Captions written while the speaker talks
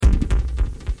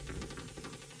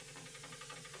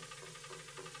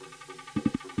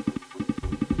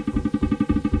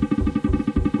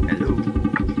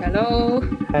Hello.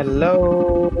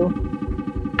 Hello.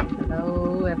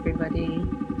 Hello, everybody.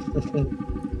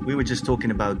 We were just talking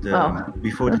about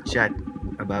before the chat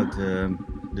about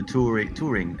the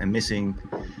touring and missing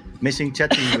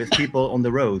chatting with people on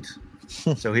the road.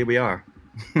 So here we are.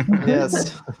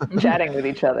 Yes. Chatting with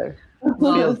each other.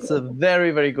 Feels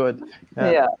very, very good.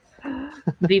 Yeah.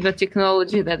 Viva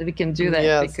technology that we can do that,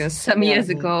 Yes. because some years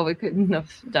ago we couldn't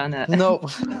have done it. No.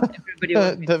 Everybody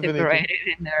would be Definitely. separated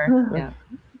in there. Yeah.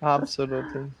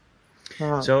 Absolutely.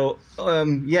 So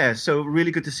so really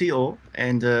good to see you all,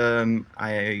 and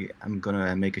I'm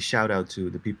gonna make a shout out to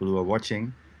the people who are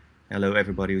watching. Hello,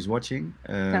 everybody who's watching.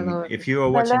 Hello. If you are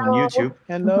watching on Hello. YouTube,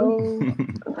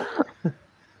 Hello.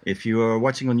 if you are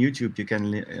watching on YouTube, you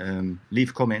can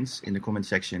leave comments in the comment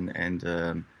section and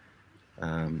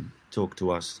talk to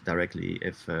us directly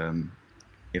if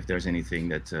there's anything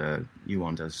that you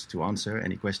want us to answer,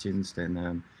 any questions,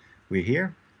 then we're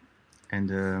here. And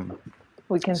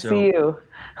We can So- see you.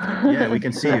 yeah, we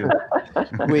can see you.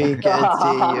 We can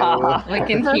see you. We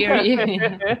can hear you.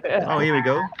 Oh, here we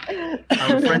go.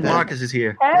 Our friend Marcus is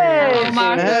here. Hey, Oh,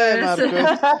 Marcus. Hey, Marcus.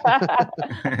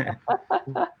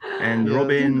 And Yeah.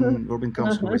 Robin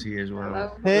Kamschool is here as well.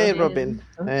 Hello, Hey, Robin.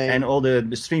 Hey. And all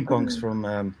the stream punks from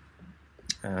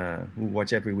who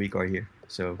watch every week are here.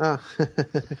 So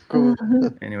Cool.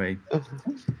 anyway,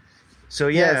 so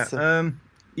yeah, Yes.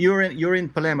 you're in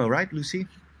Palermo, right, Lucy?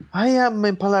 I am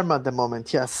in Palermo at the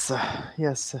moment. Yes,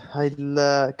 yes. I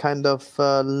kind of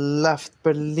left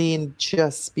Berlin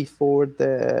just before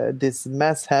this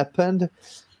mess happened.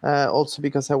 Also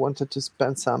because I wanted to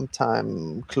spend some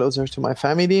time closer to my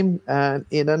family, and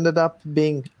it ended up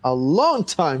being a long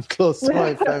time close to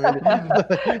my family.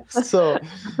 So,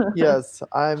 yes,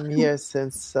 I'm here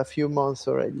since a few months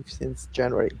already, since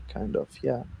January, kind of.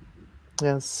 Yeah.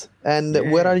 Yes. And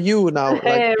Yeah. where are you now?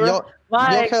 Hey,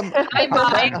 Mike. Joachim- Hi,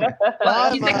 Mike. Well,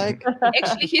 Hi, he's Mike.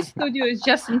 actually, his studio is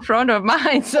just in front of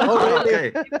mine. So, Oh,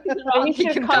 really? Okay. You He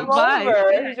should can come come by.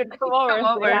 over. You should come over and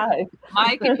over. say hi.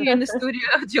 Mike, if you're in the studio,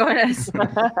 join us.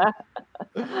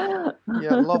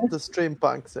 Yeah, love the stream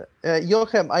punks.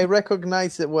 Joachim, I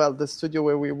recognize it well, the studio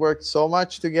where we worked so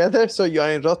much together. So you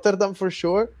are in Rotterdam for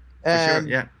sure. For sure, And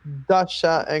yeah.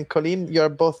 Dasha and Colleen,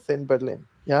 you're both in Berlin.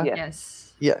 Yeah? Yeah.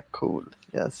 Yes. Yeah, cool.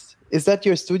 Yes. Is that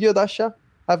your studio, Dasha?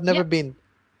 I've never Yeah. been.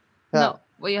 No,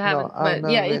 well, you haven't. I've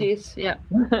but yeah, never it been. is. Yeah.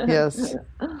 Yes.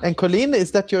 And Colleen,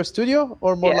 is that your studio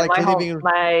or more Yeah, like my living?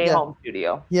 home, yeah. home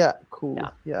studio. Yeah, cool.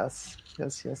 Yeah. Yes.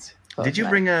 Yes, yes. Did you Okay.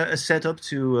 bring a setup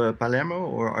to Palermo,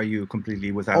 or are you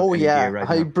completely without Oh any yeah, gear right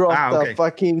I now? brought okay. a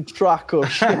fucking truck of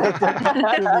shit.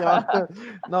 To be honest.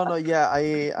 No, yeah,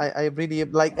 I really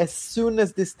like as soon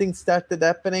as this thing started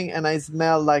happening and I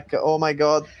smelled like, oh my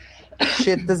god,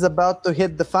 shit is about to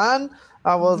hit the fan.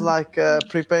 I was like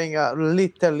preparing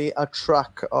literally a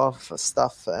truck of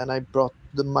stuff, and I brought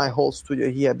my whole studio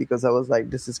here because I was like,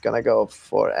 this is gonna go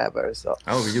forever. So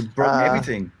Oh, you brought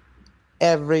everything.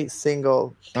 every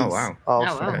single piece Oh, wow. of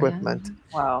Oh, wow, equipment.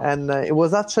 Wow. And it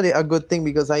was actually a good thing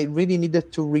because I really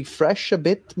needed to refresh a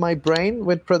bit my brain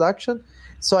with production.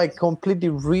 So I completely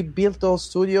rebuilt the whole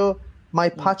studio, my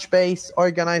patch base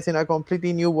organized in a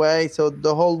completely new way. So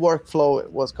the whole workflow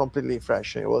was completely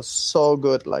fresh. It was so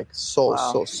good, like so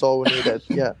needed.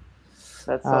 Yeah.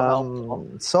 That's so helpful.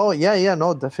 So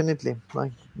no, definitely.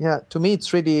 Like, yeah, to me,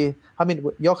 it's really, I mean,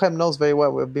 Joachim knows very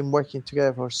well, we've been working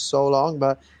together for so long,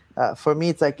 but for me,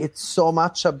 it's like, it's so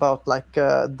much about like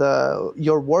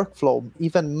your workflow,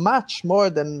 even much more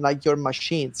than like your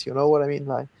machines. You know what I mean?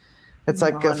 Like, it's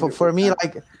like for me,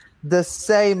 like the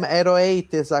same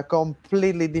 808 is a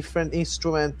completely different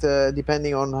instrument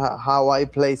depending on how I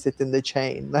place it in the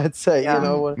chain. Let's say, Yeah. you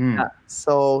know. Mm.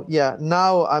 So yeah,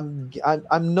 now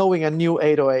I'm knowing a new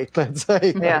 808. Let's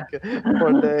say, Yeah. like,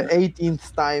 for the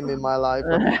 18th time in my life.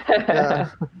 Yeah.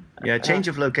 Yeah, change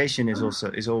of location is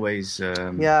always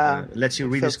lets you it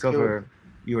feels rediscover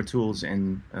your tools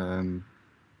and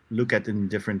look at them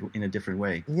in a different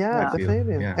way. Yeah, I feel.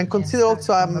 definitely. Yeah. And consider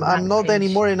also I'm not Advantage.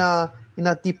 anymore in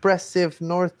a depressive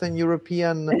Northern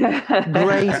European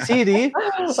gray city.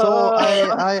 So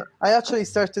I actually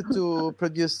started to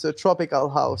produce a tropical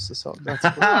house. So that's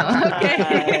cool. Oh,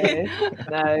 okay.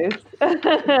 Nice.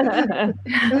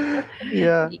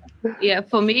 Yeah. Yeah,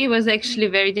 for me, it was actually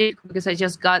very difficult because I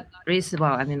just got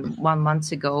 1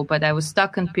 month ago, but I was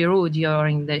stuck in Peru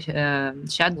during the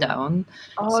shutdown.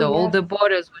 So all the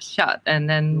borders were shut. And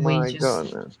then we My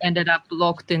just God. ended up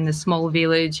locked in a small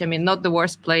village. I mean, not the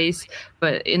worst place,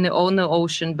 but on the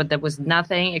ocean, but there was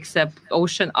nothing except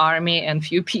ocean army and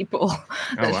few people.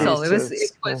 That's wow. all. It was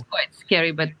Jesus, quite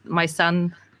scary, but my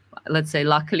son, let's say,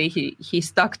 luckily he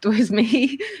stuck with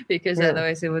me because Yeah.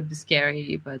 otherwise it would be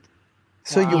scary. But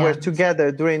So you Wow. were Yeah.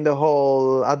 together during the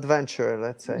whole adventure,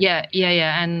 let's say.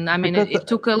 Yeah. And I mean, Because-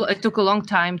 it took a long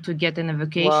time to get an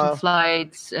evacuation Wow.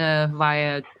 flights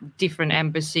via different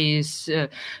embassies,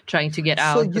 trying to get So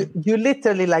out. you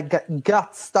literally like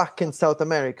got stuck in South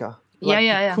America. Yeah, Like,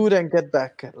 yeah. You couldn't get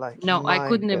back. Like No, I my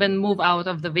couldn't God. even move out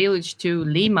of the village to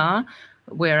Lima,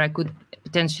 where I could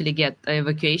potentially get an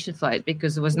evacuation flight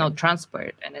because there was no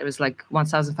transport, and it was like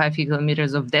 1,500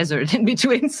 kilometers of desert in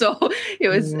between. So it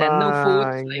was and no My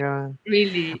food. Like, God.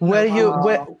 really. Where no you? food.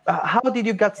 Where? How did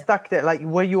you get stuck there? Like,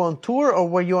 were you on tour or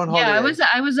were you on holiday? Yeah,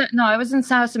 I was in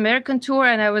South American tour,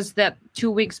 and I was that 2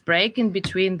 weeks break in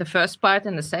between the first part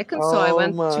and the second. So I Oh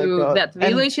went my to God. that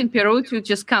village in Peru to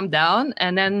just come down,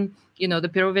 and then the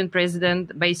Peruvian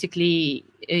president basically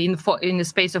in the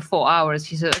space of 4 hours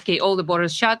he said, "Okay, all the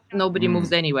borders shut, nobody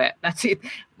moves anywhere. That's it."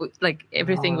 Like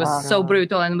everything was so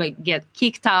brutal, and we get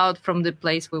kicked out from the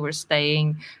place we were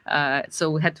staying. So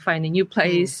we had to find a new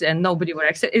place, and nobody were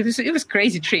accepted. It was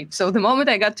crazy trip. So the moment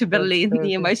I got to Berlin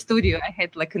near my studio, I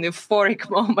had like an euphoric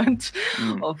moment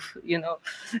of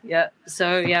yeah.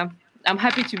 So yeah. I'm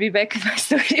happy to be back in my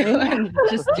studio and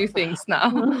just do things now.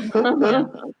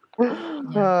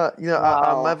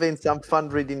 I'm having some fun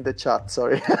reading the chat.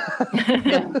 Sorry.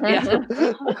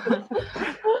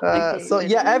 So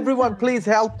yeah, everyone, please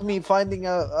help me finding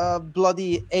a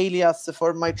bloody alias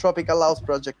for my Tropical House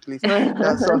project, please.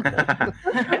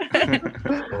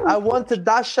 I want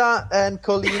Dasha and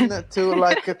Colleen to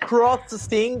like cross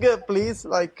sing, please,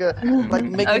 like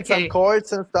making some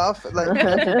chords and stuff. Like,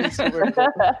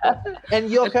 and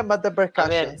Joachim at the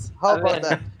percussions. How about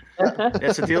that?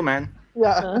 That's a deal, man.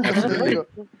 Yeah, Absolutely. We'll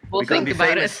We're gonna think be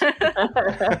about famous. it.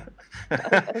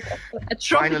 A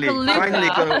tropical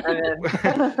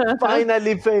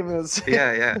Finally famous.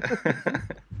 Yeah.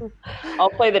 I'll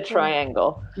play the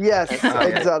triangle. Yes,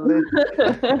 exactly.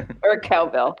 Or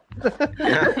cowbell.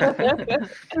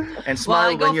 And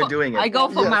smile when you're doing it. I go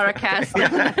for Maracas.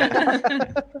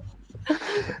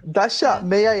 Dasha,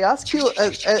 may I ask you?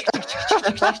 We're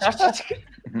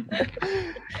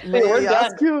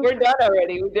done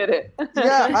already. We did it.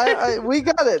 Yeah, we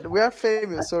got it. We are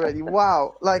famous already.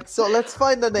 Wow! Like, so let's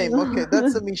find a name. Okay,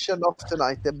 that's the mission of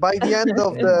tonight. By the end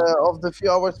of the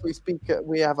few hours we speak,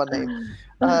 we have a name.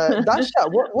 Dasha,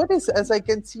 what is? As I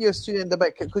can see your studio in the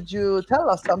back, could you tell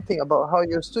us something about how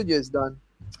your studio is done?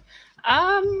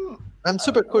 I'm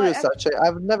super curious. Actually,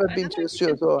 I've never been to your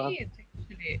studio. So,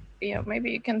 yeah,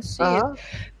 maybe you can see it.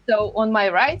 So on my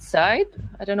right side,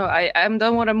 I don't know. I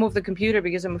don't want to move the computer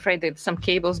because I'm afraid that some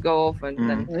cables go off.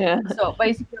 So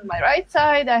basically, on my right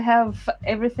side, I have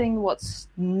everything what's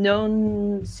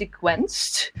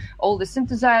non-sequenced, all the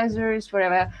synthesizers,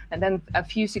 whatever, and then a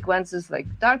few sequences like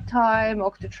Dark Time,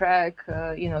 Octatrack,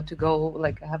 to go.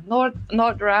 Like I have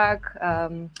Nordrak,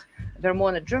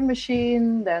 Vermona drum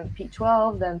machine, then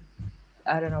P12, then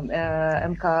I don't know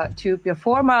MK2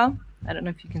 Performa. I don't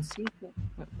know if you can see it.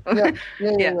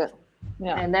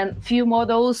 Yeah. And then few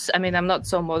models. I mean, I'm not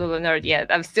so modular nerd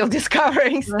yet. I'm still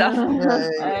discovering stuff.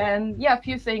 And a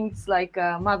few things like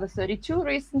Mother 32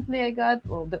 recently I got.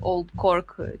 Well, the old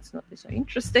Cork, it's not so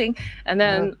interesting. And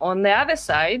then on the other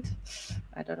side,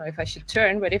 I don't know if I should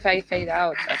turn, but if I fade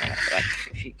out, I don't know, like,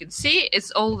 if you can see, it's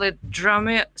all the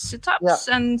drummer setups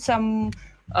and some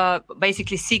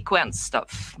basically sequence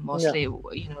stuff, mostly,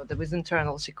 there was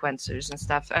internal sequencers and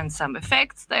stuff, and some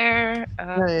effects there.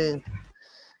 There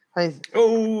we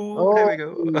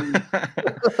go.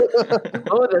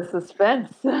 Oh, the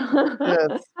suspense.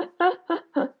 Yes.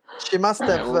 She must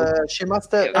have.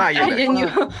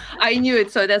 I knew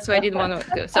it, so that's why I didn't want to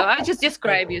go. So I just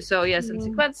describe you. So some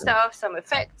sequence stuff, some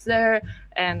effects there,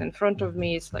 and in front of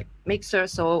me is like mixer.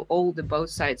 So all the both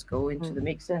sides go into the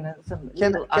mixer. And some.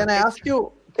 Can I ask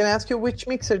you? Can I ask you which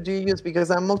mixer do you use? Because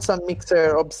I'm also a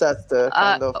mixer obsessed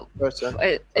kind of person.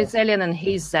 It's Alien and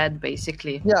his Z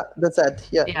basically. Yeah, the Z.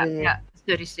 Yeah.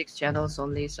 36 channels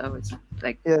only, so it's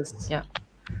like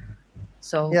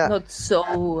So not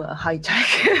so high tech,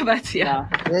 but I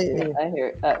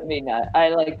hear. I mean, I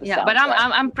like the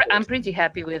sound. But I'm pretty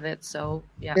happy with it. So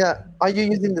Yeah. Are you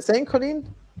using the same, Colleen?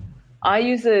 I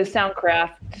use a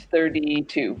Soundcraft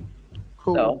 32.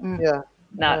 Cool. So,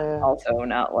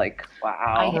 not like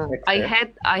wow. I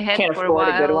had Can't for a afford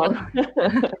while. a good one.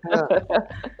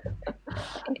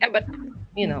 But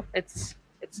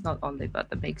it's not only about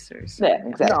the mixers. Yeah,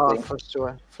 exactly. No,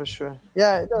 for sure.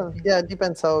 Yeah, it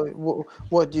depends how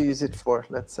what you use it for.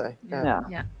 Let's say.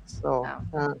 Yeah. So.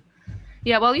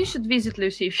 Well, you should visit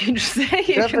Lucy if you're interested.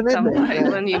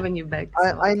 Definitely. When you're back.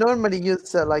 I normally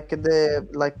use the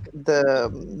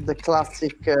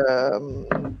classic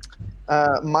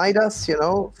Midas,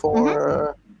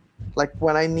 for like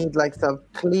when I need like some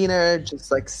cleaner,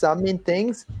 just like summing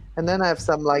things, and then I have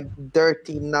some like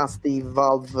dirty, nasty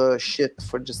valve shit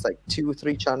for just like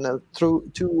 2-3 channels, through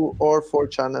 2 or 4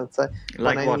 channels.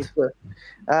 Like when what? I need to,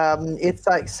 it's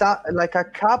like a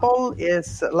cable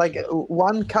is like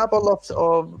one couple of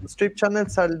strip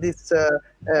channels are this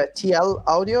TL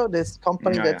Audio, this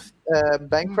company that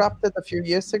bankrupted a few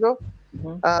years ago.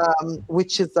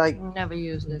 Which is like never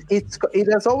used it. It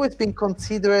has always been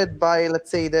considered by,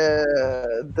 let's say,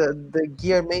 the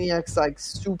gear maniacs like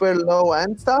super low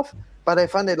end stuff, but I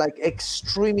find it like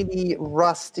extremely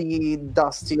rusty,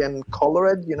 dusty, and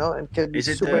colored, and can be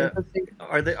super interesting.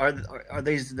 Are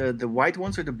these the white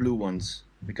ones or the blue ones?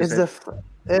 Because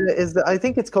I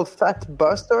think it's called Fat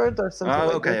Bastard or something. Oh,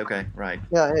 like okay, that. Okay, right.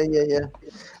 Yeah.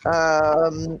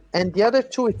 And the other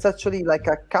two, it's actually like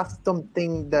a custom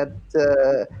thing that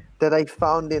I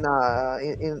found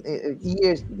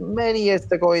many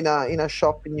years ago in a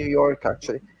shop in New York,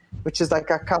 actually, which is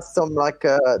like a custom like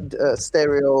a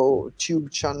stereo tube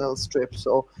channel strip.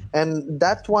 So, and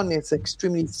that one is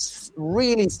extremely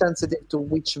really sensitive to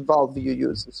which valve you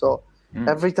use. So.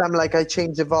 Every time like I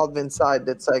change the valve inside,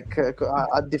 it's like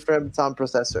a different sound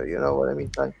processor. You know what I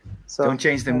mean? Like, so don't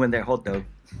change them when they're hot, though.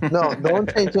 No, don't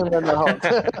change them when they're hot.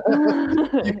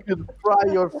 You can fry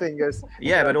your fingers.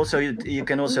 Yeah, but also you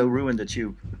can also ruin the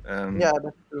tube. Yeah,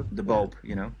 that's true. The bulb,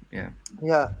 Yeah.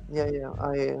 Yeah.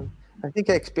 I think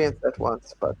I experienced that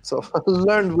once, but so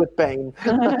learned with pain.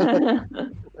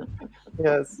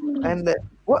 Yes, and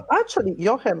well, actually,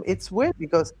 Joachim, it's weird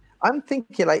because I'm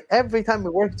thinking like every time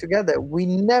we work together, we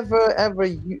never ever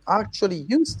actually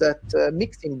use that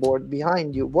mixing board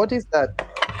behind you. What is that?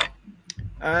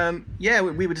 Yeah,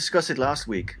 we discussed it last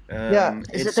week.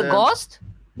 Is it a Ghost?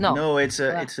 No, it's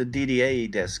a DDA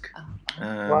desk.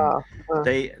 Wow.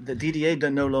 The DDA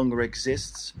no longer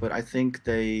exists, but I think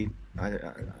they.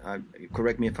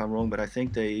 Correct me if I'm wrong, but I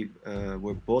think they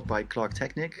were bought by Clark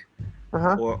Technic,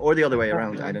 or the other way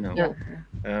around. I don't know. Yeah.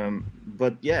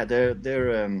 But yeah, they're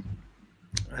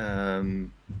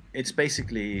it's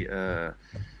basically a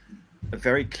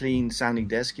very clean sounding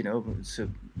desk. It's a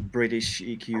British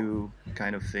EQ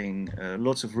kind of thing.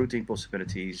 Lots of routing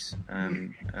possibilities.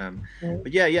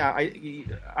 But yeah,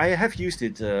 I have used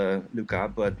it, Luca,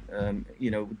 but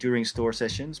during store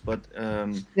sessions. But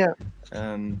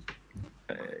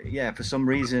for some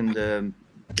reason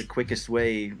the quickest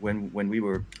way when we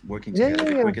were working together,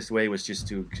 the quickest way was just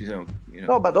to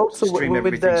no, but also stream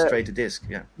everything straight to disk.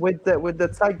 Yeah. With the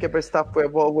Zeitgeber stuff,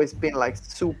 we've always been like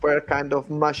super kind of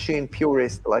machine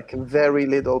purist, like very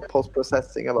little post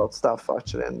processing about stuff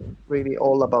actually, and really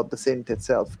all about the synth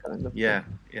itself, kind of. Yeah.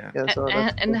 So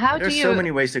and how there's do you? so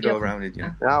many ways to go around it.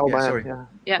 Yeah. Oh, man, sorry.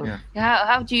 Yeah.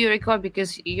 How do you record?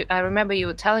 Because I remember you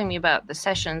were telling me about the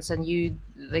sessions and you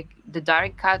like the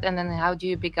direct cut, and then how do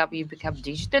you pick up? You pick up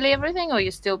digitally everything, or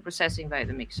you're still processing by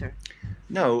the mixer?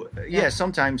 No,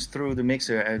 sometimes through the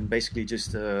mixer and basically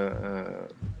just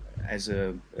as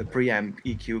a preamp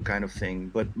EQ kind of thing.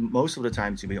 But most of the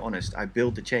time, to be honest, I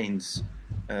build the chains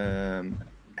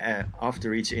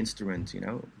after each instrument,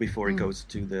 before it goes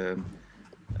to the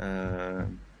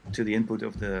input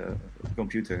of the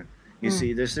computer. You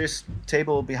see, there's this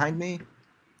table behind me.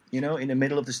 In the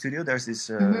middle of the studio, there's this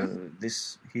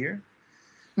this here.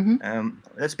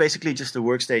 That's basically just a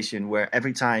workstation where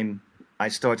every time I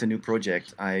start a new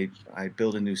project, I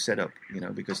build a new setup.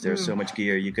 Because there's so much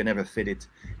gear, you can never fit it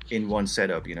in one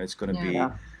setup. It's going to be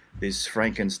this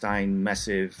Frankenstein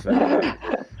massive. But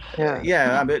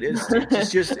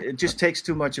it just takes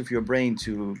too much of your brain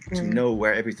to know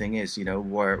where everything is.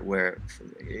 Where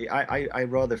I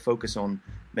rather focus on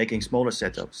making smaller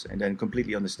setups and then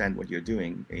completely understand what you're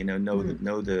doing. Know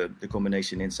the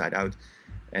combination inside out,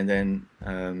 and then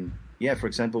for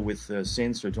example, with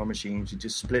synths or drum machines, you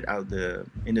just split out the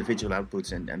individual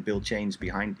outputs and build chains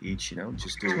behind each.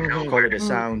 Just to color the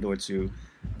sound or to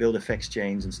build effects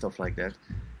chains and stuff like that.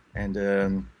 And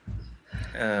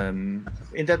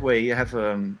in that way, you have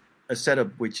a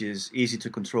setup which is easy to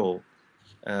control.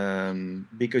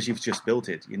 Because you've just built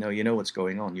it, you know what's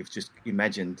going on. You've just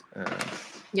imagined, how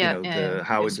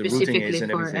the routing is and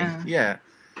everything.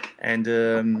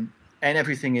 And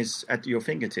everything is at your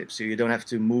fingertips, so you don't have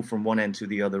to move from one end to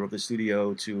the other of the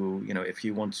studio. To if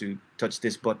you want to touch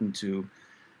this button to,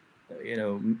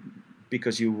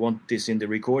 because you want this in the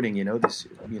recording, this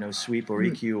sweep or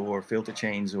EQ or filter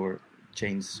chains or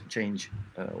change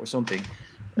or something.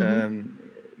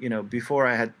 Before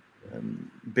I had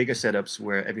bigger setups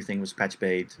where everything was patch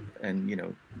bayed and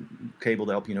cabled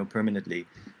up permanently,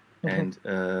 and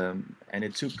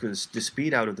it took us the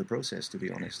speed out of the process, to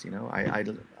be honest.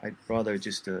 I'd rather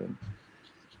just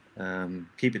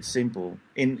keep it simple,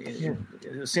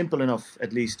 simple enough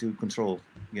at least to control,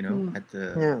 at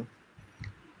the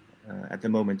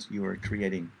moment you are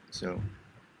creating. So,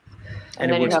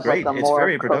 and it works great. It's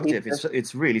very productive.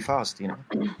 It's really fast, And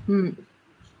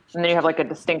then you have like a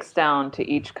distinct sound to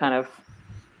each kind of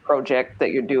project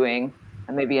that you're doing,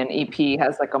 and maybe an EP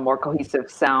has like a more cohesive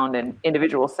sound and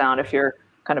individual sound if you're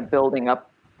kind of building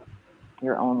up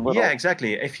your own little. Yeah,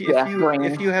 exactly. If you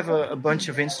have a bunch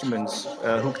of instruments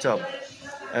hooked up,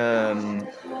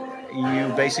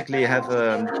 you basically have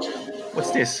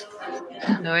what's this?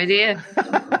 No idea.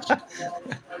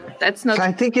 That's not.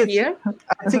 I think it's here.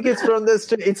 I think it's from the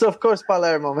street. It's of course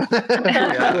Palermo.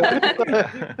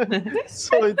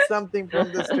 So it's something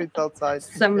from the street outside.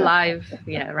 Some live, right.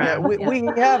 Yeah, we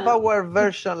have our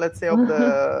version, let's say, of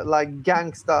the like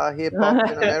gangsta hip hop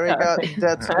in America.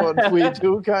 That's what we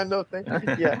do, kind of thing.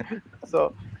 Yeah.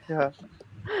 So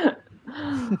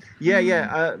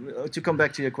to come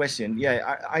back to your question,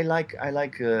 I like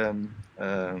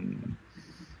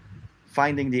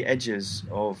finding the edges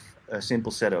of a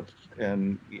simple setup.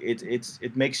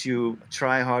 It makes you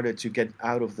try harder to get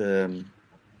out of the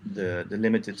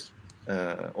limited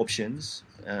options,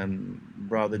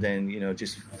 rather than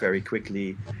just very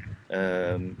quickly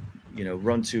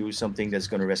run to something that's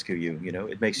going to rescue you.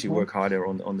 It makes you work harder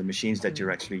on the machines that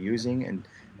you're actually using,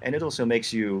 and it also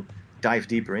makes you dive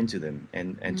deeper into them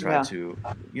and try to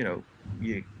you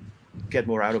get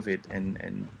more out of it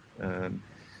and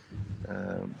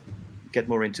get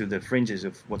more into the fringes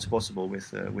of what's possible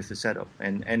with the setup,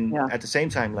 and at the same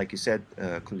time, like you said,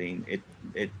 Colleen,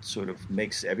 it sort of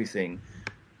makes everything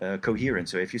coherent.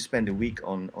 So if you spend a week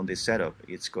on this setup,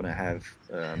 it's going to have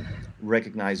a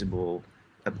recognizable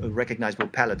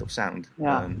palette of sound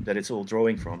that it's all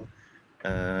drawing from.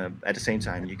 At the same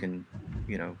time, you can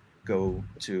go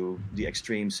to the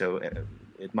extreme, so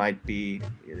it might be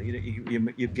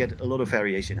you get a lot of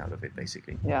variation out of it,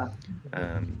 basically.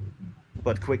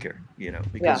 But quicker,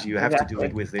 because you have to do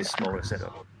it with this smaller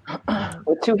setup.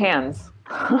 With 2 hands.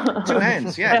 2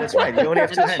 hands, yeah, that's right. You only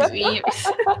have 2 hands.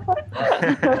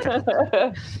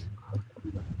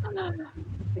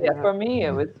 For me,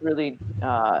 it was really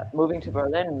moving to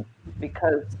Berlin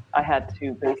because I had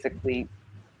to basically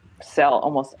sell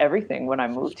almost everything when I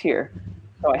moved here.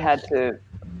 So I had to,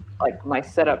 my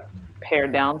setup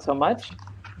pared down so much,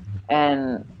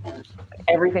 and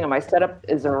everything in my setup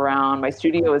is around, my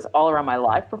studio is all around my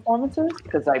live performances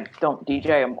because I don't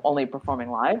DJ, I'm only performing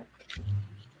live.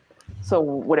 So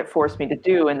what it forced me to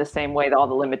do, in the same way that all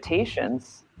the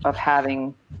limitations of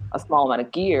having a small amount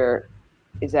of gear,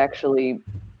 is actually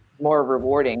more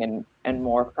rewarding and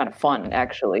more kind of fun,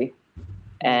 actually.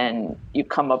 And you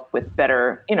come up with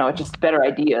better, just better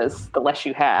ideas the less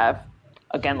you have.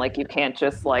 Again, you can't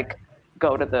just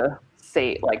go to the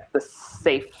safe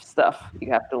stuff.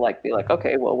 You have to be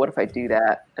okay, well, what if I do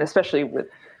that? And especially with,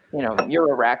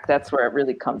 Eurorack, that's where it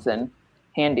really comes in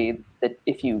handy, that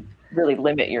if you really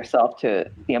limit yourself to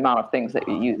the amount of things that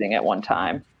you're using at one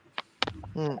time.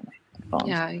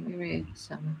 Yeah, I agree.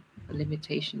 Some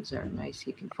limitations are nice.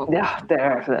 You can focus. Yeah,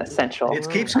 they're essential. It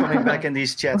keeps coming back in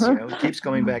these chats, it keeps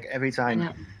coming back every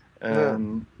time.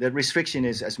 The restriction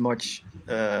is as much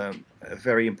a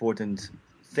very important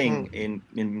thing in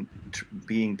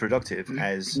being productive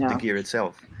as the gear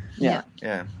itself.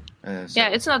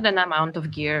 It's not an amount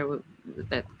of gear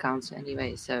that counts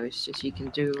anyway, so it's just you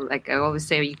can do, I always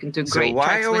say, you can do great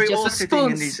tracks with just a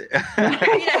spoon. These...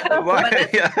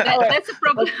 that's a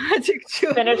problematic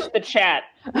too. Finish the chat.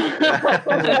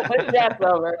 The chat's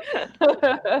over.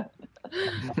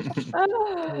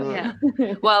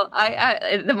 Well, I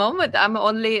at the moment I'm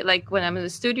only when I'm in the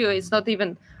studio, it's not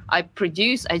even I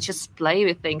produce, I just play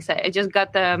with things. I just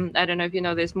got I don't know if you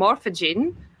know this,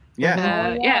 Morphogen.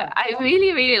 I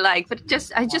really, really like, but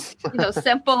I just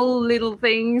sample little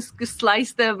things,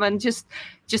 slice them, and just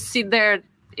sit there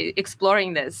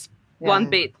exploring this one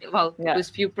bit. Well, there's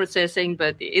few processing,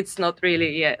 but it's not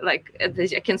really I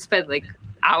can spend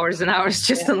hours and hours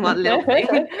just on one little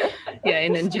thing,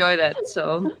 and enjoy that.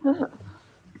 So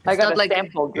I got a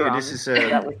sample drum.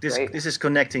 This is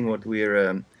connecting what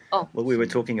we're what we were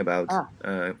talking about.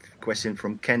 Question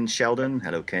from Ken Sheldon.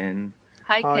 Hello, Ken.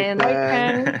 Hi,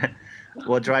 Ken.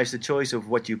 What drives the choice of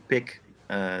what you pick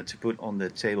to put on the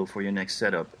table for your next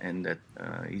setup? And that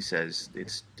he says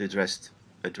it's addressed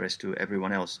to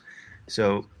everyone else.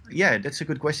 So that's a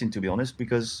good question, to be honest,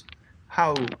 because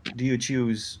how do you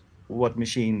choose what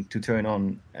machine to turn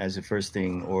on as a first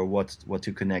thing, or what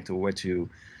to connect, or where to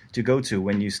go to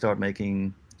when you start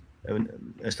making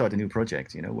start a new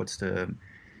project? What's the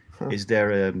is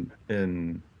there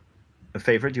a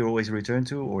favorite you always return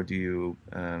to, or do you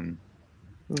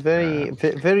Very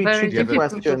tricky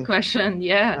difficult question.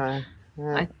 Yeah.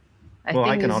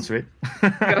 I can answer it.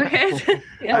 Go ahead.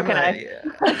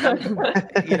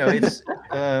 It's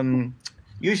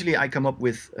usually I come up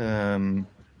with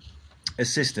a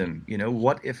system.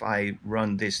 What if I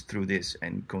run this through this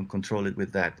and control it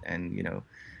with that, and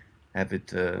have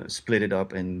it split it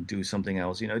up and do something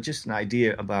else. Just an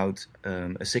idea about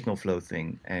a signal flow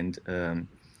thing, and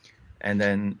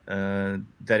then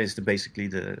that is basically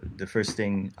the first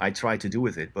thing I try to do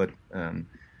with it. But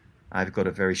I've got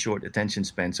a very short attention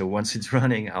span, so once it's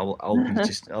running,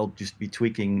 I'll just be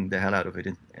tweaking the hell out of it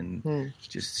and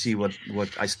just see what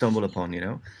I stumble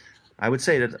upon. I would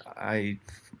say that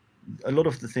a lot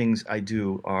of the things I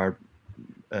do are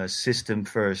system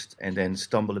first, and then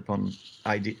stumble upon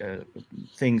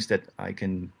things that I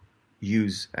can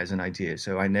use as an idea.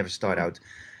 So I never start out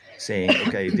saying,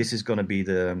 okay, this is going to be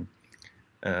the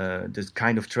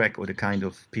kind of track or the kind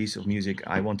of piece of music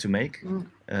I want to make.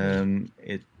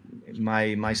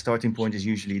 My starting point is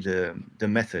usually the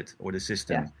method or the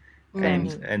system,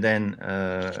 and then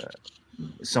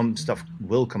some stuff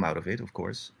will come out of it, of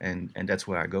course, and that's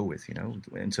where I go with,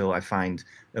 until I find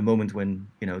a moment when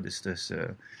this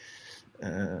the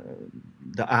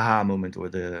aha moment, or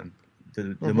the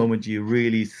moment you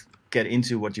really get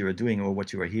into what you are doing or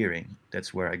what you are hearing.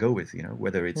 That's where I go with,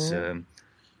 whether it's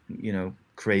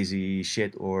crazy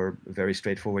shit or a very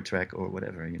straightforward track or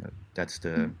whatever. That's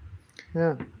the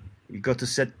you got to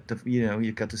set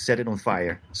it on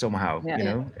fire somehow.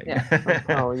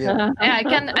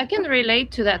 I can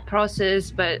relate to that process,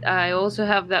 but I also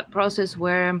have that process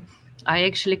where I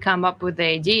actually come up with the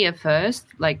idea first,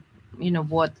 like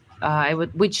what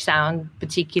which sound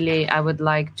particularly I would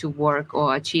like to work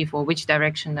or achieve, or which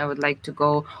direction I would like to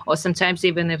go, or sometimes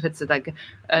even if it's like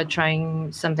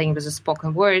trying something with a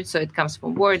spoken word, so it comes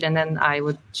from word, and then I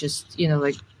would just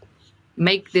like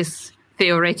make this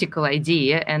theoretical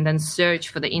idea and then search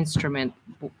for the instrument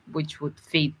which would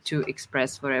fit to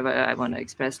express whatever I want to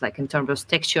express, like in terms of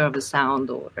texture of the sound,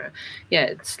 or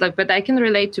it's like, but I can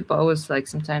relate to both, like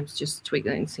sometimes just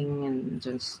twiggling, singing, and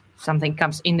just something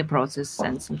comes in the process,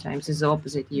 and sometimes it's the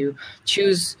opposite. You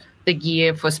choose the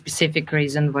gear for a specific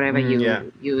reason, whatever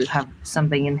you have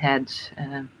something in head.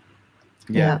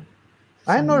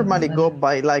 I normally go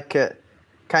by like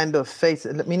kind of phase,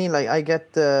 meaning like I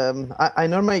get I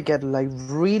normally get like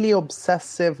really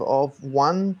obsessive of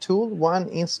one tool, one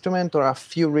instrument, or a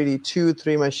few, really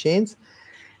 2-3 machines,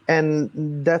 and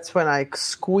that's when I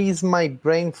squeeze my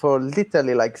brain for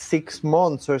literally like 6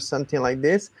 months or something like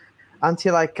this,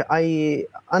 until I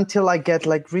get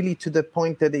like really to the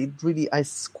point that I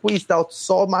squeezed out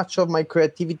so much of my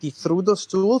creativity through those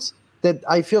tools that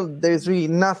I feel there's really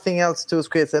nothing else to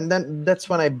squeeze. And then that's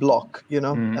when I block,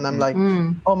 and I'm like,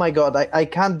 oh my God, I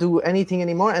can't do anything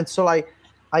anymore. And so I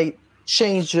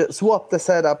swap the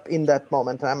setup in that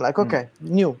moment. And I'm like, okay,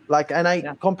 new. And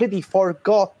I completely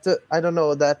forgot, I don't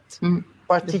know, that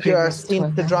particular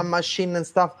synth, the drum machine and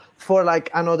stuff for like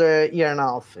another year and a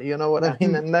half. You know what I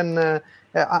mean? And then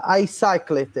I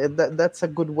cycle it. That's a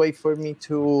good way for me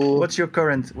to. What's your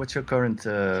current current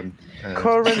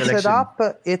setup?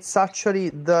 It's actually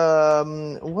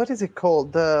the what is it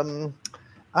called?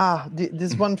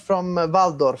 This one from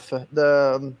Waldorf.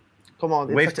 The come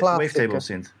on, it's a classic. Wavetable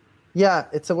synth. Yeah,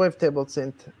 it's a wavetable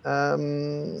synth.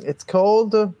 It's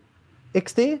called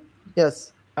XT.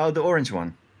 Yes. Oh, the orange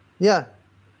one. Yeah.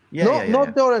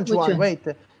 Not the orange one. Wait,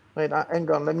 hang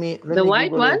on. Let me. The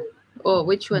white one. Oh,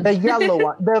 which one? The yellow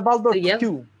one, the Waldorf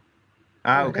Q.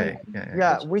 Okay.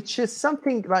 Yeah, which is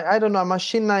something like, I don't know, a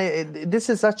machine. This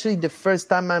is actually the first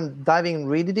time I'm diving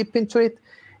really deep into it.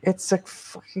 It's a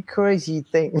fucking crazy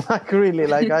thing, like really,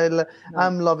 like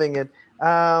I'm loving it.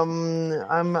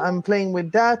 I'm playing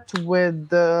with that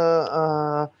with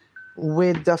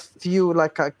a few,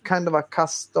 like a kind of a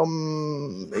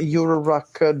custom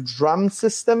Eurorack drum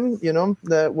system,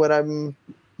 where I'm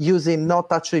using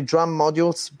not actually drum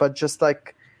modules, but just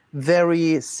like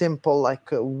very simple,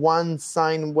 like one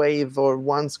sine wave or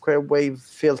one square wave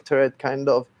filtered kind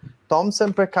of toms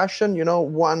and percussion,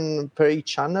 one per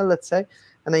each channel, let's say.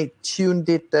 And I tuned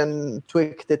it and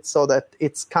tweaked it so that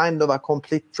it's kind of a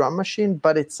complete drum machine,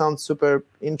 but it sounds super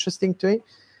interesting to me.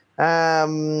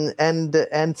 And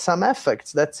some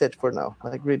effects. That's it for now.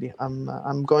 Like really,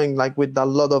 I'm going like with a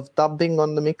lot of dubbing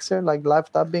on the mixer, like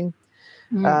live dubbing.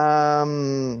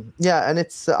 And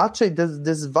it's actually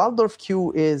this Waldorf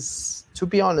Q is, to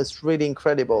be honest, really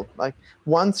incredible. Like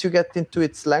once you get into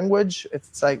its language,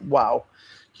 it's like wow.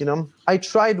 I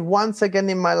tried once again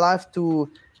in my life to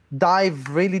dive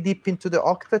really deep into the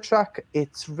Octatrack,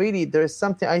 it's really, there's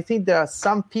something, I think there are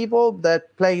some people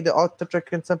that play the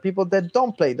Octatrack and some people that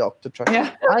don't play the Octatrack.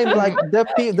 Yeah. I'm like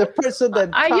the person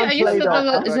that can't play the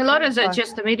Octatrack. There's a lot of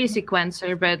just a MIDI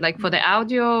sequencer, but like for the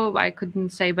audio, I couldn't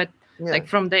say, but like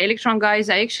from the Electron guys,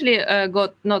 I actually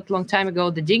got not long time ago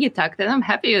the Digitact, and I'm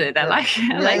happy with it. I like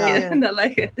it. I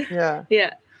like it. Yeah.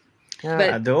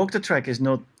 But the Octatrack is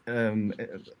not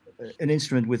an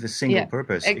instrument with a single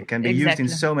purpose. It can be used in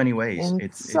so many ways.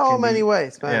 Many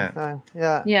ways, man.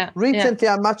 Recently,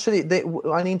 I'm actually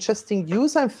an interesting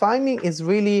use I'm finding is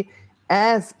really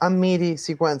as a MIDI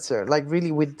sequencer. Like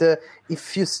really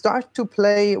if you start to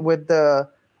play with the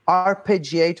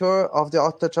arpeggiator of the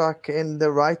Octatrack in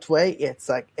the right way, it's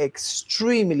like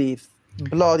extremely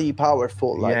bloody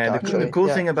powerful. Like, the cool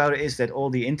thing about it is that all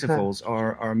the intervals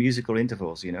are musical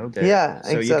intervals. You know. So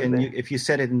exactly. you can, if you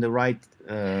set it in the right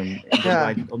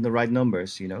on the right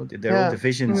numbers, you know, there are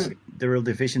divisions. There are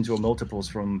divisions or multiples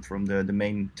from the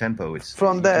main tempo. It's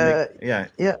from the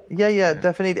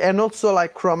definitely, and also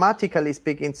like chromatically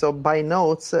speaking. So by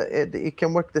notes, it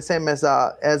can work the same as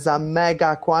a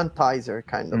mega quantizer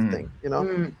kind of thing. You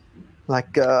know,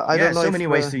 like I don't know. So many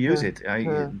ways to use it.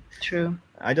 True.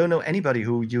 I don't know anybody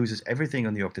who uses everything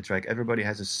on the Octatrack. Everybody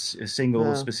has a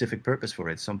single specific purpose for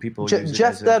it. Some people use it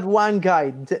just that one guy,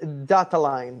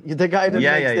 Dataline, the guy that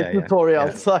makes the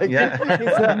tutorials. He's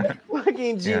a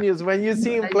fucking genius. When you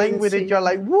see him playing with it, you're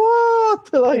like,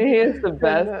 what? Like, he is the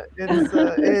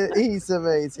best. He's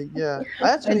amazing. Yeah, I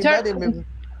actually met him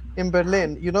in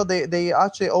Berlin. You know, they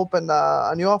actually opened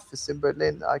a new office in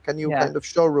Berlin, like a new kind of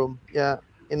showroom. Yeah,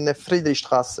 in the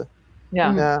Friedrichstraße.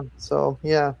 Yeah. So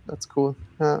that's cool.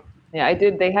 Yeah, I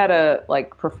did. They had a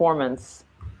performance.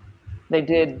 They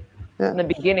did in the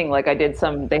beginning. Like I did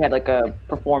some. They had like a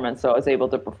performance, so I was able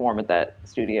to perform at that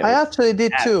studio. I actually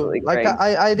did too. Like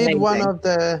I did one of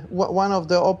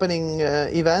the opening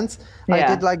events. I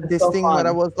did like this thing where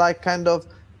I was like kind of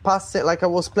passing, like I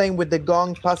was playing with the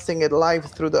gong, passing it live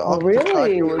through the Octatrack.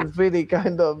 Really? It was really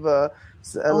kind of.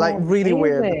 Really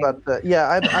weird, but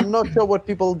I'm not sure what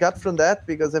people got from that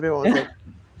because everyone was like,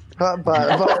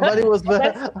 but it was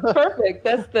that's perfect.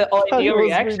 That's the ideal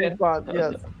reaction. Really fun.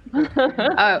 Yes.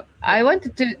 I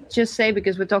wanted to just say,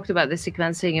 because we talked about the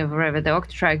sequencing of the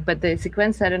Octatrack, but the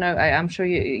sequence, I don't know, I'm sure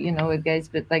you know it, guys,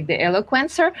 but like the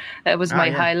Eloquencer, that was my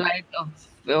highlight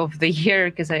of the year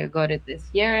because I got it this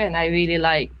year, and I really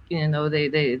like, you know,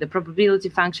 the probability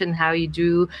function, how you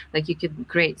do, like you can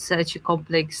create such a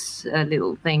complex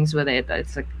little things with it.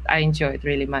 It's like I enjoy it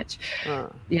really much.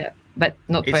 But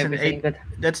not for everything. But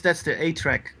that's the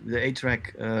A-track,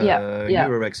 Eurorack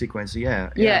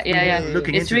sequencer.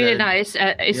 It's really nice.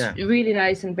 It's really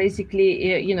nice, and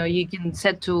basically, you know, you can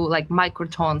set to like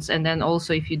microtones, and then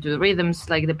also if you do rhythms,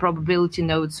 like the probability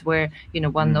notes where, you know,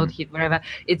 one note hit wherever.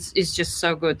 It's just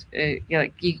so good.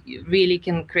 Like you really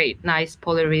can create nice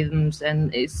polyrhythms,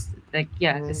 and it's like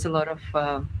it's a lot of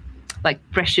like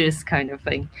precious kind of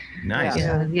thing. Nice.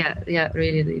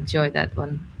 Really enjoy that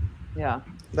one. Yeah.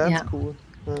 That's cool.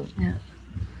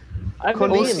 I've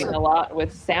been listening a lot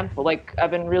with sample. Like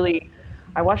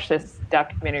I watched this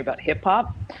documentary about hip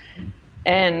hop,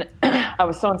 and I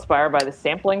was so inspired by the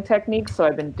sampling technique. So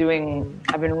I've been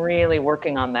really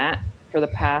working on that for the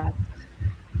past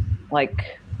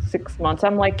 6 months.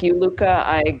 I'm like you, Luca.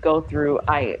 I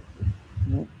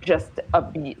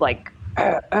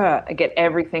get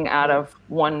everything out of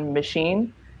one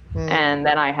machine. And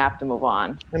then I have to move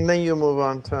on. And then you move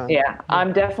on to... Yeah,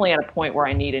 I'm definitely at a point where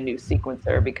I need a new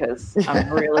sequencer because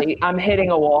I'm hitting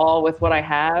a wall with what I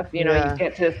have. You know, you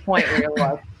get to this point where you're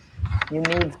like, you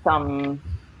need some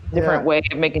different way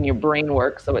of making your brain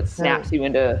work so it snaps you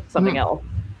into something else.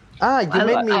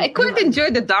 I quite enjoy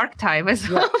the dark time as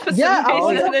well. I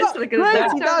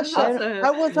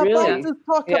was about to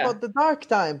talk about the dark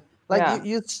time. Like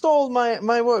you stole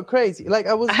my word, crazy. Like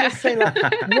I was just saying,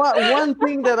 like one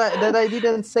thing that I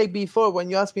didn't say before when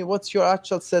you asked me what's your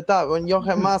actual setup. When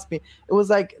Joachim asked me, it was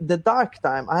like the dark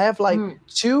time. I have like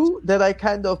two that I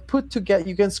kind of put together.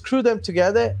 You can screw them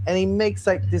together, and it makes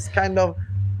like this kind of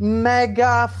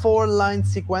mega 4-line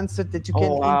sequencer that you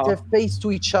can interface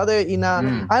to each other in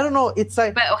a. I don't know. It's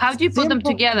like. But how do you put them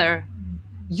together?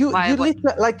 You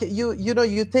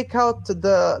take out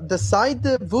the side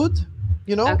wood.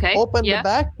 You know, open the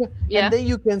back, and then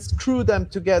you can screw them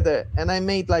together. And I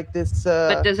made like this.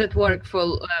 But does it work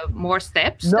for more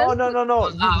steps? No.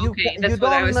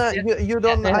 You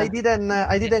don't. I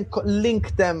didn't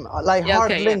link them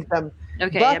link them.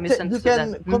 Okay, but you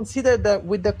can consider that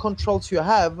with the controls you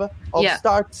have of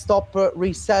start, stop,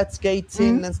 resets, gates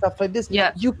in, and stuff like this.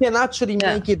 You can actually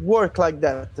make it work like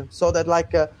that, so that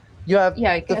You have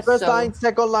I the guess first so. line,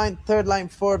 second line, third line,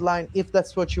 fourth line, if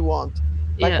that's what you want.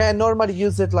 Like I normally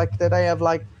use it like that. I have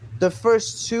like the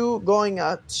first two going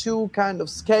at two kind of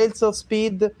scales of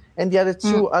speed, and the other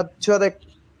two at two other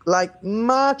like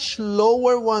much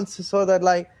lower ones, so that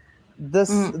like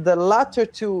the latter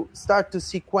two start to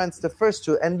sequence the first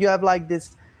two, and you have like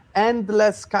this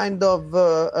endless kind of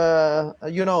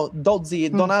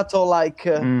Dozzi, Donato like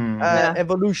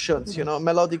evolutions,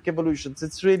 melodic evolutions.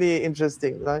 It's really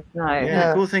interesting, right? Nice. Yeah,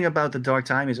 the cool thing about The Dark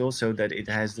Time is also that it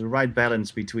has the right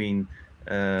balance between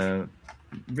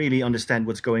really understand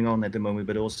what's going on at the moment,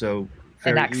 but also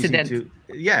very an accident. easy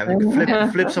to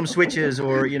flip some switches,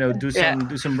 or do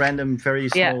some random very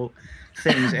small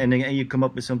things, and then you come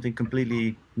up with something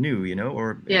completely new,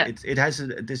 or it has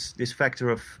this factor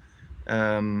of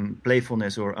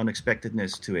playfulness or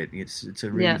unexpectedness to it. It's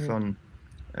a really fun.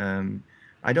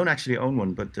 I don't actually own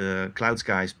one, but the Clouds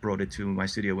guys brought it to my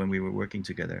studio when we were working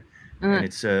together. And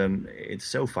it's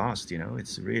so fast,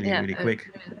 it's really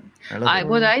quick. I love it.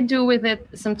 What I do with it,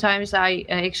 sometimes I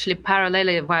actually parallel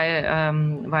it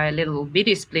via little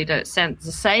MIDI splitter, send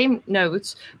the same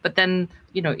notes, but then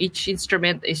each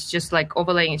instrument is just like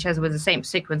overlaying each other with the same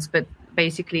sequence, but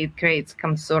basically it creates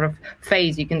some sort of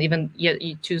phase. You can even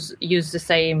use the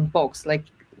same box, like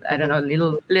I don't know,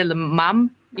 little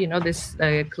mum, this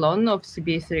clone of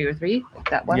CB303,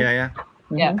 that one.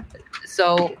 Yeah.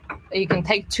 So you can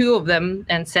take two of them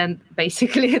and send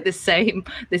basically the same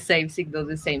signal,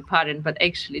 the same pattern, but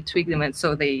actually tweak them, and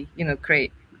so they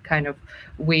create kind of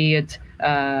weird,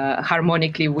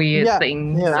 harmonically weird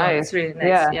things. So it's really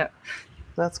nice. Yeah.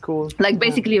 That's cool. Like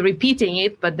basically repeating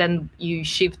it, but then you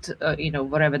shift,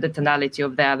 whatever the tonality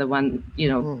of the other one, I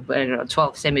don't know,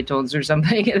 12 semitones or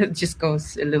something, and it just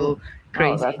goes a little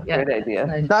crazy. That's a great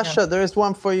idea. Dasha, there is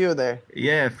one for you there.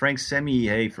 Yeah, Frank Semi.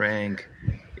 Hey, Frank.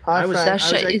 Hi, Frank.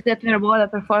 Dasha, is that Verbola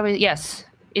performance? Yes,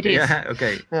 it is. Yeah,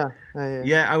 okay.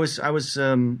 Yeah. I was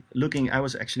looking. I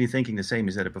was actually thinking the same.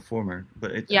 Is that a performer?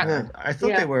 But I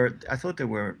thought they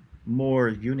were more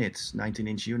units,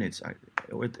 19-inch units.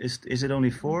 Is it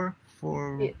only four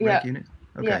rack units?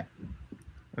 Okay.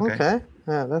 Okay.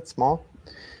 Yeah, that's small.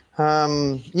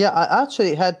 I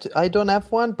actually I don't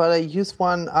have one, but I used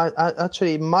one. I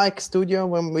actually Mike Studio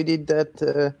when we did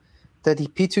that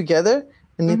EP together,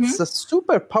 and it's a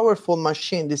super powerful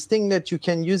machine. This thing that you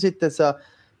can use it as a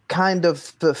kind of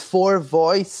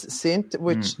 4-voice synth,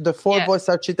 which the 4-voice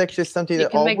architecture is something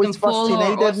that always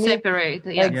fascinated me. Separate,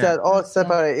 Exactly, or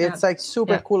separate. It's like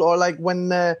super cool. Or like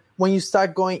when you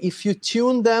start going, if you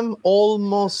tune them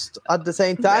almost at the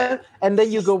same time, and then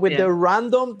you go with the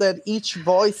random, that each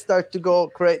voice start to go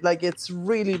create. Like it's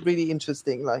really, really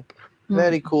interesting. Like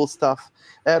very cool stuff.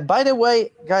 By the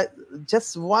way, guys,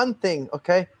 just one thing,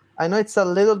 okay? I know it's a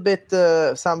little bit.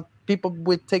 Some people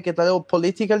would take it a little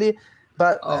politically.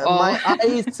 But my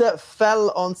eyes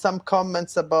fell on some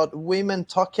comments about women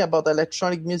talking about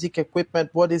electronic music equipment.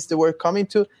 What is the word coming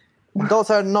to? Those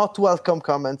are not welcome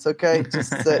comments, okay?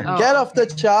 Just get off the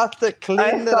chat,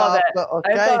 clean it up,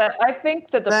 okay? I saw that. I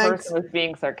think that the person was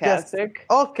being sarcastic.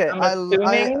 Okay.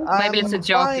 Maybe it's a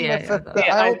joke.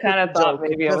 I kind of thought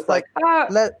maybe I was like,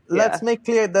 let's make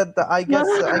clear that I guess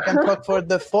I can talk for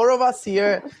the four of us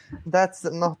here. That's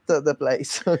not the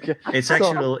place. Okay.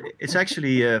 It's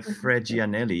actually Fred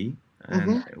Gianelli.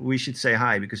 And we should say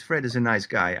hi because Fred is a nice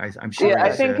guy. I'm sure. Yeah,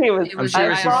 I think he was.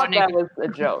 I thought that was a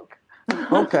joke.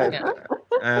 Okay.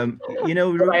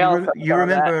 You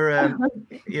remember?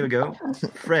 Here we go,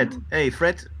 Fred. Hey,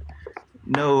 Fred.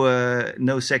 No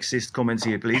sexist comments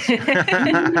here, please.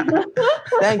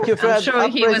 Thank you, Fred. I'm sure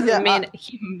he wasn't mean.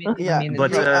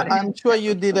 But I'm sure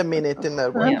you didn't mean it in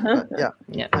that way.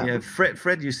 Yeah.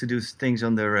 Fred used to do things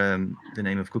under the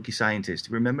name of Cookie Scientist.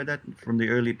 Remember that from the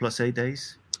early Plus 8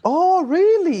 days? Oh,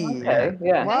 really? Okay.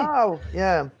 Yeah. Wow.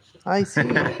 Yeah. I see.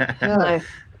 Nice.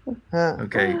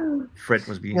 Okay, Fred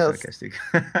was being sarcastic.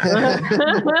 Okay,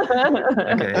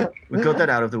 we got that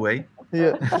out of the way. I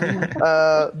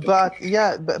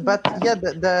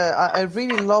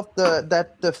really love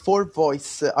the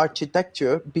 4-voice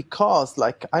architecture because,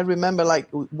 like, I remember, like,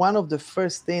 one of the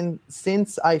first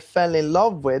things I fell in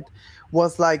love with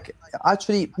was like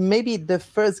actually maybe the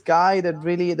first guy that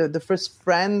really the first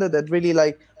friend that really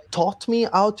like taught me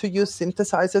how to use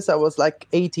synthesizers. I was like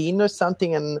 18 or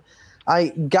something, and I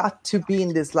got to be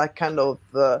in this like kind of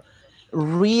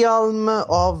realm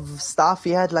of stuff.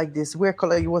 He had like this weird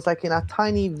collection. He was like in a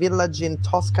tiny village in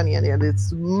Tuscany, and he had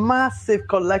this massive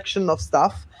collection of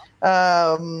stuff.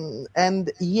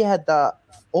 And he had the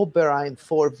Oberheim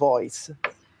 4-voice.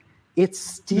 It's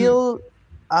still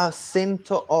a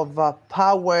synth of a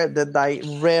power that I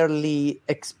rarely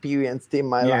experienced in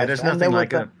my life. Yeah, there's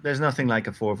nothing like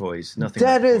a four voice. Nothing.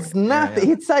 There like is nothing.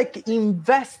 Yeah. It's like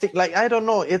investing. Like, I don't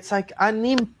know. It's like an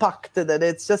impact that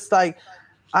it's just like,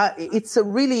 it's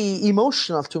really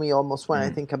emotional to me almost when I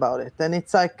think about it. And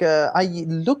it's like, I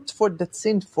looked for that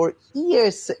synth for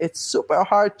years. It's super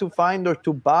hard to find or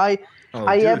to buy. Oh,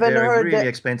 I dude, haven't they're heard really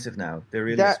expensive now. They're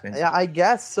really expensive. Yeah, I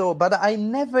guess so. But I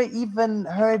never even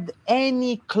heard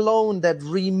any clone that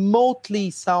remotely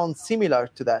sounds similar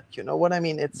to that. You know what I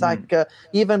mean? It's like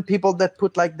even people that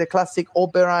put like the classic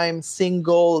Oberheim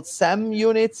single SEM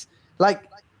units, like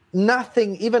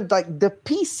nothing, even like the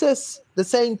pieces, the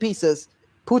same pieces,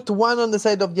 put one on the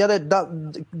side of the other,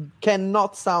 that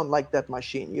cannot sound like that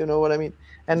machine. You know what I mean?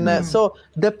 And so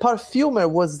the Parfumer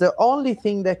was the only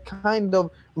thing that kind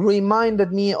of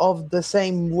reminded me of the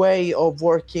same way of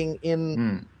working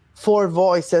in four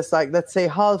voices, like let's say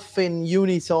half in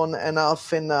unison and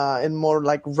half in more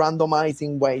like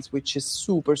randomizing ways, which is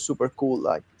super, super cool.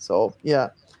 Like, so yeah.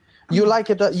 You like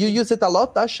it? You use it a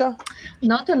lot, Dasha?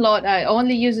 Not a lot. I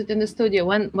only use it in the studio.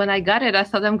 When I got it, I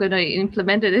thought I'm going to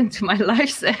implement it into my live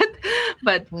set,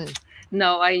 but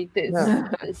no,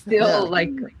 still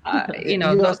like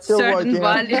not certain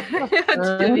value.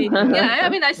 I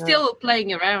mean, I still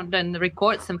playing around and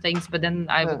record some things, but then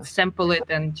I would sample it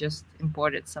and just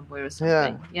import it somewhere or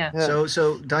something. Yeah.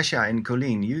 So Dasha and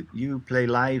Colleen, you play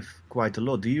live quite a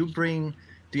lot. Do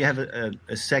you have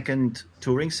a second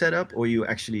touring setup, or you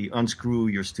actually unscrew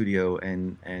your studio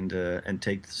and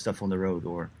take stuff on the road,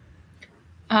 or?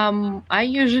 I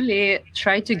usually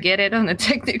try to get it on a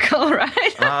technical ride.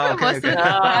 Okay.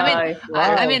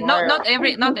 I mean, not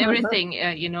everything.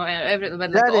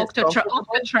 But like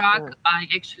Octatrack, I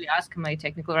actually ask my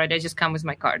technical ride. I just come with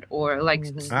my card, or like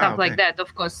stuff like that.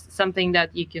 Of course, something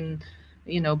that you can.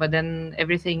 But then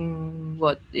everything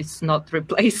it's not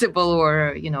replaceable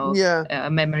or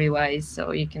memory wise,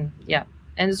 so you can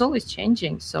and it's always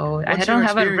changing. So I don't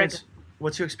have a.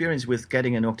 What's your experience with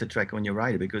getting an Octatrack on your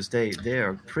rider? Because they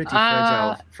are pretty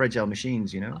fragile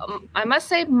machines, I must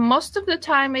say most of the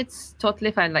time it's totally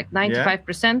fine. Like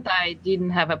 95%, I didn't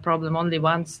have a problem. Only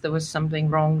once there was something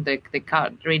wrong, the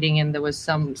card reading, and there was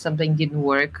something didn't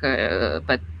work,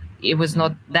 but it was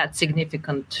not that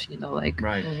significant,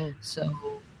 Right. So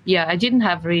I didn't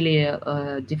have really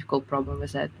a difficult problem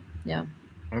with that. Yeah.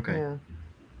 Okay.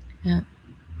 Yeah.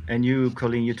 And you,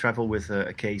 Colleen, you travel with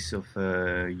a case of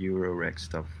Eurorack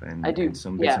stuff and I do. And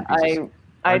some bits and pieces.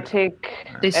 I take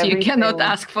this everything. You cannot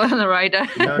ask for on a rider.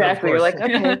 No, exactly. You're like,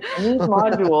 okay, these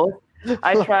modules.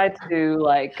 I try to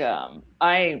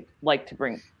I like to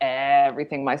bring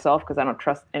everything myself because I don't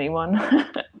trust anyone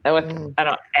I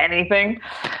don't anything.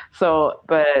 So,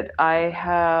 but I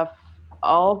have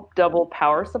all double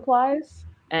power supplies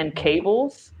and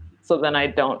cables. So then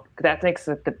that makes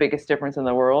the biggest difference in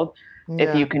the world. Yeah.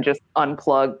 If you can just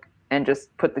unplug and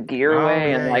just put the gear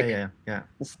away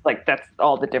it's like that's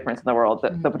all the difference in the world.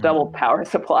 The double power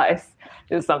supplies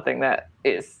is something that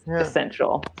is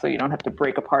essential. So you don't have to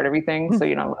break apart everything. So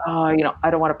I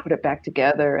don't want to put it back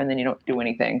together and then you don't do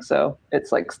anything. So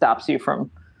it's like stops you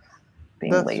from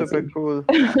being lazy. That's super cool.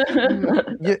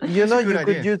 you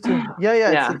could use it.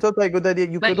 It's a totally good idea.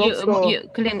 You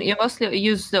mostly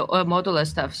use the modular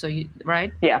stuff, so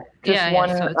right? Yeah, just one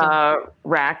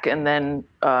rack, and then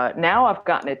now I've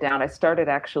gotten it down. I started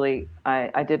actually.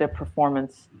 I did a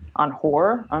performance on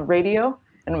horror on radio,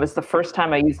 and it was the first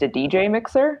time I used a DJ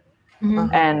mixer,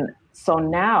 and so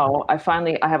now I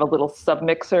have a little sub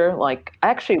mixer. Like I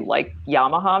actually like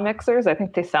Yamaha mixers. I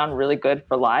think they sound really good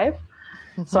for live.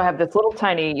 So I have this little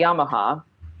tiny Yamaha,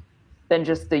 then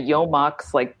just the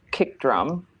Yomox like kick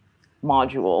drum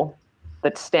module,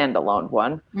 that's standalone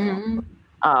one,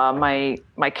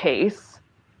 my case,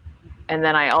 and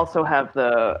then I also have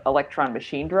the Electron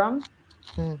machine drum,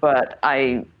 but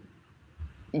I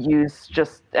use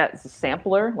just as a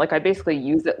sampler. Like I basically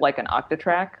use it like an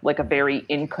Octatrack, like a very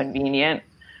inconvenient,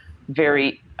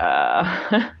 very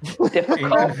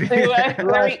difficult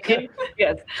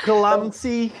to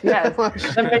clumsy. Yes,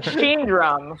 the machine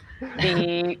drum,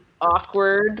 the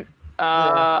awkward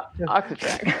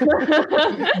Octatrack.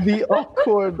 The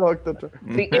awkward Octatrack.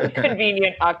 The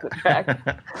inconvenient Octatrack.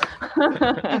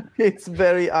 It's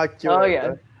very accurate. Oh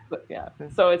yeah,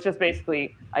 So it's just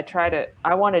basically I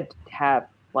wanted to have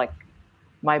like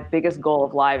my biggest goal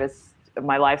of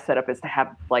my live setup is to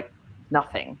have like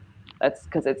nothing. That's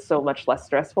because it's so much less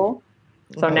stressful.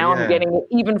 So now I'm getting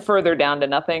even further down to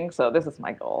nothing. So this is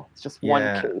my goal. It's just one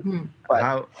case.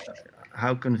 But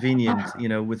how convenient,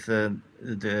 with the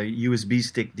USB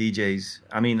stick DJs.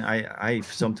 I mean, I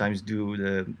sometimes do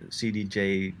the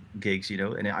CDJ gigs,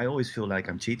 and I always feel like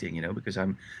I'm cheating, because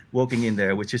I'm walking in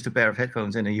there with just a pair of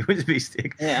headphones and a USB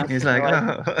stick. Yeah. It's like,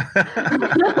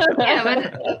 Yeah, but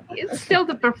it's still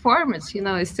the performance,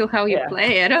 it's still how you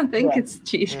play. I don't think it's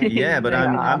cheating. Yeah, but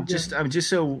I'm just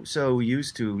so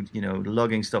used to,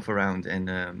 logging stuff around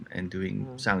and doing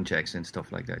sound checks and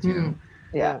stuff like that,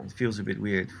 Yeah. It feels a bit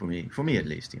weird for me at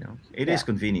least, It is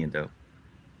convenient though.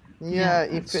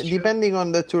 Yeah, if depending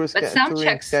on the tour but sound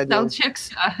checks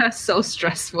are so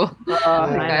stressful.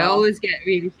 I always get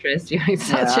really stressed during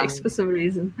sound checks for some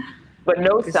reason. But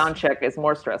no sound check is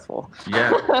more stressful.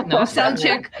 Yeah. No sound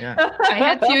check. Yeah. I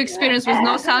had few experience with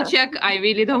no sound check. I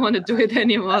really don't want to do it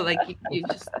anymore. Like you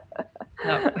just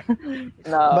no.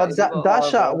 But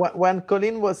Dasha, when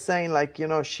Colleen was saying like,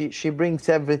 she brings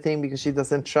everything because she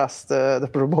doesn't trust the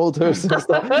promoters and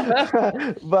stuff.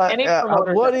 But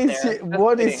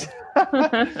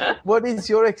what is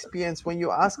your experience when you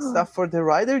ask stuff for the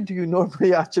rider? Do you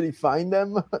normally actually find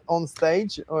them on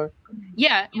stage or?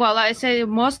 Yeah, well, I say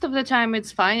most of the time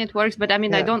it's fine, it works. But I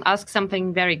mean, I don't ask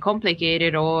something very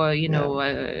complicated or it's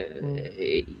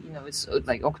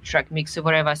like Octatrack mix or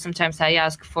whatever. Sometimes I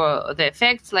ask for the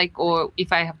effects, like, or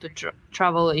if I have to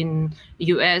travel in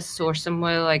US or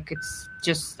somewhere, like it's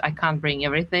just I can't bring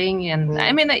everything. And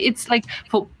I mean, it's like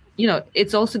for.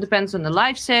 It also depends on the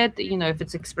live set, if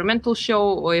it's experimental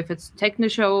show or if it's techno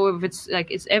show, if it's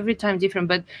like, it's every time different.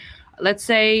 But let's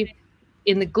say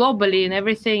globally in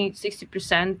everything,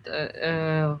 60%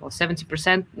 or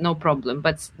 70%, no problem.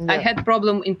 But I had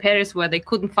problem in Paris where they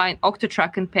couldn't find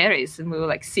Octatrack in Paris. And we were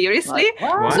like, seriously?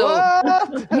 What? So,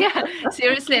 yeah,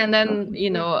 seriously. And then,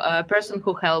 a person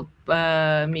who helped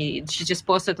me, she just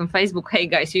posted on Facebook, hey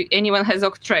guys, anyone has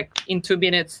Octatrack in 2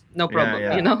 minutes, no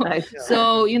problem, Nice.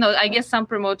 So, I guess some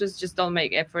promoters just don't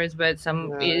make efforts, but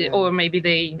some, or maybe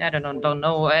they, don't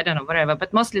know, whatever.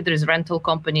 But mostly there's rental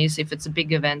companies. If it's a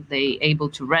big event, they able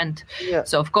to rent. Yeah.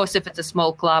 So, of course, if it's a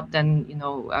small club, then,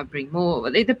 I bring more.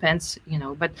 It depends,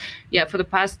 But yeah, for the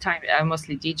past time, I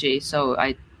mostly DJ, so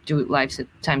I do live set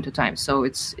time to time. So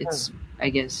it's I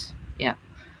guess, the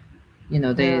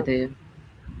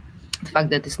fact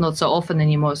that it's not so often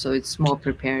anymore, so it's more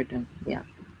prepared and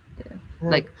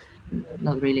like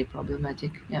not really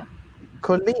problematic. Yeah.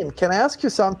 Colleen, can I ask you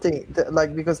something?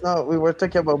 Because now we were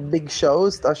talking about big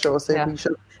shows. Dasha was saying big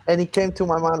shows, and it came to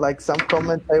my mind like some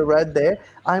comments I read there.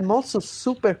 I'm also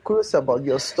super curious about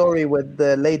your story with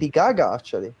Lady Gaga.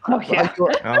 Actually, are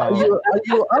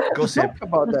you up to talk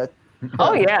about that?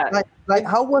 Oh yeah. Like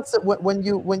how was it when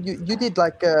you did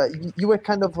like you were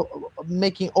kind of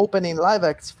making opening live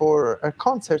acts for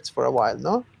concerts for a while,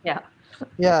 no? Yeah.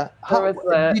 Yeah. How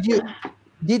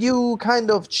did you kind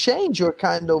of change your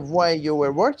kind of way you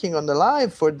were working on the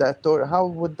live for that, or how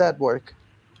would that work?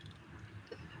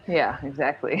 Yeah,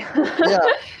 exactly. Yeah,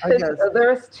 I guess.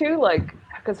 There's two,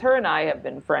 because her and I have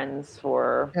been friends we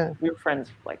were friends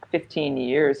for like 15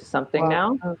 years or something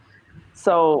now.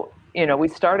 So, we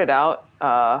started out,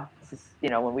 when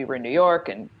we were in New York,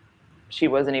 and she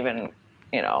wasn't even,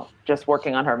 just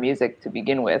working on her music to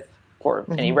begin with for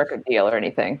any record deal or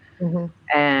anything. Mm-hmm.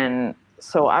 And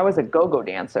so I was a go-go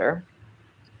dancer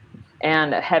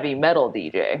and a heavy metal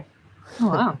DJ. Oh,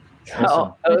 wow.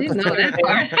 Awesome. I didn't know that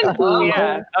part.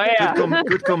 Yeah.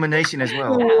 Good combination as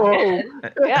well. Whoa.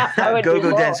 Yeah.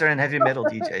 Go-go dancer and heavy metal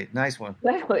DJ. Nice one.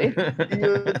 Exactly.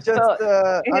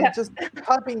 I'm just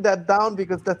typing that down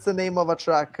because that's the name of a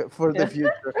track for the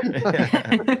future.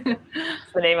 It's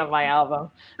the name of my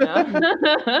album.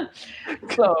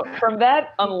 So from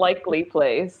that unlikely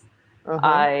place,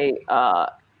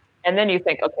 and then you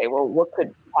think, okay, well, what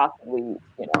could possibly,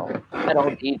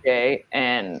 metal DJ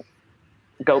and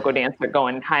go-go dancer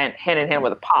going hand in hand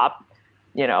with a pop,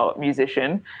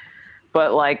 musician.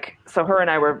 But so her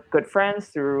and I were good friends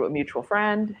through a mutual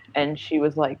friend. And she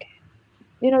was like,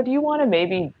 do you want to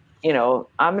maybe,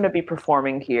 I'm going to be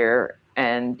performing here.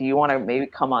 And do you want to maybe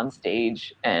come on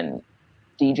stage and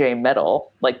DJ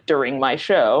metal, during my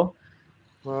show?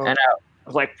 Wow. And I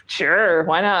was like, sure,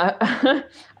 why not?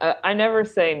 I never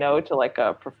say no to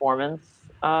a performance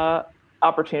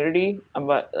opportunity,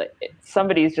 but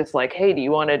somebody's just like, hey, do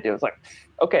you want to do? It's like,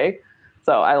 okay.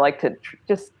 So I like to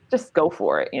just go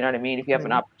for it. You know what I mean? If you have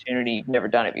an opportunity, you've never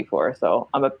done it before. So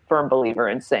I'm a firm believer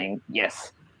in saying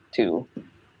yes to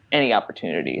any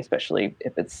opportunity, especially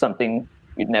if it's something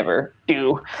you'd never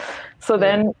do. So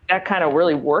then that kind of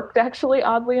really worked, actually,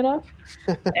 oddly enough.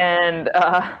 And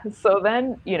so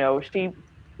then, she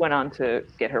went on to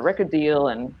get her record deal,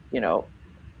 and, and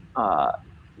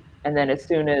then as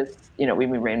soon as, we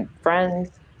remained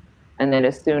friends, And then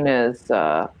as soon as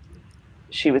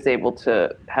she was able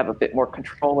to have a bit more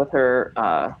control with her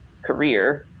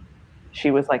career, she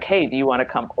was like, hey, do you want to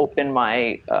come open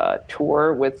my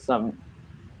tour with some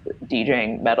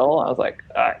DJing metal? I was like,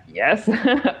 yes.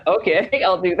 Okay,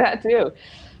 I'll do that too.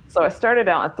 So I started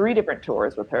out on 3 different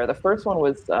tours with her. The first one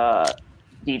was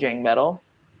DJing metal.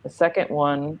 The second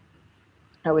one,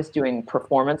 I was doing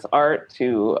performance art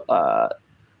to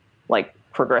like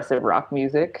progressive rock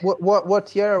music.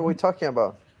 What year are we talking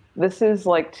about? This is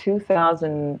like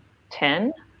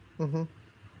 2010,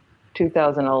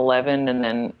 2011, and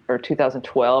then, or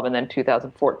 2012, and then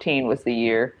 2014 was the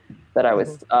year that I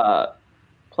was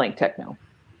playing techno.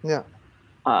 Yeah.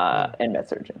 And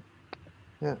MedSurgeon.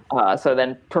 Yeah. So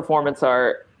then performance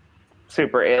art,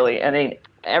 super alien. I mean,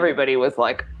 everybody was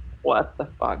like, what the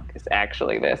fuck is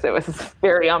actually this? It was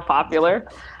very unpopular,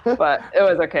 but it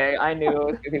was okay. I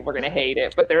knew people were going to hate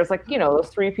it. But there was like, those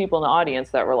 3 people in the audience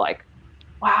that were like,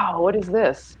 wow, what is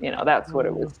this? That's what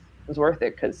it was worth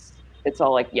it, because it's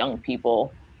all like young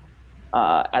people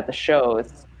at the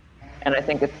shows. And I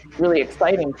think it's really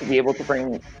exciting to be able to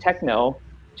bring techno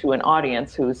to an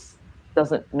audience who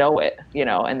doesn't know it,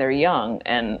 and they're young.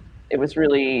 And it was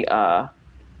really,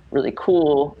 really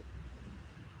cool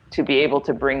to be able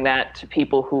to bring that to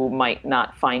people who might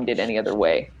not find it any other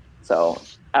way. So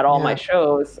at all my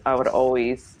shows, I would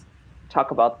always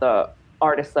talk about the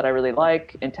artists that I really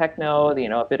like in techno,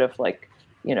 a bit of like,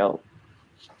 to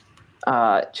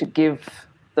give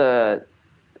the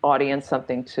audience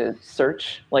something to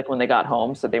search, like when they got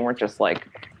home, so they weren't just like,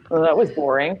 oh, that was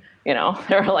boring. They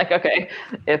were like, okay,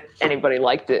 if anybody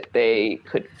liked it, they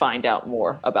could find out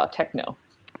more about techno.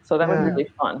 So that was really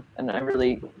fun. And I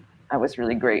was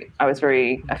really great. I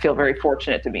feel very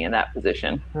fortunate to be in that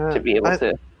position, to be able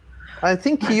to. I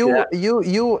think you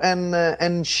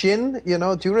and Shin,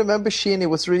 do you remember Shin? He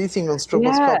was releasing on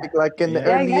Stroboscopic like in the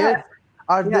early years.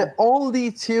 Are the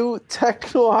only 2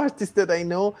 techno artists that I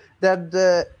know that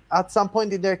at some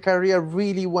point in their career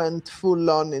really went full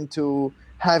on into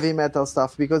heavy metal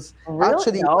stuff, because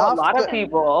actually a lot of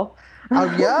people.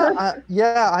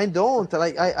 I don't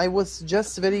like. I was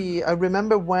just very. I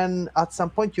remember when at some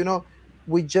point,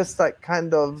 we just like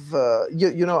kind of,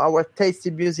 our taste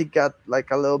in music got like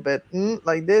a little bit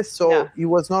like this. So he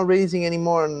was not releasing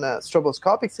anymore on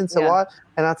Stroboscopic since a while.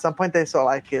 And at some point I saw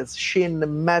like his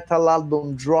Shin metal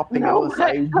album dropping. I was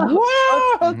like,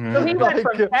 what? So he went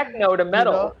from techno to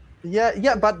metal.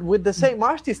 Yeah, but with the same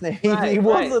artist name. It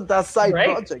wasn't a side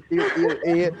project.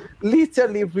 He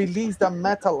literally released a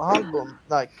metal album.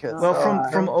 Like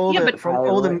from all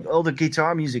the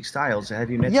guitar music styles,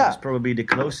 heavy metal is probably the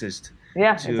closest.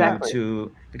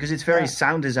 To because it's very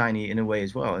sound designy in a way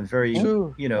as well, and very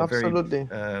absolutely.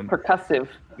 very percussive.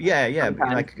 Sometimes.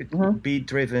 Like beat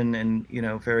driven and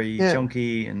very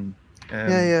chunky and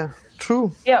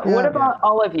true. What about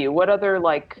all of you? What other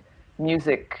like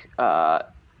music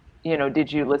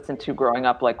did you listen to growing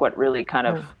up? Like what really kind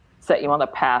of set you on the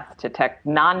path to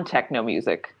non-techno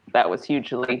music that was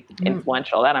hugely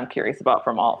influential? That I'm curious about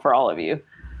for all of you.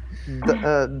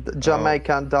 The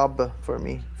Jamaican dub for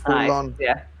me, full on.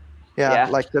 Yeah.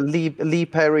 Like the Lee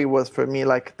Perry was for me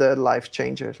like the life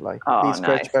changer. Like Lee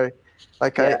Scratch Perry.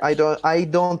 Like I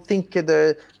don't think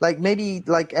they're like maybe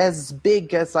like as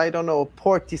big as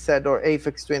Portishead or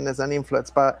Aphex Twin as an influence,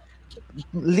 but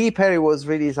Lee Perry was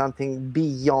really something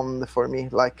beyond for me.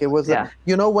 Like it was,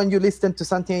 when you listen to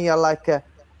something, you're like,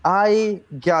 I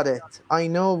got it. I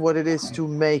know what it is to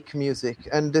make music,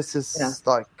 and this is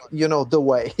like, the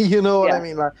way. You know what I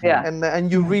mean? Like,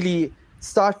 and you really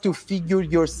start to figure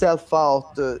yourself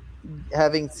out,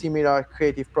 having similar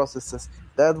creative processes.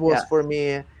 That was for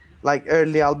me, like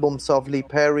early albums of Lee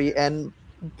Perry and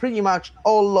pretty much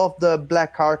all of the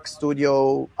Black Ark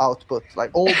Studio output, like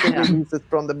all the releases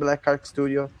from the Black Ark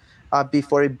Studio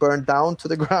before it burned down to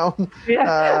the ground,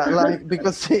 like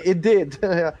because it did.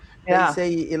 They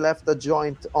say he left the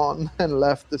joint on and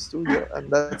left the studio,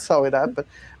 and that's how it happened.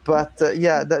 But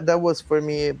that was for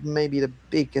me maybe the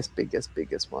biggest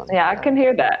one. Yeah, I can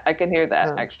hear that.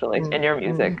 Actually in your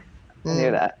music. I can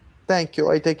hear that. Thank you.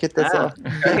 I take it as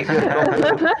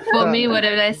For me, what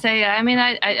did I say? I mean,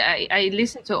 I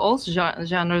listen to all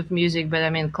genre of music, but I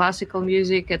mean, classical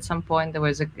music. At some point, there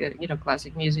was a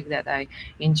classic music that I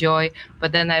enjoy.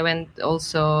 But then I went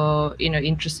also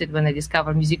interested when I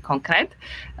discovered music concrète.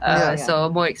 So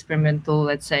more experimental,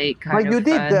 let's say.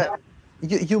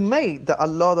 You made a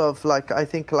lot of I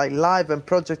think live and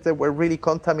projects that were really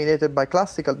contaminated by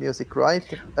classical music, right?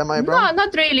 Am I wrong? No,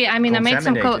 not really. I mean, I made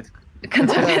some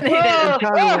contaminated.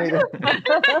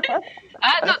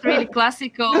 Not really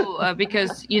classical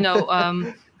because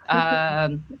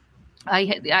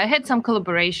I had some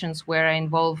collaborations where I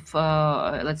involve,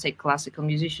 let's say, classical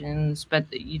musicians, but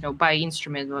by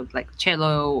instrument, like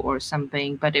cello or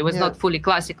something. But it was not fully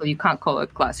classical. You can't call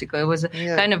it classical. It was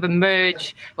kind of a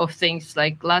merge of things.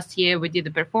 Like last year, we did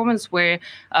a performance where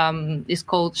it's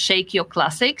called Shake Your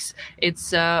Classics.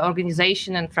 It's an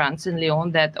organization in France, in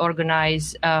Lyon, that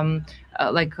organize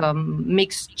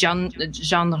mixed genre,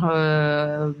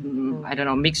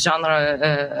 mixed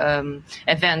genre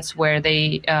events where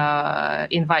they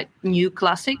invite new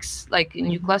classics, like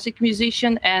new classic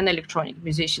musician and electronic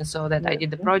musician. So that I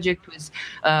did the project with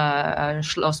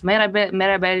Schloss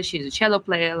Mirabel. She's a cello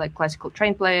player, like classical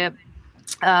trained player,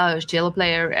 cello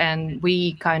player, and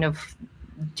we kind of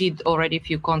did already a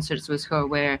few concerts with her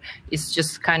where it's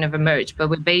just kind of emerged, but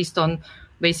we're based on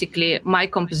basically my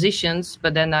compositions,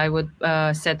 but then I would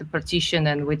set a partition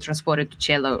and we transport it to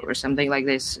cello or something like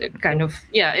this. Kind of,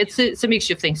 it's a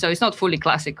mixture of things. So it's not fully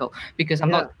classical because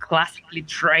I'm not classically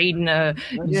trained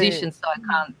musician, so I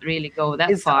can't really go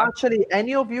that far. Is actually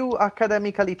any of you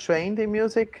academically trained in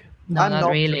music? No,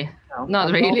 not really. No,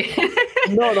 not really.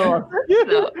 No.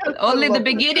 Only the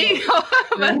beginning,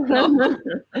 but no.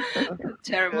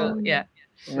 Terrible, yeah.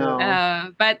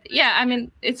 No. But yeah, I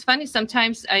mean, it's funny.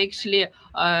 Sometimes I actually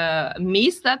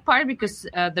miss that part because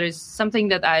there is something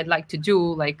that I'd like to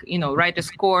do, like, write a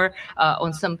score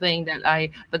on something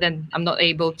but then I'm not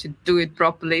able to do it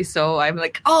properly. So I'm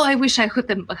like, I wish I could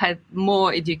have had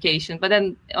more education. But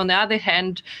then on the other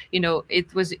hand,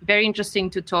 it was very interesting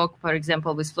to talk, for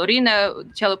example, with Florina,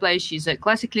 cello player. She's a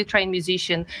classically trained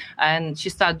musician and she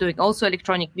started doing also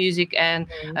electronic music. And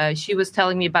she was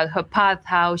telling me about her path,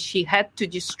 how she had to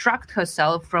distract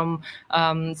herself from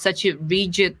such a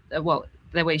rigid,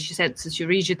 the way she said, such a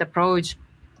rigid approach,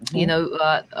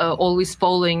 always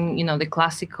following, the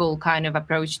classical kind of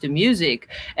approach to music.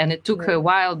 And it took her a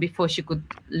while before she could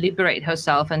liberate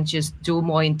herself and just do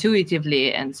more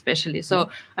intuitively and especially. So,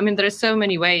 I mean, there are so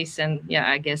many ways and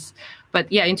I guess. But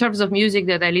yeah, in terms of music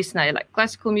that I listen, I like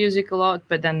classical music a lot,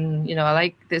 but then, I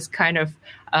like this kind of,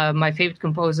 my favorite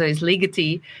composer is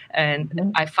Ligeti,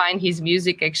 and I find his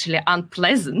music actually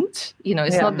unpleasant.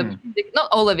 It's not the music, not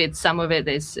all of it. Some of it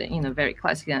is, very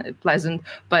classical and pleasant,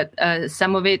 but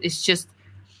some of it is just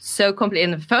so complete.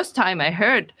 And the first time I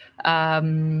heard,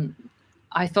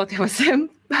 I thought it was him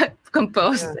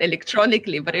composed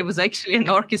electronically, but it was actually an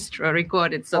orchestra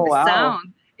recorded. So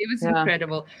sound, it was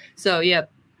incredible. So yeah.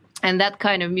 And that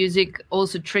kind of music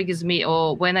also triggers me.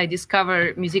 Or when I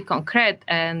discover musique concrète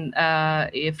and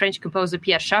a French composer,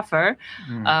 Pierre Schaeffer,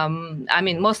 I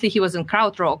mean, mostly he was in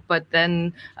krautrock, but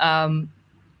then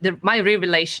my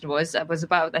revelation was, I was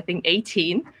about, I think,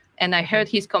 18, and I heard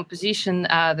his composition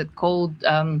that called,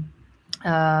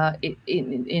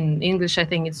 in English, I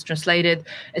think it's translated,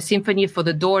 a symphony for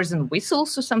the doors and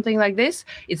whistles or something like this.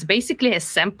 It's basically a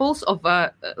samples of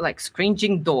like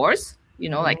screeching doors,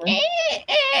 like,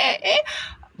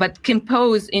 but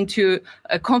composed into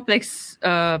a complex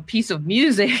piece of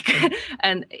music.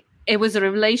 And it was a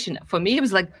revelation. For me, it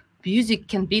was like, music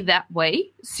can be that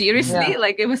way? Seriously?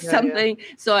 Like it was something.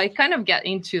 So I kind of got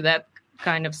into that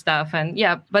kind of stuff. And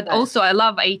but also I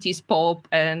love 80s pop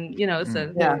and,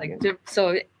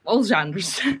 so all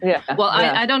genres.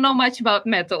 I don't know much about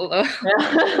metal,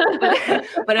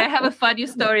 but I have a funny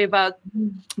story about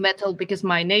metal because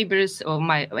my neighbors or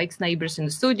my ex-neighbors in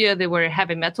the studio, they were a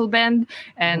heavy metal band.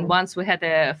 And once we had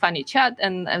a funny chat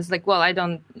and I was like, well, I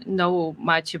don't know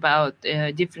much about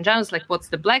different genres. Like what's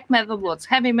the black metal? What's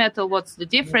heavy metal? What's the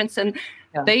difference? And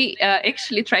they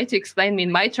actually try to explain me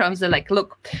in my terms. They're like,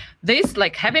 look, this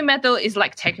like heavy metal is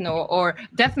like techno or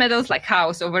death metal is like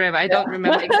house or whatever. I don't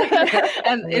remember exactly.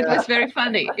 And it was very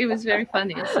funny. It was very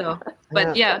funny. So, but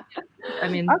I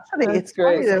mean, actually, it's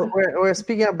great. We're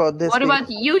speaking about this. What about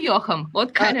you, Joachim?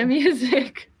 What kind of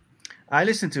music? I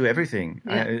listen to everything,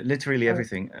 literally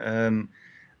everything.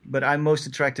 But I'm most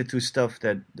attracted to stuff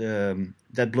that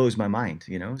that blows my mind,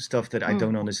 stuff that I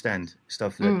don't understand,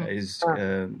 stuff that is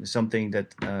something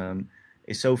that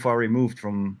is so far removed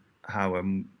from how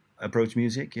I approach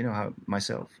music, how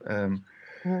myself.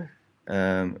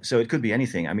 So it could be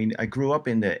anything. I mean, I grew up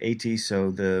in the 80s,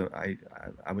 so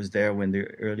I was there when the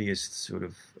earliest sort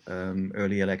of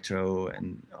early electro,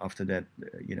 and after that,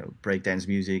 breakdance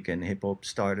music and hip hop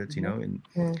started,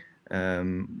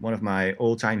 one of my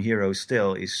all-time heroes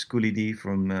still is Schoolie D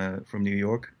from New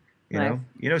York. You know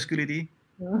Schoolie D?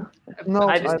 No,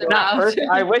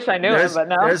 I wish I knew him, but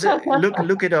no.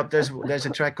 Look it up. There's a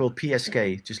track called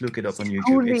PSK. Just look it up on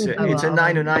YouTube. It's a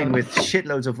 909 with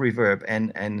shitloads of reverb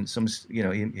and some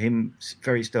him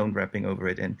very stoned rapping over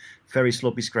it and very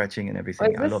sloppy scratching and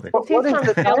everything. I love it. What is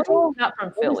the title? Not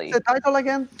from Philly. What's the title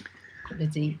again?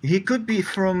 He could be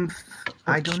from,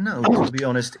 I don't know, to be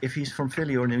honest, if he's from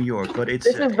Philly or New York. But this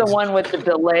is the one with the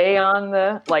delay on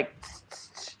the like.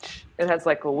 It has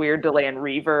like a weird delay and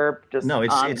reverb.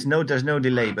 There's no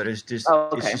delay, but it's just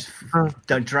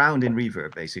drowned in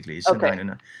reverb basically. It's okay.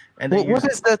 And what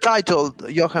is the title,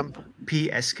 Joachim?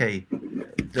 PSK.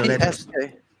 The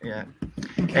PSK. Yeah.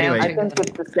 Okay, anyway, I think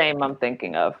it's the same I'm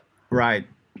thinking of. Right.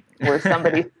 Where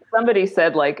somebody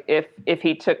said like if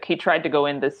he tried to go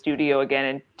in the studio again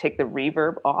and take the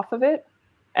reverb off of it,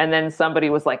 and then somebody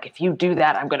was like, if you do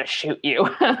that, I'm going to shoot you.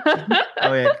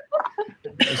 Oh yeah.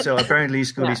 So apparently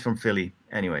Scully's from Philly.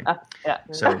 Anyway. Yeah.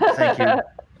 So thank you.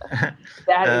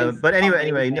 But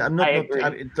anyway, I'm not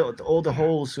the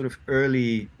whole sort of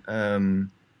early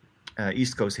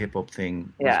East Coast hip hop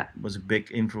thing was a big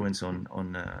influence on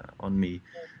me.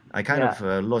 I kind of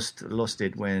lost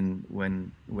it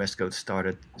when West Coast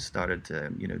started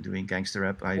doing gangster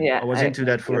rap. I was into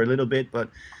that for a little bit, but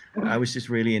I was just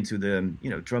really into the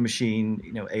drum machine,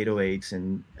 808s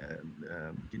and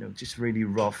just really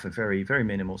rough and very very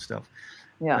minimal stuff.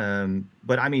 Yeah.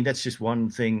 But I mean that's just one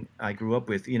thing I grew up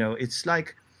with. It's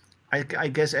like I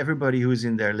guess everybody who's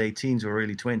in their late teens or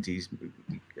early 20s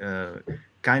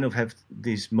kind of have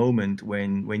this moment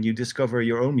when you discover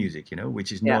your own music,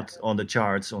 which is not on the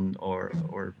charts or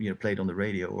played on the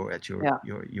radio or at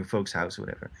your folks' house or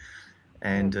whatever.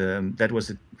 And that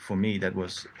was for me. That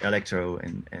was electro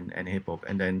and hip hop.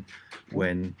 And then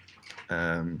when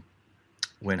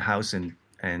house and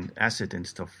acid and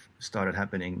stuff started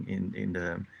happening in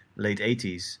the late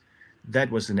 80s,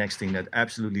 that was the next thing that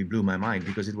absolutely blew my mind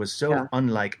because it was so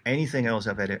unlike anything else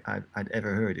I'd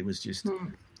ever heard. It was just,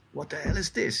 what the hell is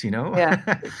this, Yeah.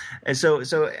 And so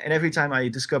every time I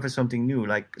discover something new,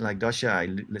 like Dasha, I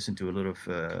listen to a lot of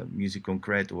music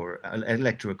concrete or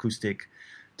electroacoustic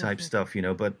type stuff,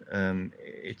 but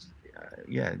it's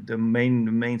the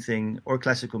main thing, or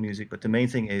classical music, but the main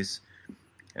thing is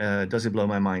does it blow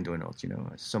my mind or not?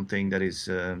 Something that is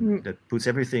that puts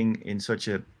everything in such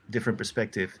a different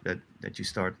perspective that you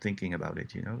start thinking about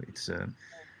it. It's it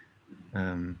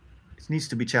needs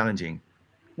to be challenging.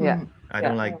 Yeah, I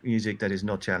don't like music that is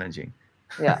not challenging.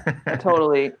 Yeah, I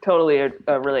totally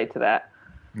relate to that.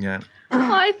 Yeah.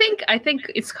 Well, I think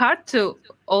it's hard to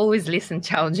always listen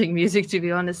challenging music, to be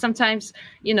honest. Sometimes,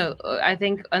 I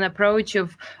think an approach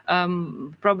of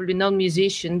probably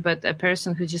non-musician, but a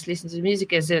person who just listens to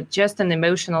music is just an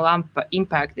emotional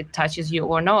impact. It touches you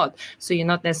or not. So you're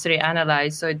not necessarily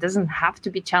analyzed. So it doesn't have to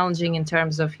be challenging in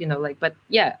terms of, but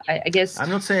I guess. I'm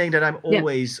not saying that I'm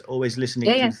always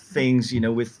listening to things,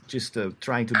 with just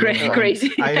trying to be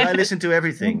crazy. I listen to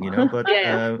everything, but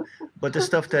the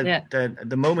stuff that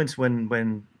the moments when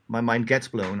my mind gets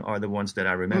blown are the ones that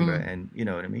I remember, and you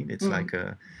know what I mean. It's like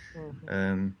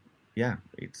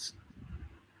it's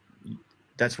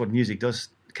that's what music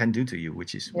can do to you,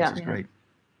 which is great.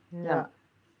 Yeah.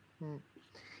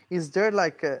 Is there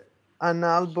like an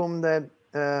album that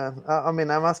I'm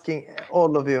asking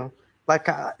all of you, like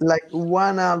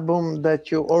one album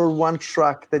that or one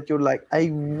track that you like? I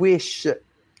wish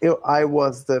I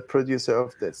was the producer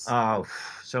of this. Oh,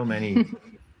 so many.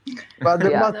 But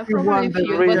there must be one that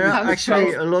really. There are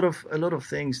actually a lot of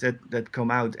things that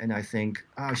come out, and I think,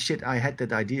 oh shit, I had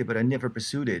that idea, but I never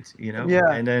pursued it,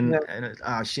 Yeah. And then,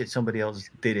 shit, somebody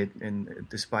else did it, and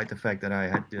despite the fact that I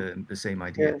had the same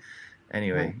idea. Yeah.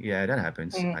 Anyway, that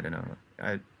happens. I don't know.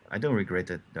 I don't regret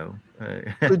it though.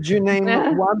 Could you name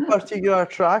one particular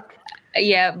track?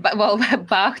 Yeah, but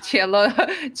Bach, cello. No.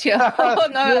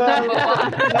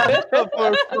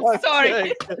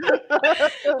 Sorry.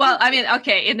 Well, I mean,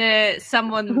 okay. In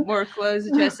someone more close,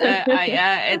 just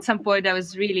at some point, I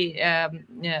was really.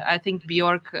 I think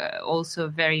Björk, also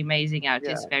very amazing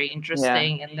artist, very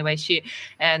interesting, and the way she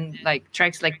and like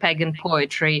tracks like Pagan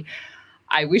Poetry.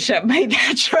 I wish I made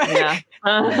that track.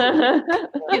 Yeah.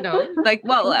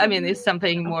 It's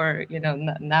something more,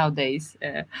 nowadays.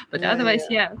 But otherwise,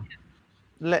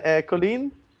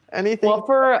 Colleen, anything? Well,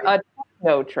 for a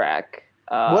techno track.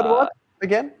 What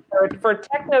again? For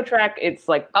techno track, it's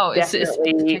like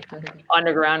definitely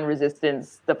Underground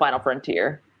Resistance, The Final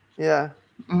Frontier. Yeah.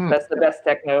 Mm-hmm. That's the best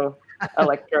techno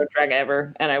electro track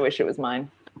ever, and I wish it was mine,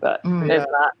 but it's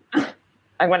not.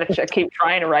 I'm going to keep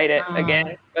trying to write it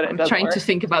again, but it doesn't trying work. to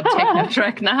think about techno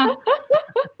track now.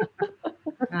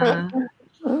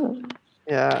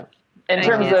 Yeah. In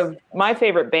terms of my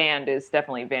favorite band is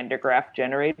definitely Van der Graaf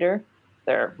Generator.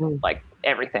 They're like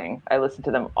everything. I listen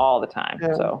to them all the time.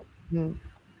 Yeah. So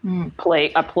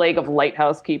A Plague of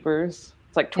Lighthouse Keepers.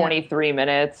 It's like 23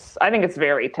 minutes. I think it's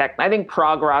very techno. I think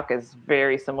prog rock is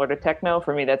very similar to techno.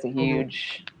 For me, that's a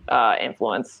huge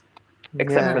influence,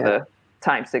 except for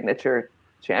time signature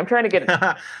change. I'm trying to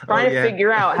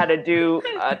figure out how to do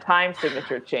a time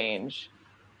signature change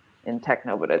in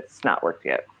techno, but it's not worked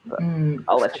yet. But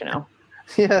I'll let you know.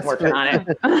 Yes, I'm working on it.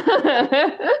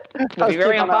 It'll be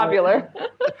very unpopular.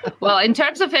 Well, in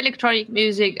terms of electronic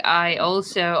music, I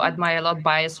also admire a lot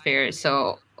Biosphere,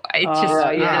 so I just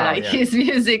really like his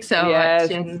music so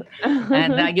much, and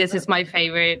I guess it's my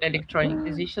favorite electronic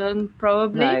musician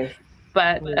probably. Nice.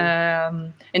 But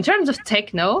in terms of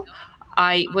techno,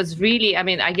 I was really, I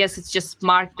mean, I guess it's just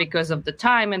smart because of the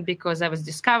time and because I was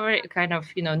discovering kind of,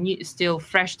 new, still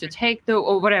fresh to techno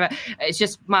or whatever. It's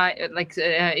just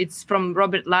it's from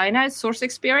Robert Lina's Source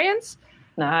Experience.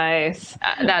 Nice.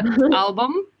 That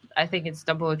album. I think it's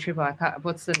double or triple.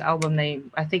 What's the album name?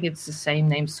 I think it's the same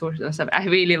name, Source or something. I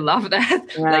really love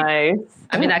that. Nice.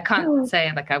 I mean, I can't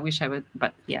say I wish I would,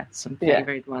 but some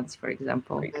favorite ones, for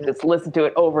example. You can just listen to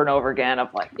it over and over again.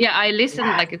 Of I listen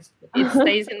it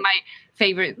stays in my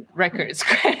favorite records.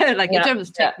 In terms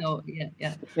of techno,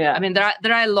 yeah. I mean, there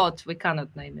are a lot. We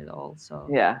cannot name it all. So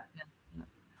yeah.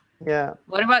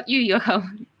 What about you,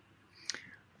 Johan?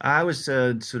 I was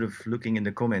sort of looking in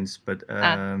the comments, but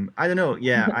I don't know.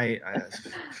 Yeah,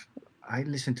 I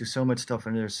listen to so much stuff,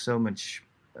 and there's so much.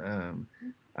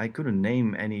 I couldn't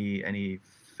name any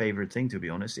favorite thing, to be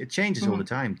honest. It changes all the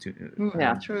time.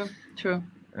 True.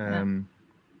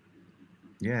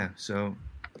 So,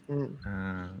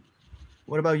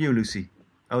 what about you, Lucy?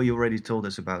 Oh, you already told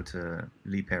us about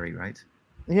Lee Perry, right?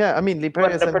 Yeah, I mean, Lee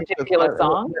Perry is a particular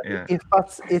song. Yeah.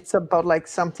 It's about like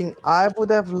something I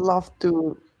would have loved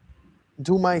to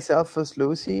do myself as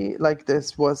Lucy. Like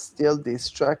this was still this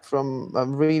track from a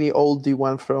really oldie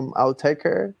one from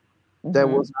Outtaker. That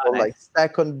was called like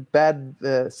Second Bad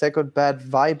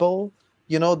Vibe.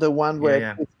 The one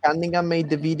where Chris Cunningham made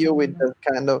the video with the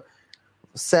kind of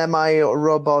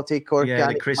semi-robotic organic.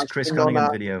 Yeah, the Chris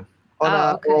Cunningham video.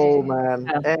 Oh man,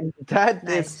 and that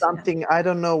is something I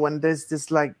don't know, when there's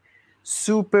this like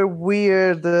super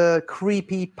weird,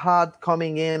 creepy pod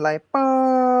coming in, like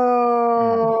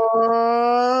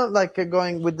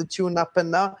going with the tune up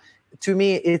and down. To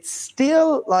me, it's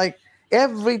still like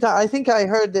every time. I think I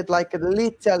heard it like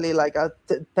literally like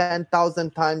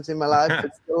 10,000 times in my life.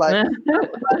 It's still like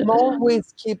I'm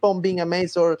always keep on being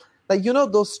amazed, or like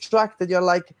those tracks that you're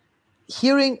like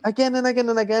hearing again and again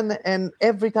and again, and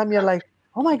every time you're like,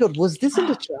 oh my god, was this in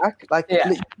the track? Like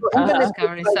even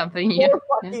discovering something new.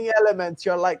 Fucking elements,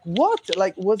 you're like, what?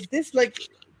 Like, was this like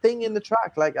thing in the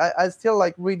track? Like I still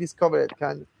like rediscover it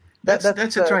kind of. That's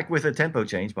a track with a tempo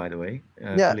change, by the way,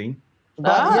 Colleen.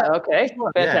 Okay,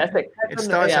 fantastic.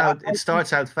 Yeah. It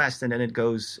starts out fast, and then it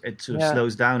sort of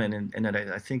slows down, and then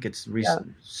I think it's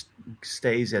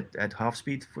stays at half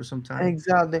speed for some time.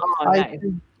 Exactly. Nice.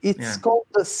 It's called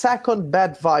the Second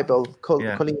Bad Vibe.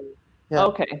 Colleen. Yeah.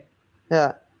 Okay.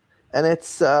 Yeah. And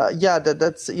it's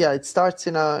it starts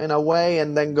in a way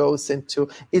and then goes into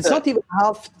it's not even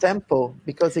half tempo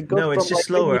because it goes it's from just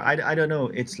slower. I don't know.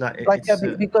 It's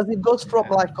because it goes from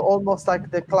like almost like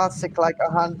the classic like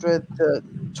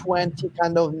 120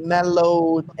 kind of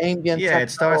mellow ambient. Yeah,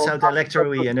 it starts out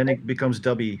electro-y and then it becomes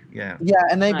dubby. Yeah. Yeah,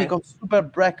 and then it becomes super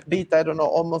breakbeat. I don't know,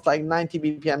 almost like 90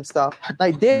 BPM stuff.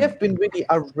 Like they have been really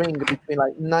a ring between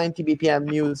like 90 BPM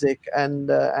music and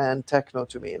techno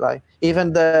to me. Like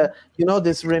even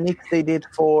this remix they did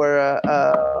for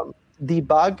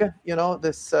Debug,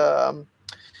 this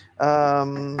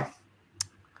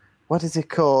what is it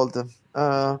called?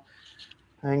 Hang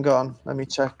on, let me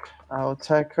check.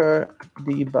 Outtaker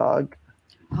Debug.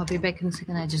 I'll be back in a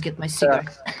second. I just get my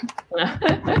cigarette.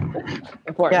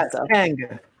 Important stuff. Skang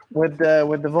with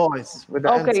the voice. With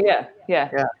the okay, answer. yeah.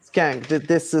 Skang.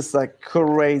 This is like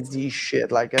crazy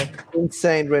shit, like an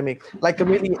insane remix, like a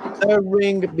really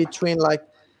ring between like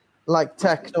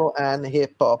techno and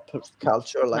hip hop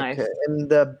culture, like in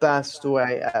the best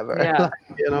way ever. Yeah.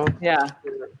 Yeah.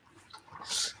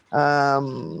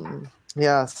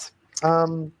 Yes.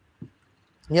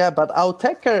 But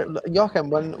Outtaker, Joachim,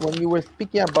 when you were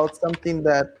speaking about something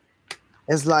that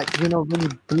is like really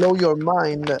blow your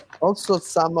mind, also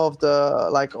some of the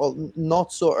like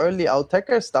not so early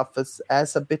Outtaker stuff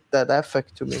has a bit that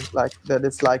effect to me, like that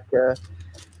it's like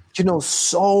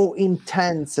so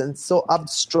intense and so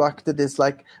abstract. It is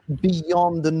like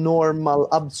beyond the normal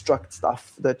abstract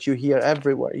stuff that you hear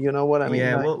everywhere. You know what I mean?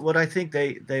 Yeah. Like, well, what I think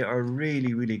they are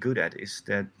really, really good at is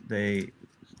that they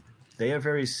are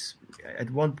very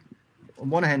on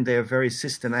one hand they are very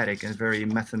systematic and very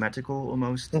mathematical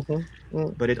almost,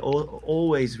 but it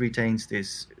always retains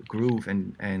this groove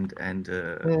and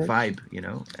vibe.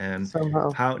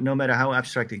 Somehow. No matter how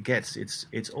abstract it gets,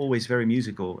 it's always very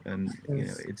musical, and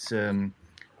it's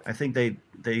I think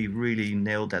they really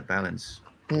nailed that balance.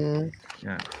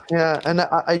 Yeah, and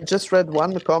I just read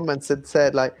one comment that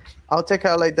said like, "I'll take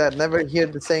out like that. Never hear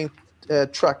the same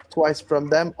track twice from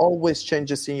them. Always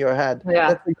changes in your head."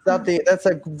 Yeah. That's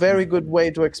a very good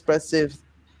way to express it.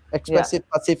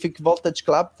 Pacific Voltage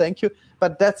Club. Thank you.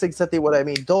 But that's exactly what I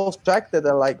mean. Those tracks that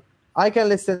are like, I can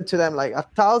listen to them like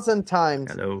 1,000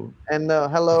 times. Hello. And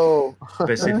hello.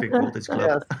 Pacific Voltage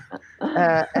Club.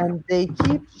 Yes. And they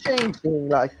keep changing.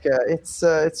 Like it's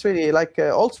really like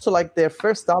also like their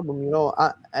first album,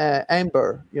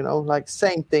 Amber. Like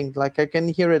same thing. Like I can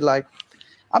hear it like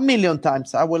 1,000,000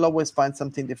 times. I will always find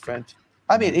something different.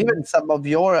 I mean, even some of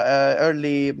your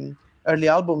early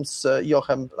albums,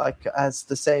 Jochen, like has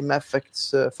the same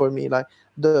effects for me. Like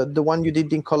the one you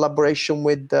did in collaboration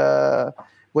with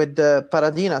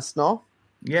Paradinas, no?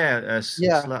 Yeah,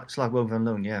 Slagboom van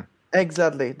Loon, yeah.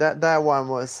 Exactly. That one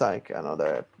was like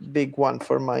another big one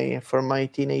for my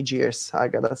teenage years, I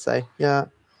gotta say. Yeah.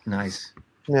 Nice.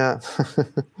 Yeah.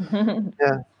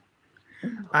 Yeah.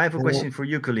 I have a question for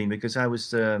you, Colleen, because I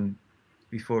was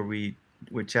before we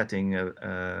were chatting,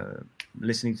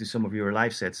 listening to some of your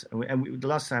live sets, and the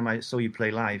last time I saw you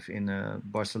play live in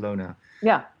Barcelona,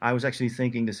 I was actually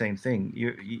thinking the same thing.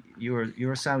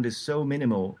 Your sound is so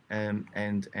minimal and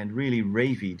really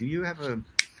ravey. Do you have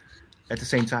at the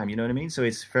same time, you know what I mean? So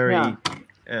it's very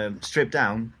stripped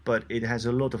down, but it has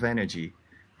a lot of energy,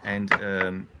 and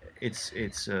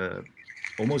it's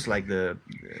almost like the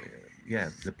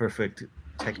perfect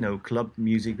techno club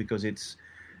music, because it's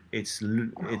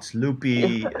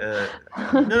loopy.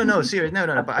 No, serious. No.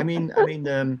 But I mean,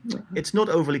 it's not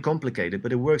overly complicated,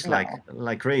 but it works like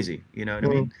crazy. You know what I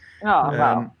mean? Oh,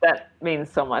 wow, that means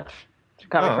so much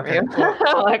coming from you.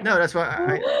 No, that's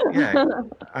why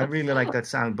I really like that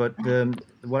sound. But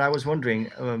what I was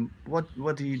wondering,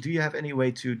 what do you have any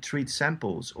way to treat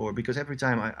samples, or because every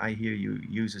time I hear you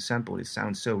use a sample, it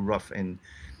sounds so rough and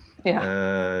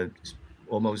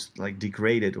almost like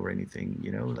degraded or anything,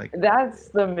 like that's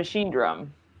the machine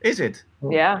drum. Is it?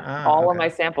 Yeah. All of my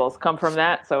samples come from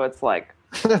that, so it's like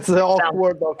that's the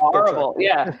awkward, horrible.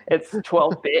 Yeah, it's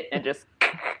 12-bit and just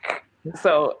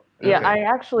so yeah. Okay. I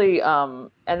actually and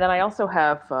then I also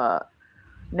have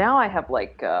now I have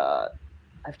like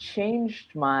I've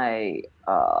changed my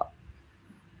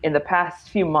in the past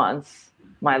few months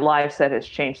my live set has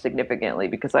changed significantly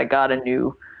because I got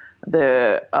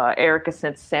the Erica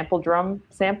Synth sample drum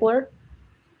sampler.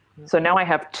 So now I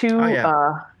have two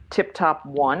Tip Top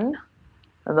 1,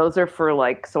 and those are for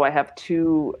like, so I have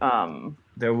two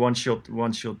they're one shot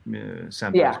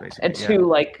samplers basically. And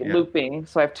two looping.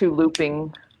 So I have two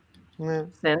looping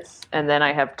synths, and then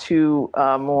I have two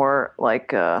more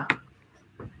like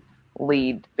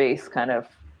lead bass kind of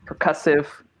percussive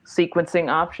sequencing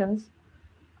options.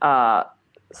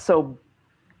 So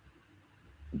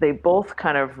they both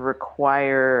kind of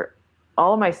require,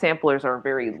 all of my samplers are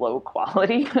very low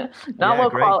quality, not low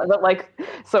quality, but like,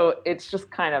 so it's just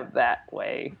kind of that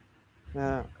way.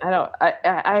 Yeah.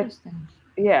 I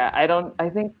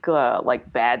think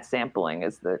like bad sampling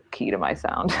is the key to my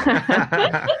sound.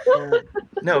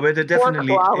 No, but it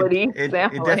definitely, it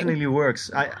definitely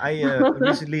works. I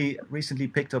recently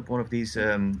picked up one of these,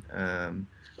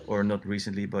 or not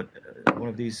recently, but one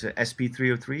of these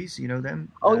SP303s, you know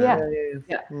them? Oh, yeah.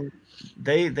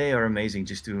 They are amazing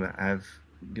just to have,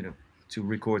 to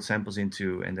record samples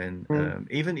into, and then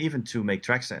even to make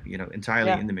tracks,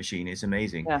 entirely in the machine is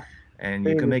amazing. Yeah. And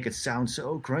you can make it sound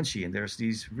so crunchy, and there's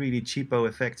these really cheapo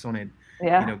effects on it.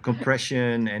 Yeah.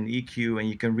 Compression and EQ, and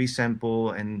you can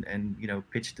resample and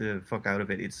pitch the fuck out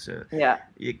of it. It's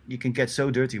you can get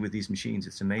so dirty with these machines.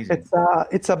 It's amazing.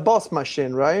 It's a Boss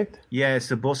machine, right? Yeah, it's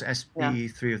the Boss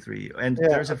SP303, and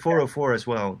there's a 404 as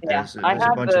well. Yeah. There's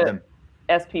a bunch of them.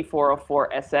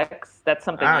 SP404 SX. That's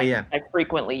something I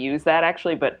frequently use that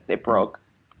actually, but it broke,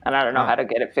 and I don't know how to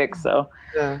get it fixed. So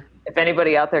if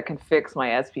anybody out there can fix my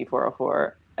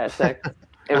SP404 SX.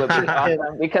 It would be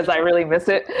awesome because I really miss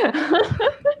it.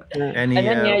 And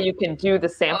then you can do the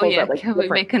samples. Can we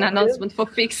make an announcement for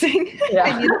fixing?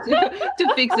 I need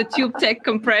to fix the Tube Tech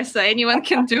compressor. Anyone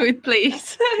can do it,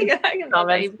 please.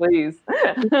 Comments, please.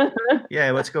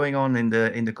 Yeah, what's going on in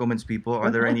the comments, people? Are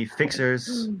there any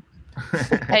fixers?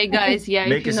 Hey guys,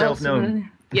 make yourself known.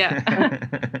 Yeah.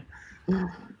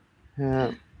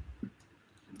 Yeah.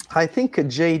 I think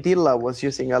Jay Dilla was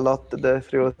using a lot the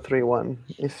 3031,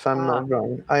 if I'm not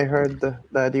wrong. I heard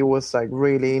that he was like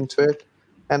really into it,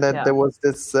 and that there was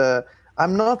this.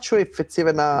 I'm not sure if it's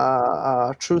even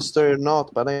a true story or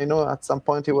not, but I know at some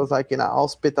point he was like in a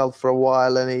hospital for a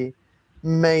while, and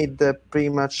made pretty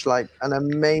much like an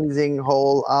amazing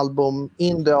whole album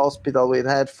in the hospital with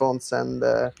headphones and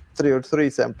 303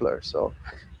 sampler. So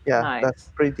yeah, Nice. that's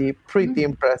pretty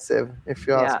impressive if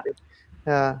you ask me.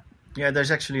 Yeah,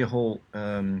 there's actually a whole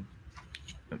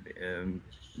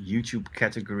YouTube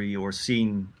category or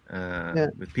scene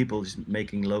with people just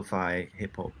making lo-fi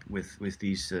hip hop with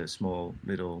these small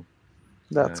little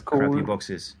crappy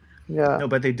boxes. Yeah. No,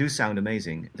 but they do sound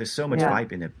amazing. There's so much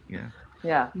vibe in it.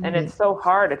 Yeah, and it's so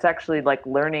hard. It's actually like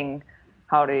learning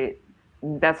how to.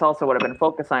 That's also what I've been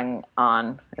focusing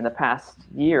on in the past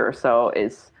year or so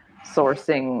is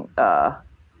sourcing.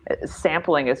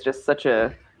 Sampling is just such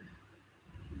a.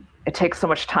 It takes so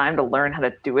much time to learn how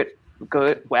to do it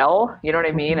well. You know what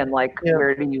I mean? And like,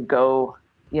 where do you go?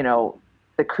 You know,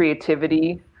 the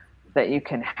creativity that you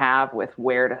can have with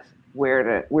where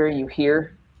you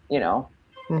hear. You know,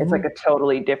 it's like a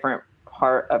totally different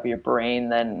part of your brain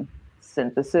than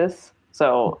synthesis.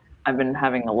 So I've been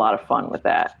having a lot of fun with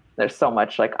that. There's so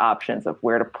much like options of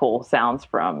where to pull sounds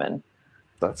from, and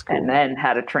that's cool. And then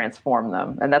how to transform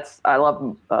them. And I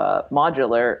love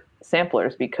modular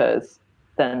samplers because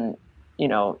then, you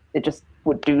know, it just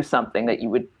would do something that you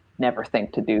would never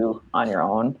think to do on your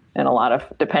own. And a lot of,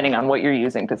 depending on what you're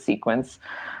using to sequence,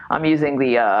 I'm using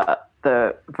the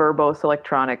Verbose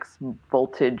Electronics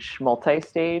Voltage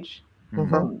multi-stage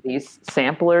from these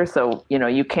samplers. So, you know,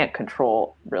 you can't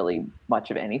control really much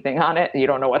of anything on it. You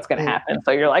don't know what's going to happen.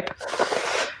 So you're like,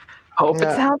 hope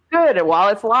it sounds good. And while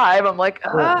it's live, I'm like,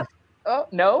 oh,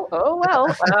 no. Oh, well.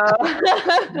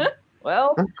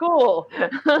 Well, cool.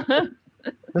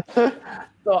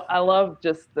 So I love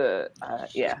just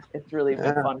it's really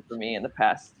been fun for me in the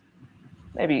past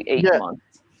maybe 8 months.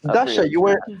 Dasha,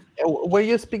 were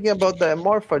you speaking about the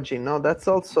Morphogen? No, that's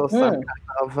also some kind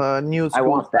of new school. I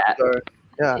want that.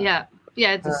 Yeah,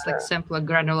 it's just like sampler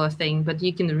granular thing, but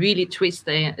you can really twist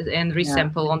and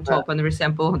resample on top and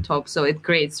resample on top, so it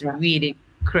creates really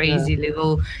crazy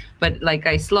little. But like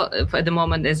I slot at the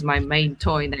moment as my main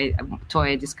toy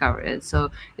I discovered. So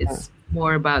it's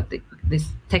more about these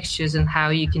textures and how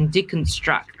you can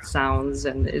deconstruct sounds,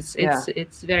 and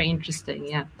it's very interesting.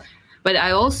 Yeah. But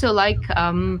I also like,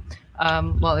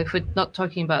 well, if we're not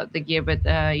talking about the gear, but,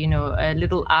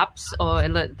 little apps,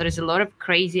 there's a lot of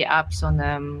crazy apps on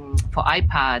for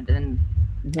iPad. And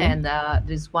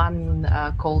there's one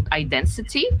called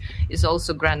iDensity. It's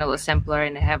also granular sampler,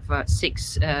 and they have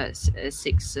six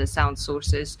sound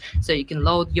sources. So you can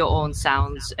load your own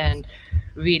sounds, and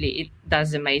really it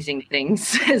does amazing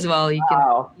things as well. You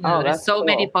can, there's so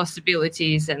many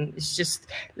possibilities, and it's just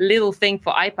a little thing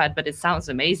for iPad, but it sounds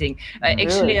amazing.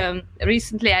 Actually,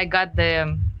 recently I got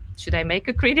the, should I make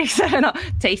a critics? I don't know,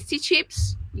 Tasty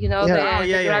Chips. You know,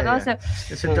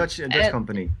 It's a Dutch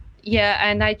company. Yeah,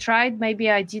 and I tried.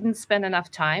 Maybe I didn't spend enough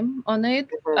time on it,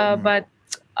 but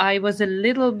I was a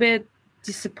little bit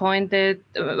disappointed.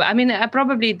 I mean, it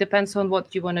probably depends on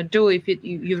what you want to do. If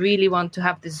you really want to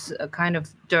have this kind of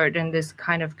dirt and this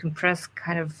kind of compressed,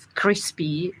 kind of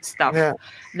crispy stuff,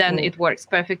 then it works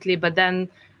perfectly. But then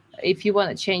if you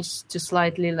want to change to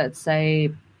slightly, let's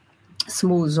say,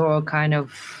 smooth or kind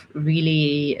of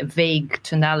really vague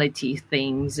tonality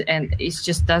things, and it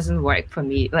just doesn't work for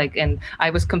me. Like, and I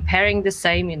was comparing the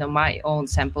same, my own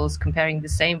samples, comparing the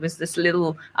same with this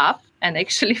little app, and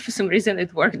actually for some reason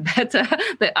it worked better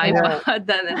the iPad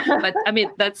than. But I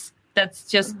mean, that's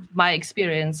just my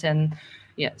experience, and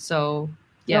so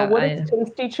Now, what is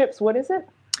Tasty Chips? What is it?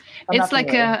 It's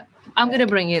like I'm gonna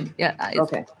bring it.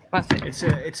 Okay.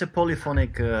 It's a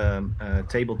polyphonic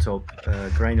tabletop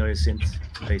granular synth,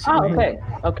 basically.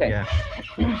 Oh, okay. Yeah.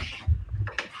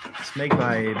 It's made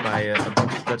by a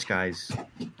bunch of Dutch guys.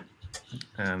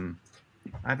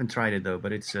 I haven't tried it though,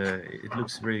 but it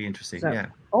looks really interesting.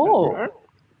 Oh,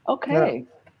 okay.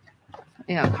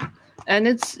 Yeah, and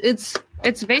it's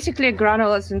basically a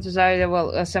granular synthesizer, well,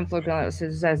 a sampler granular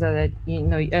synthesizer that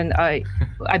and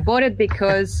I bought it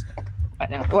because.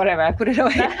 Whatever, I put it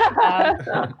away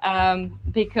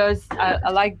because I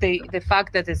like the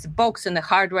fact that it's a box and the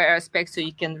hardware aspect, so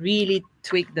you can really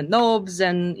tweak the knobs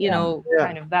and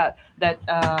kind of that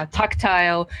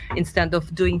tactile instead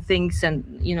of doing things and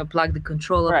plug the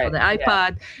controller for the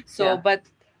iPad. But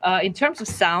in terms of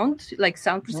sound, like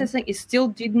sound processing, it still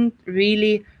didn't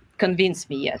really convince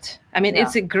me yet. I mean,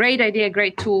 it's a great idea,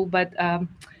 great tool, but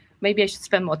maybe I should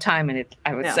spend more time in it,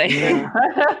 I would say.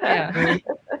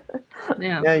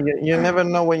 Yeah, you never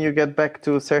know when you get back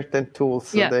to certain tools.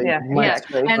 So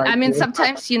And I mean,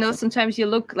 sometimes you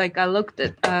look like I looked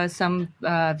at some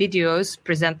videos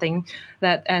presenting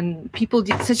that, and people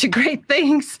did such a great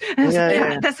things.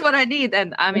 That's what I need.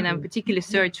 And I mean, I'm particularly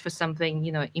searched for something,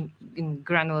 in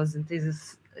granular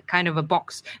synthesis kind of a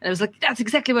box, and I was like, that's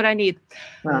exactly what I need.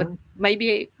 But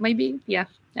maybe,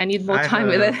 I need more time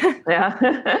with it.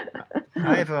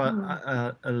 I have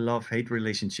a love-hate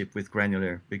relationship with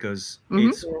granular because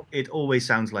it always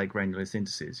sounds like granular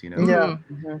synthesis.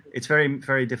 It's very,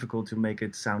 very difficult to make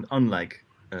it sound unlike.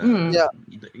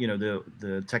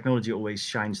 The technology always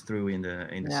shines through in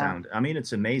the sound. I mean,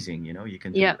 it's amazing. You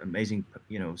can do amazing,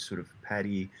 sort of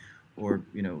paddy or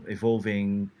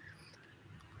evolving,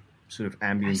 sort of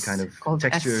ambient kind of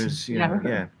textures.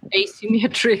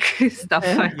 Asymmetric stuff.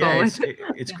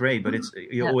 It's great, but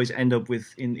you always end up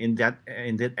with in that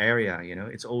area.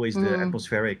 It's always the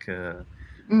atmospheric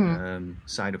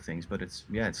side of things, but it's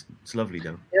lovely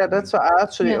though. Yeah, that's what I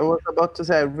was about to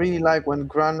say. I really like when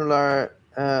granular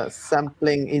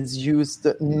sampling is used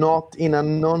not in a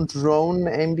non-drone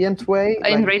ambient way,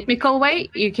 in rhythmical way.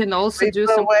 You can also do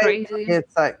some crazy.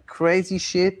 It's like crazy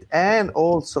shit, and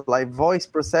also like voice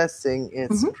processing.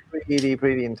 It's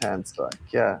pretty intense. I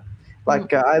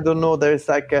don't know. There's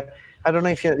I don't know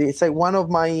if it's like one of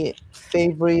my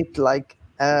favorite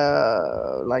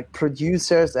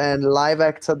producers and live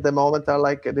acts at the moment are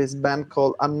like this band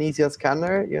called Amnesia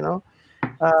Scanner.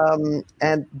 And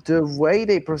the way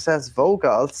they process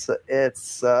vocals,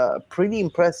 it's pretty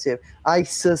impressive. I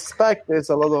suspect there's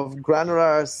a lot of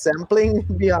granular sampling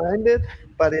behind it,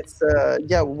 but it's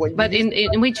But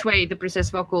in which way the process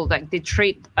vocal, like they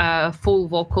treat full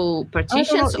vocal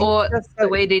partitions, or the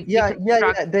way they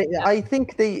I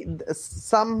think they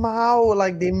somehow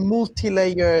they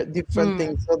multi-layer different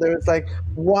things. So there's like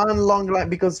one long line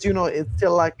because it's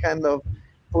still like kind of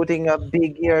putting a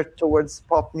big ear towards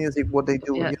pop music, what they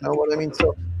do, you know what I mean?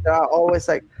 So there are always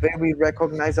like very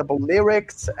recognizable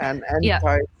lyrics and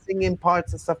entire singing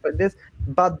parts and stuff like this.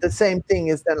 But the same thing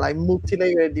is then like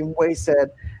multi-layered in ways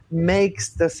that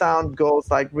makes the sound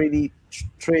goes like really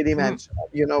three-dimensional.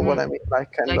 You know what I mean?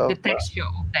 Like kind of the texture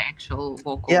of the actual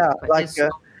vocal. Yeah,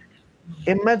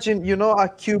 imagine, a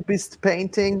cubist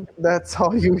painting. That's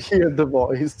how you hear the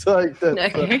voice. Like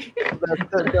that's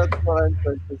what I'm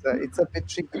trying to say. It's a bit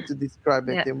tricky to describe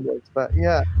it in words, but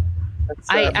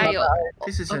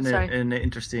this is an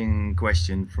interesting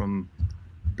question from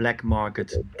Black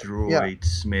Market Droid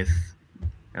Smith.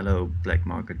 Hello, Black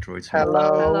Market Droid Smith.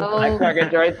 Hello. Black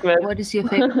Market Droid Smith. What is your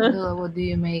favorite modulator? What do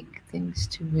you make things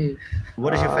to move?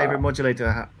 What is your favorite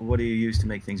modulator? What do you use to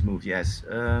make things move? Yes.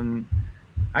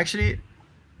 Actually,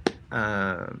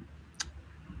 I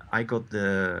got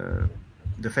the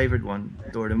favorite one,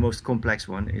 or the most complex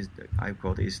one is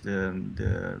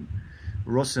the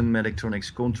Rossum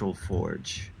Electronics Control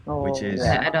Forge, which is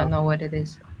I don't know what it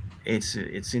is. It's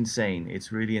insane.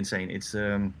 It's really insane. It's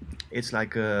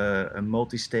like a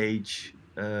multi-stage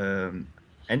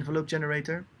envelope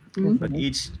generator, but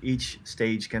each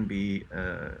stage can be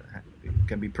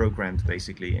programmed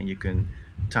basically, and you can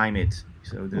time it.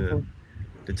 So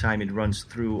the time it runs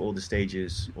through all the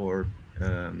stages, or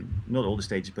not all the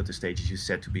stages, but the stages you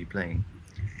set to be playing,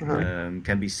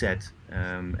 can be set,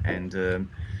 and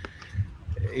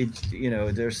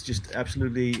there's just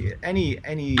absolutely any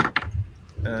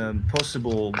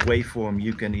possible waveform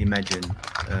you can imagine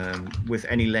with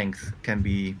any length can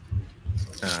be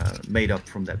made up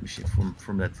from that machine,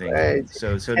 from that thing. Right.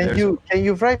 So can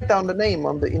you write down the name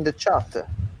in the chat?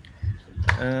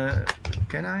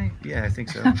 Can I? Yeah, I think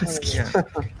so. So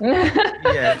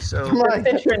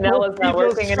Citronella's not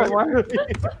working anymore.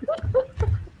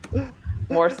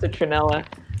 More Citronella.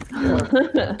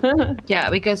 Yeah,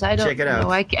 because I don't Check it out.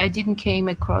 know. I didn't came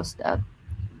across that.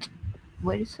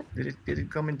 What is it? Did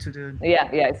it come into the?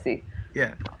 Yeah, I see.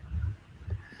 Yeah.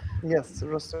 Yes,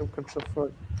 Rossum Control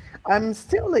Forge. I'm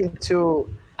still into.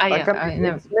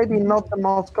 It's maybe not the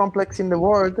most complex in the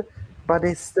world, but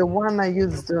it's the one I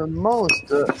use the most.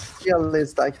 Still,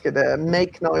 is like the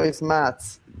make noise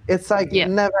mats. It's like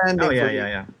never ending. Oh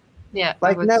yeah. Yeah,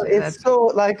 like never. It's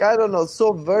so like I don't know,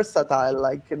 so versatile.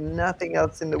 Like nothing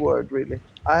else in the world really.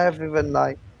 I have even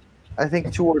I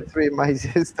think 2 or 3 in my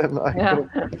system.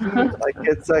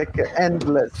 It's like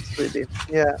endless really.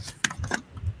 Yeah.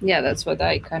 Yeah, that's what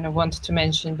I kind of wanted to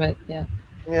mention, but yeah.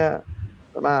 Yeah,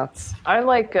 the mats. I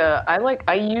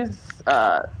use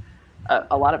a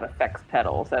lot of effects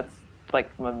pedals. That's like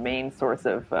my main source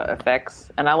of effects,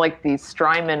 and I like the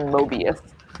Strymon Mobius.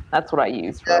 That's what I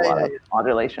use for a lot of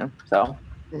modulation. So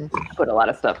I put a lot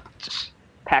of stuff,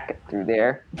 pack it through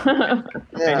there.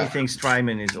 Anything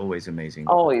Strymon is always amazing.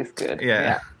 Always good.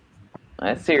 Yeah.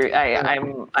 I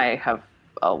have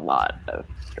a lot of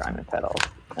Strymon pedals,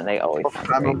 and they always sound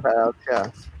great. Strymon pedals, yeah,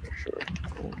 for sure.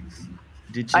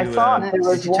 Did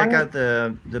you check out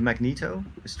the Magneto,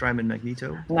 the Strymon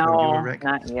Magneto? No,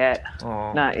 not yet.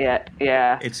 Oh. Not yet.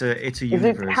 Yeah. It's a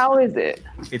universe. How is it?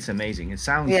 It's amazing. It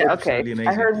sounds absolutely amazing.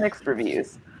 I heard mixed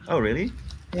reviews. Oh, really?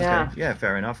 Yeah. Okay. Yeah,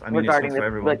 fair enough. I mean, regarding it's not for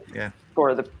everyone.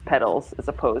 for the pedals as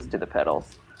opposed to the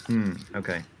pedals.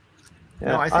 Okay.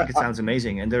 Yeah. No, I think it sounds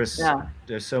amazing, and there's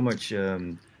so much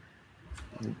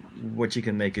what you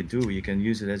can make it do. You can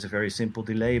use it as a very simple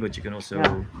delay, but you can also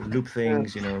loop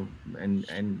things, you know,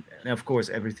 and of course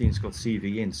everything's got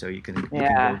CV in, so you can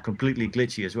go completely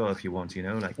glitchy as well if you want, you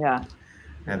know, like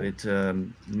have it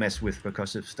mess with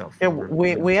percussive stuff. Yeah,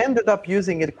 we ended up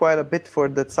using it quite a bit for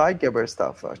the Zeitgeber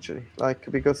stuff actually, like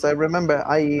because I remember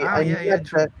I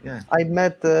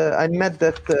met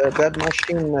that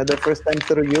machine the first time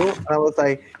through you, and I was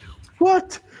like,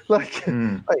 what? Like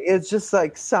it's just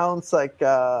like sounds like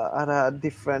at a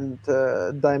different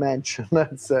dimension.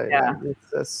 I'd say. Yeah. Like,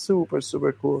 it's super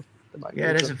cool.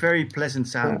 Yeah, it has a very pleasant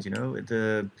sound. You know,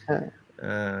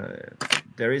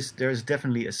 there is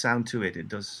definitely a sound to it.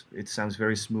 It sounds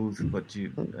very smooth, but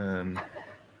you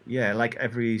like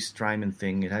every Strymon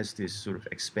thing, it has this sort of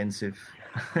expensive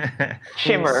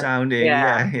shimmer sounding.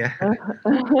 Yeah.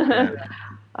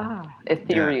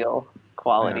 Ethereal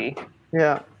quality.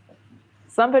 Yeah.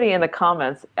 Somebody in the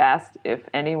comments asked if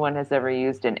anyone has ever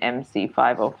used an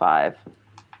MC505,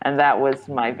 and that was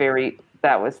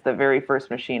the very first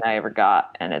machine I ever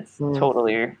got, and it's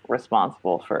totally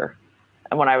responsible for.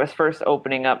 And when I was first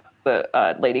opening up the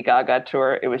Lady Gaga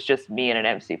tour, it was just me and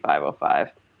an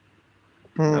MC505.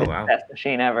 Oh wow! Best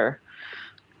machine ever.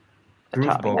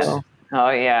 Groovebox. Oh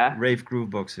yeah. Rave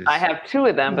Grooveboxes. I have 2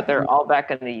 of them, but they're all back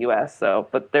in the US.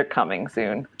 But they're coming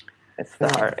soon. It's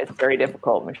a very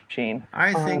difficult machine.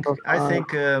 I think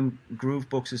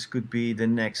Grooveboxes could be the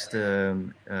next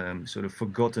sort of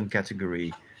forgotten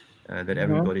category that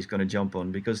everybody's going to jump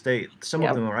on, because some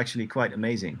of them are actually quite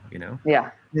amazing, you know. Yeah,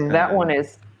 that one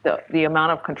is the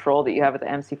amount of control that you have with the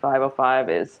MC505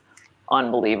 is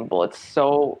unbelievable. It's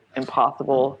so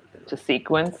impossible to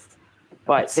sequence,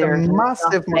 but it's a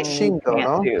massive machine, though,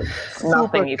 no?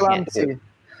 Nothing you can't do.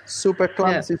 Super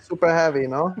clumsy, super heavy,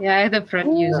 no? Yeah, I had a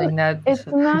friend using that. It's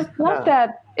not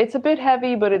that. It's a bit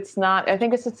heavy, but it's not. I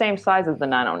think it's the same size as the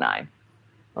 909.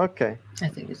 Okay. I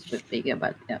think it's a bit bigger,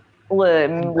 but yeah. A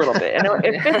little bit. And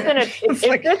it fits in it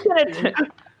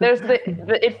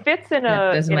fits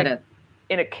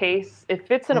in a case. It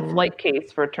fits in a flight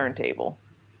case for a turntable.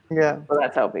 Yeah. So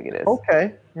that's how big it is.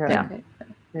 Okay. Yeah.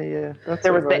 Yeah.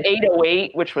 There was the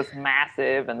 808, which was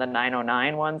massive, and the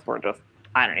 909 ones were just,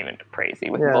 I don't even crazy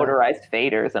with motorized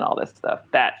faders and all this stuff.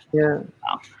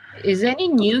 Is any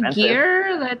new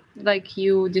gear that like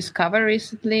you discover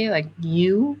recently? Like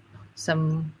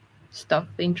some stuff,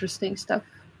 interesting stuff?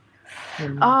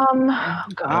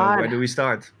 God. Where do we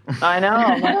start? I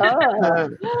know.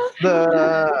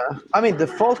 The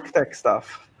folk tech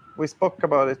stuff. We spoke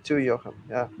about it too, Johan.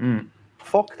 Yeah.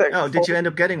 Folk tech. Oh, did you end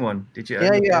up getting one? Did you?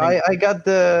 I got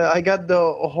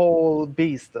the whole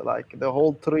beast, like the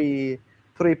whole three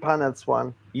panels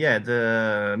one. Yeah,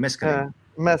 the Mescaline.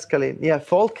 Mescaline. Yeah,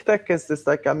 Folk Tech is this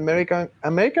like American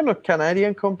or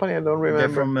Canadian company. I don't remember.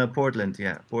 They're from Portland.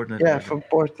 Yeah, Portland. Yeah, from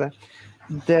Portland.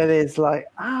 That is like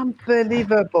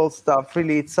unbelievable stuff.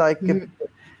 Really, it's like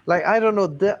like I don't know,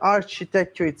 the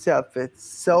architecture itself. It's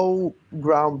so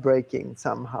groundbreaking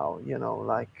somehow. You know,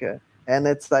 like. And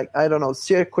it's like, I don't know,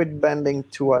 circuit bending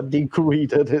to a degree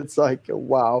that it's like,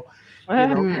 wow. You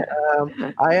know,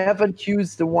 I haven't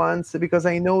used the ones because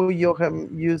I know Johan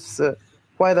used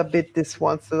quite a bit this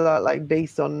ones that are like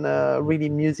based on really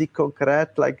music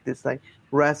concrete, like this like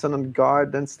resonant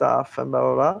guard and stuff and blah,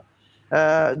 blah, blah.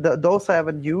 Those I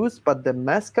haven't used, but the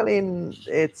Mescaline,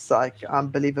 it's like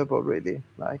unbelievable, really.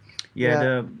 Like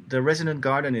the Resonant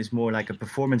Garden is more like a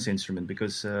performance instrument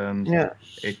because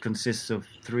it consists of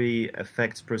 3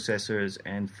 effects processors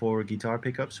and 4 guitar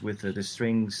pickups with the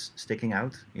strings sticking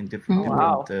out in different.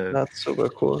 Wow, that's super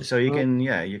cool. So you can.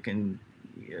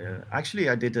 Actually,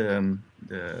 I did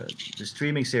the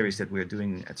streaming series that we're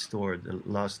doing at Store the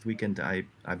last weekend. I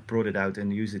brought it out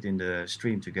and used it in the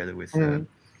stream together with.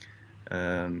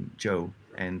 Joe,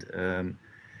 and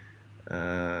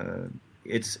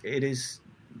it is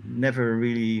never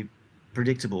really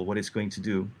predictable what it's going to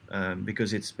do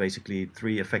because it's basically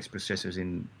 3 effects processors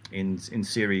in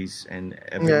series, and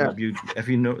every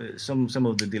you know some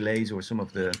of the delays or some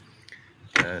of the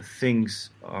things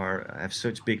have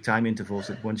such big time intervals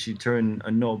that once you turn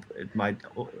a knob, it might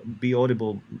be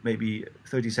audible maybe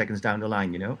 30 seconds down the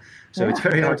line. So it's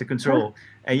very hard to control,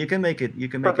 and you can make it. You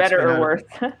can make for it better or worse.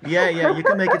 You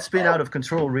can make it spin out of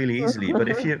control really easily. But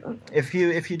if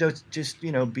you don't just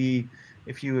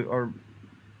if you are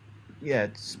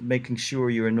it's making sure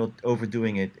you're not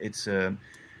overdoing it. It's a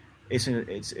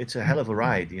hell of a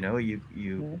ride,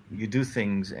 You do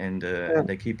things and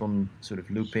they keep on sort of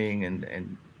looping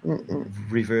and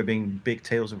reverbing, big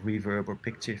tails of reverb or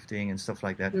pitch shifting and stuff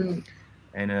like that.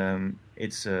 And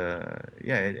it's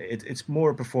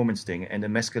more a performance thing, and the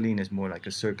mescaline is more like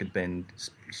a circuit bending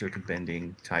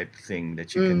type thing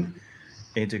that you can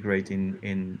integrate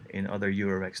in other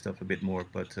Eurorack stuff a bit more.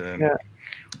 But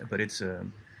it's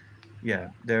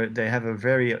they have a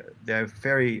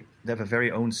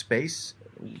very own space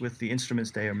with the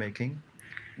instruments they are making,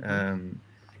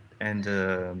 and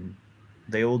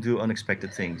they all do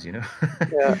unexpected things,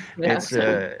 It's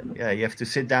you have to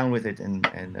sit down with it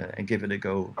and give it a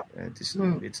go.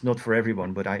 It's not for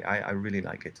everyone, but I really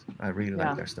like it. I really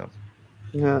like their stuff.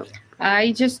 Yeah.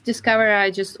 I just discovered.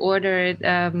 I just ordered.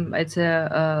 It's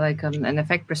an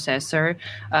effect processor.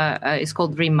 It's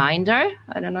called Reminder.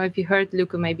 I don't know if you heard,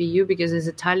 Luca. Maybe you, because it's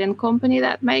an Italian company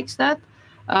that makes that.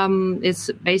 It's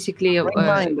basically a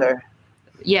Reminder.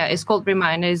 It's called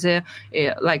Reminder. It's a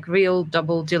real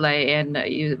double delay, and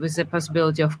with the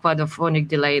possibility of quadraphonic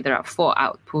delay. There are 4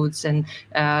 outputs, and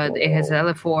it has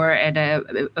LF4 and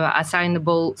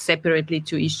assignable separately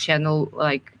to each channel,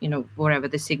 wherever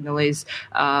the signal is,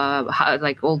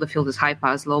 all the filters, high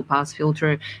pass, low pass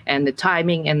filter, and the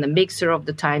timing and the mixer of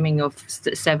the timing of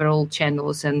several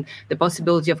channels, and the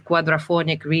possibility of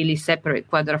quadraphonic, really separate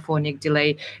quadraphonic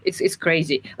delay. It's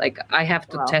crazy. I have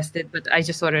to test it, but I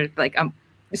just ordered. I'm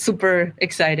super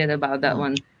excited about that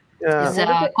one. Yeah.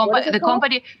 The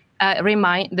company the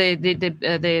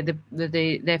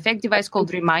effect device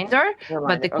called Reminder,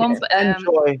 but the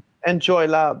Enjoy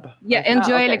Lab. Yeah,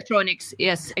 Enjoy Electronics.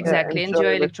 Yes, exactly.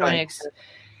 Enjoy Electronics.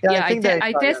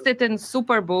 I tested in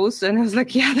Super Bowls, and I was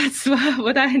like, that's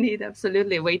what I need.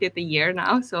 Absolutely. Waited a year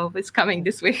now, so it's coming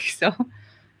this week. So.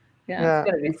 Yeah, it's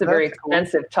going to be some very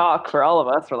expensive talk for all of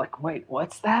us. We're like, wait,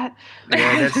 what's that?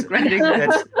 Yeah, that's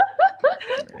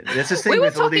the thing. We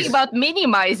were talking about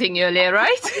minimizing earlier,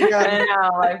 right? Yeah,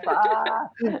 I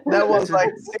know. That was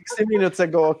 60 minutes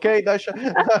ago. Okay, that's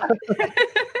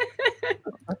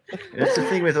the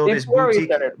thing with all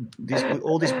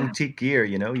this boutique gear.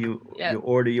 You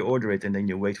order it, and then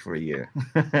you wait for a year.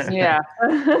 Yeah.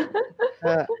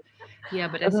 Yeah,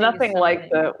 but it's nothing like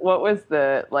the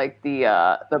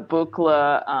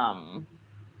Buchla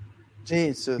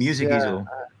Jesus music easel.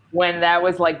 When that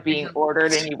was being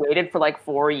ordered and you waited for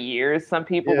 4 years. Some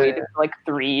people waited for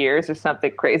 3 years or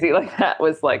something crazy like that.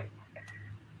 Was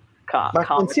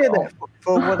consider,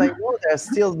 for what I know, they're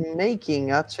still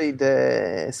making actually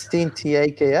the Stinty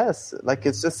AKS.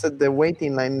 It's just that the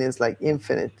waiting line is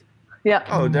infinite. Yeah.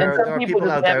 Oh, there are people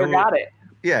out there who got it.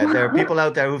 Yeah, there are people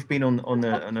out there who've been on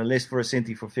a list for a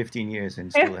Sinti for 15 years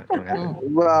and still don't have it.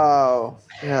 Wow.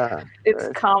 Yeah. It's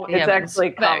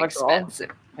actually comical. Expensive.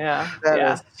 Yeah. That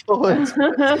is so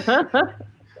expensive.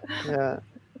 Yeah.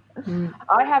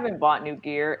 I haven't bought new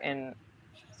gear in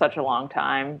such a long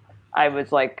time. I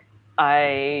was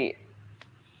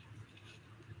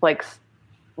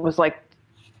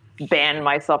banned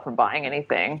myself from buying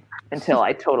anything until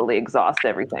I totally exhaust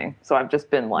everything. So I've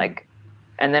just been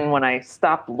and then when I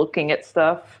stopped looking at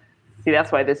stuff, see,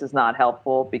 that's why this is not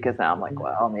helpful, because now I'm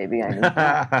well, maybe I need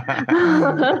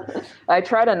to. I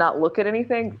try to not look at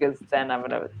anything, because then I'm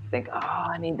going to think,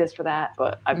 I need this for that.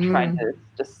 But I've tried to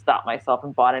just stop myself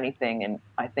and bought anything. And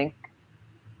I think,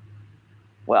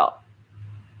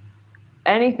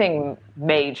 anything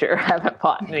major I haven't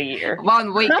bought in a year.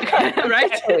 1 week,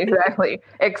 right? Exactly.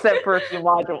 Except for a few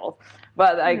modules.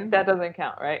 But that doesn't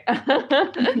count, right?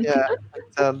 Yeah,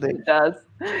 it does.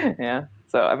 Yeah.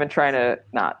 So I've been trying to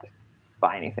not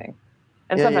buy anything.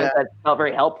 And sometimes that felt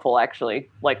very helpful, actually.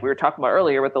 Like we were talking about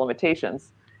earlier with the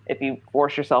limitations. If you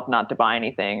force yourself not to buy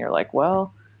anything, you're like,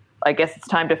 well, I guess it's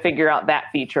time to figure out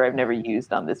that feature I've never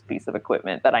used on this piece of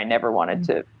equipment that I never wanted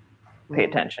to pay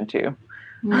attention to.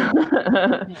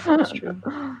 That's true.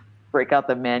 Break out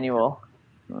the manual.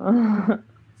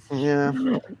 Yeah.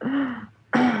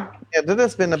 Yeah, that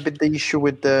has been a bit the issue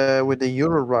with the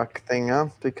Eurorack thing, huh?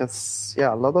 Because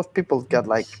a lot of people get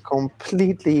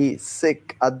completely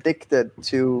sick, addicted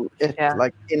to it,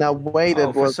 in a way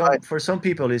that for some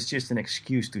people it's just an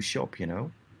excuse to shop,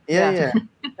 Yeah.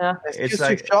 It's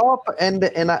to shop, and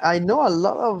I know a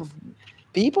lot of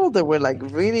people that were like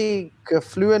really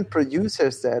fluent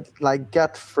producers that like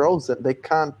got frozen. They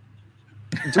can't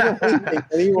do anything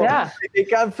anymore. Yeah. They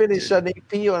can't finish an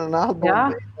EP or an album Yeah.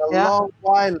 in a long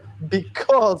while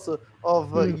because of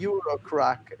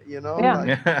Eurocrack, you know?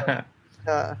 Yeah.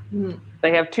 Like,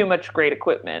 They have too much great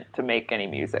equipment to make any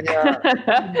music. Yeah.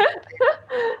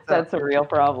 That's a real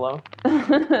problem.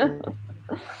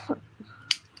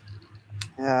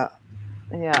 Yeah.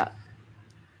 Yeah.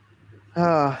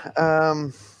 Yeah.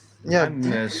 I'm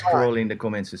scrolling the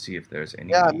comments to see if there's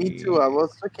any. Yeah, me too. I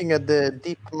was looking at the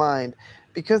DeepMind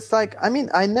because, like, I mean,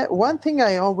 one thing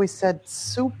I always said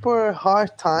super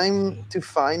hard time to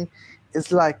find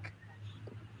is like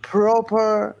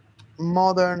proper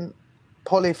modern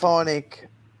polyphonic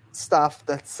stuff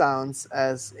that sounds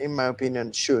as, in my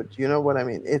opinion, should. You know what I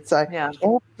mean? It's like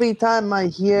every time I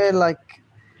hear like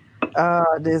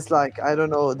there's like, I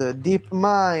don't know, the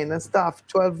DeepMind and stuff,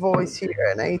 12 voice here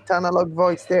and 8 analog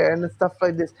voice there and stuff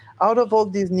like this. Out of all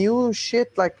this new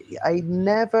shit, like I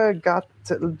never got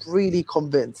really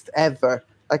convinced ever.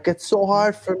 Like it's so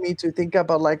hard for me to think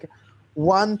about like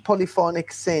one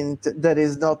polyphonic synth that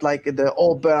is not like the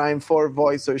Oberheim 4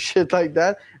 voice or shit like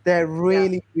that. They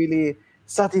really, really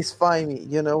satisfy me.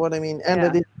 You know what I mean? And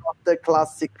it is not the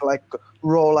classic like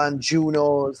Roland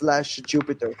Juno /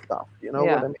 Jupiter stuff. You know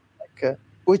what I mean?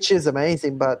 Which is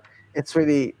amazing, but it's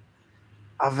really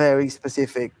a very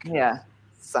specific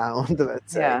sound,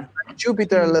 let's say.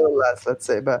 Jupiter a little less, let's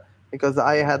say, but because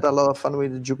I had a lot of fun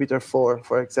with the Jupiter 4,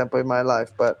 for example, in my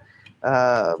life. But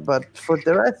for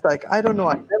the rest, like, I don't know,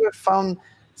 I never found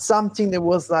something that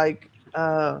was like,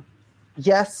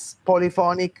 yes,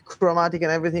 polyphonic, chromatic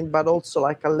and everything, but also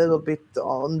like a little bit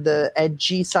on the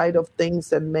edgy side of things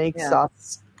that makes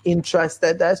us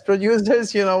interested as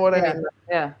producers, you know what I mean?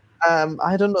 Yeah.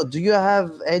 I don't know. Do you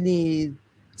have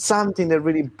something that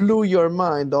really blew your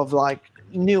mind of like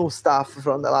new stuff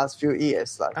from the last few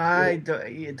years? Like,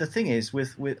 the thing is,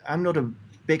 with I'm not a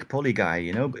big poly guy,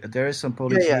 you know. There is some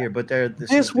poly here, but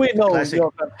this we know. Classic,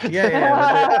 but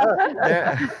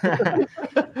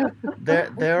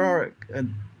there are.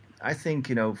 I think,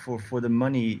 you know, for the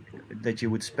money that you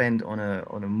would spend on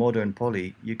a modern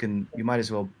poly, you might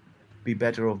as well be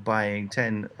better off buying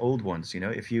 10 old ones, you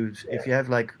know. If you have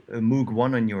like a Moog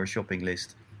 1 on your shopping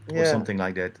list or something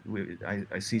like that,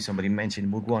 I see somebody mention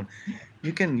Moog 1,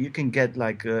 you can get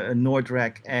like a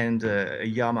Nordrak and a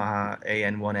Yamaha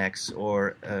AN1X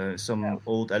or some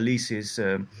old Alesis,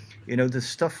 you know, the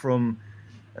stuff from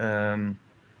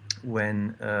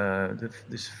when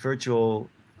this virtual,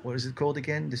 what is it called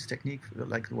again, this technique,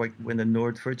 like when the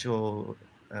Nord virtual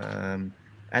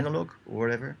analog or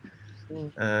whatever.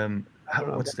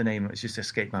 What's the name? It's just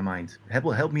escaped my mind.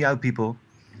 Help me out, people.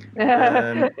 So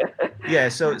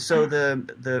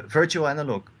the virtual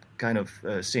analog kind of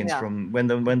synths from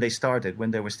when they started,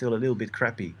 when they were still a little bit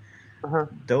crappy.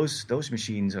 Those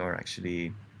machines are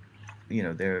actually, you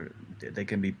know, they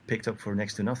can be picked up for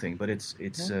next to nothing, but it's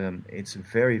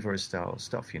very versatile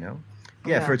stuff, you know.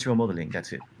 Virtual modeling.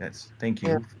 That's it. Thank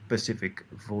you, Pacific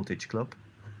Voltage Club.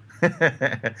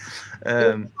 But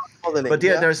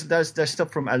there's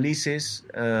stuff from Alesis,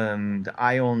 the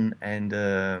Ion and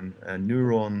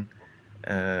Neuron,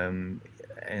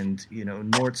 and you know,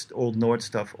 old Nord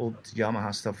stuff, old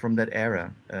Yamaha stuff from that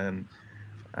era.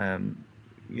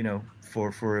 You know,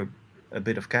 for a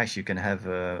bit of cash, you can have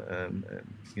a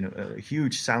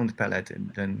huge sound palette,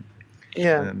 and then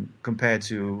compared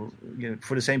to, you know,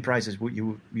 for the same price as what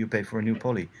you pay for a new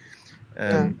poly.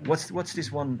 What's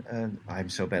this one? I'm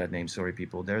so bad at names. Sorry,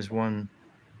 people. There's one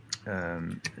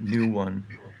new one.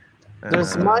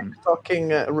 There's Mike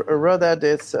talking.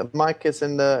 Mike is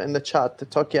in the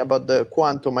chat talking about the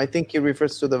Quantum. I think he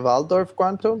refers to the Waldorf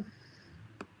Quantum.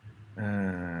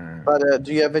 But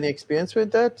do you have any experience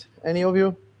with that? Any of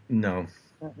you? No.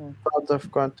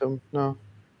 Waldorf Quantum. No.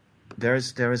 There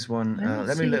is one.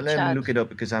 Let me look it up,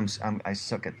 because I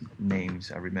suck at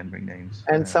names. Remembering names.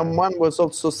 And someone was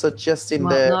also suggesting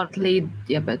not lead,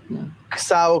 but no.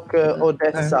 Xauk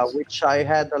Odessa, which I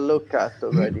had a look at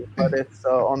already, but it's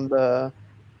on the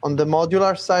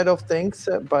modular side of things.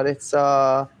 But it's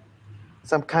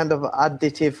some kind of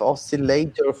additive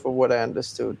oscillator, for what I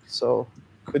understood. So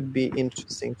could be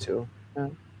interesting too.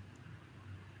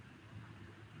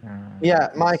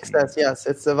 Mike says yes,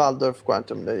 it's the Waldorf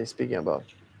Quantum that he's speaking about.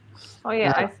 Oh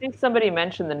yeah, I think somebody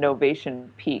mentioned the Novation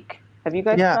Peak. Have you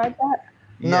guys tried that?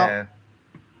 No. Yeah.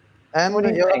 And what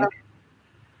do you think?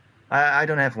 I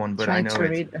don't have one, but I know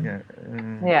it.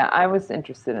 Yeah, I was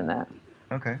interested in that.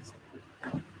 Okay.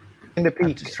 In the Peak.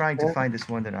 I'm just trying to find this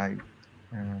one that I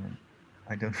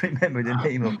don't remember the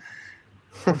name of.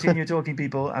 Continue talking,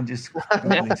 people. I'm just.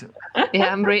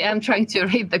 Yeah, I'm trying to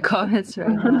read the comments right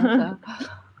now.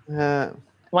 So.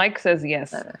 Mike says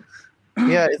yes.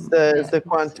 Yeah, it's the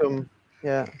quantum.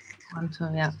 Yeah.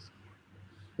 Quantum, yeah.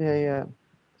 Yeah.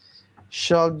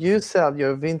 Shall you sell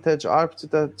your vintage ARP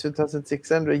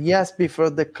 2600? Yes, before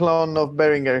the clone of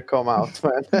Behringer come out,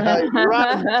 man.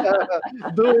 Run!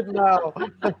 Do it now.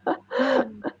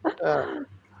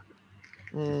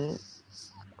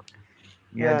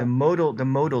 Yeah, the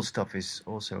modal stuff is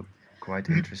also quite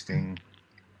interesting.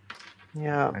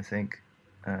 Yeah, I think.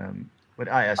 But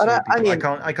I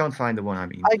can't find the one I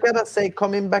mean. I gotta say,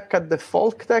 coming back at the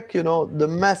folk deck, the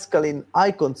mescaline,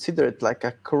 I consider it like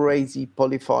a crazy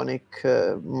polyphonic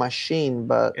machine,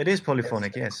 but it is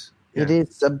polyphonic, yes. It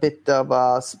is a bit of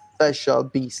a special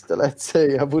beast, let's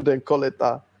say. I wouldn't call it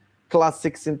a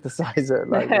classic synthesizer.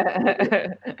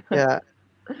 Yeah.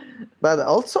 But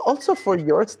also for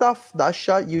your stuff,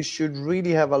 Dasha, you should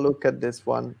really have a look at this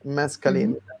one,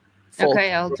 mescaline.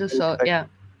 Okay, I'll do so. Yeah.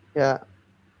 Yeah.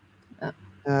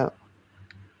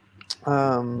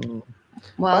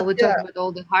 Well, we talk about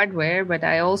all the hardware, but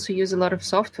I also use a lot of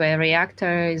software.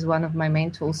 Reactor is one of my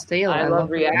main tools still. I love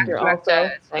Reactor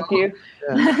also. Thank you.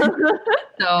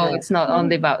 So it's not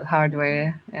only about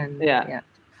hardware. And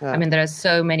I mean, there are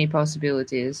so many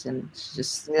possibilities and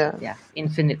just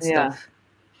infinite stuff.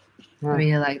 I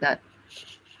really like that.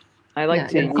 I like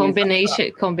to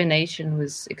combination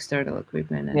with external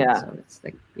equipment. And so it's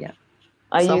like,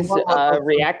 I use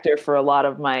Reactor for a lot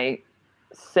of my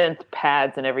synth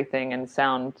pads and everything, and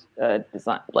sound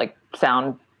design, like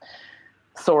sound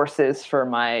sources for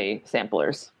my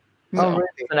samplers. So really?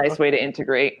 It's a nice way to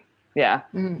integrate. Yeah,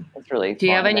 it's really. Do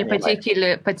you have any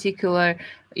particular?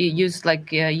 You use like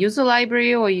user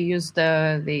library, or you use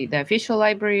the official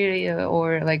library,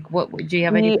 or like what? Do you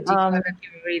have any particular that you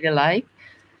really like?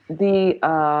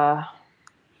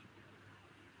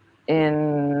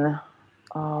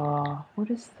 What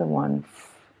is the one?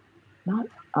 Not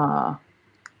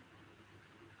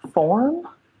Form.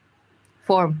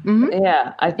 Mm-hmm.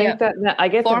 Yeah, I think that I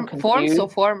get them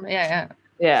confused. Form. Yeah.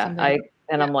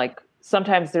 I'm like,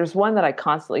 sometimes there's one that I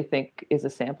constantly think is a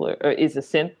sampler or is a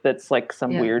synth that's like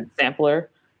some weird sampler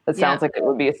that sounds like it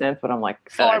would be a synth, but I'm like,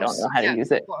 I don't know how to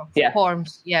use it.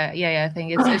 Forms. Yeah. I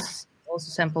think it's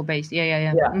also sample based.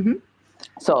 Yeah. Mm-hmm.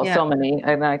 So many,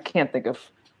 and I can't think of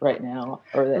right now.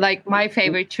 Or like my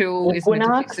favorite tool is still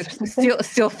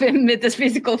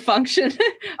metaphysical function.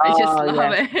 I just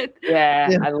love it.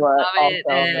 Yeah, I love it.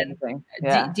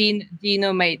 And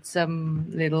Dino made some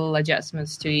little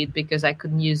adjustments to it because I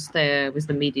couldn't use with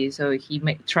the MIDI, so he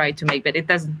tried to make, but it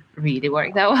doesn't really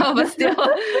work that well. But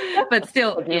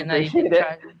still, you can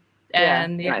try.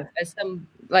 And nice.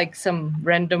 some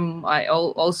random. I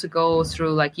also go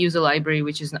through like user library,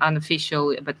 which is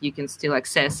unofficial, but you can still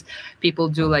access. People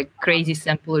do like crazy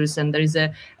samplers, and there is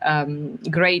a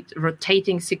great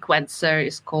rotating sequencer.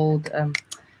 It's called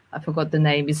I forgot the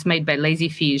name. It's made by Lazy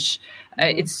Fish.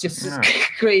 It's just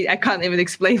great. I can't even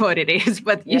explain what it is,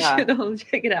 but you should all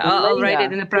check it out. I'll write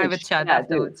it in a private chat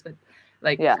afterwards. But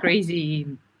like crazy.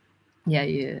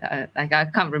 Yeah. I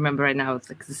can't remember right now. It's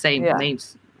like the same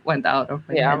names went out of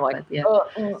my head, I'm like, I know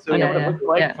what it looks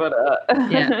like, but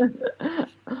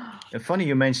Funny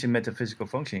you mentioned metaphysical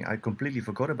functioning. I completely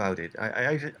forgot about it.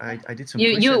 I did some.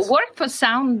 You work for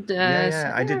sound.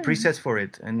 I did presets for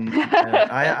it, and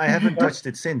I haven't touched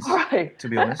it since. To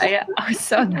be honest.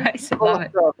 So nice. I love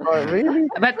it. Really?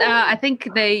 But I think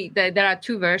there are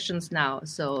two versions now.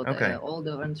 So the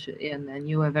older version and the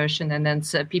newer version, and then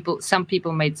some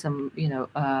people made some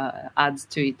adds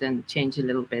to it and change a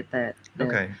little bit. I'll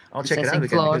check it out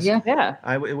again.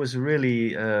 Because, it was a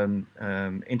really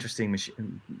interesting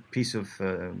piece of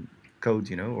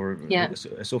code, or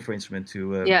a software instrument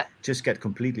to just get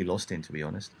completely lost in, to be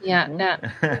honest. It's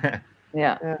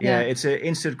an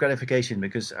instant gratification,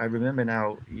 because I remember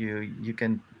now you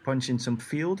can punch in some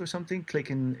field or something,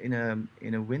 click in a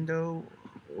window,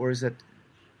 or is that?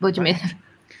 What do you mean?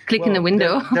 Click in the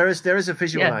window. There is a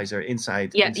visualizer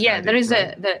inside. There is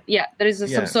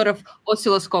some sort of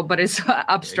oscilloscope, but it's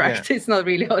abstract. It's not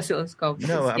really oscilloscope.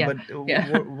 No,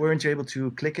 weren't you able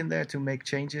to click in there to make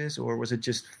changes, or was it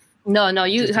just? No.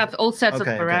 You have all sets of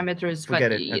parameters, but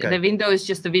the window is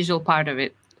just the visual part of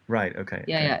it. Right. Okay.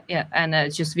 Yeah, and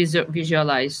it's just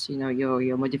visualize,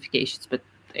 your modifications, but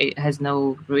it has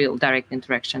no real direct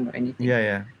interaction or anything.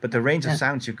 Yeah. But the range of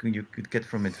sounds you could get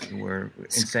from it were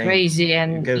insane. Crazy,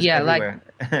 and everywhere.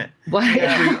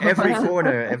 every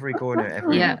corner, every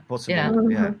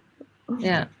possible.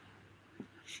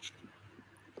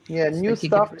 New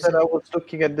stuff that I was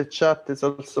looking at the chat is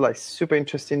also like super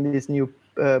interesting. This new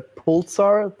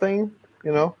Pulsar thing.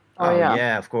 you know. Oh yeah.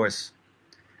 yeah, of course.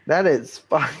 That is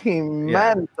fucking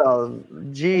Yeah. mental.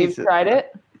 Jesus. You've tried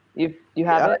it? You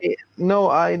have it? No,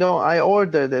 I don't. I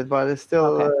ordered it, but it's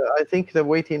still. Okay. I think the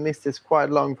waiting list is quite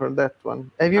long for that one.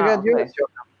 Have you got okay. yours?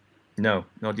 No,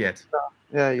 not yet.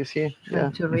 Yeah, you see. Yeah.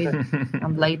 Trying to read.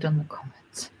 I'm late on the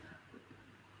comments.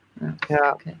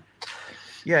 Yeah. Okay.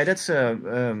 Yeah, that's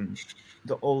the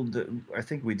old. I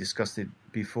think we discussed it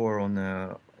before on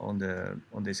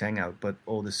this hangout. But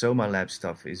all the Soma Lab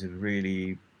stuff is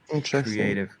really Interesting.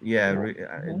 creative. Yeah,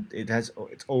 it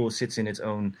all sits in its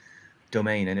own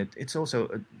domain, and it's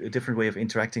also a different way of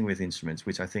interacting with instruments,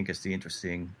 which I think is the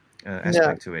interesting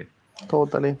aspect to it.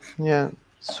 Totally. Yeah.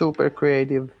 Super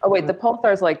creative. Oh wait, the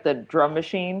Pulsar's like the drum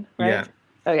machine, right? Yeah.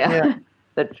 Oh yeah. Yeah.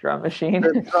 The drum machine.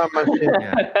 The drum machine.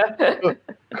 Yeah.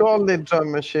 Call it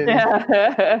drum machine.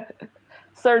 Yeah.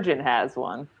 Surgeon has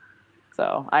one,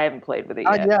 so I haven't played with it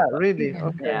yet. Yeah, really.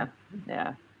 Okay. Yeah.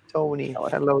 Yeah. Tony.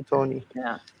 Hello, Tony.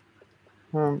 Yeah.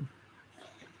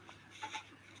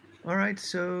 All right,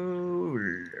 so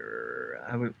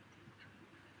I would.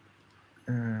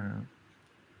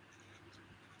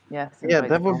 Yes. Yeah,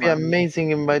 that would be amazing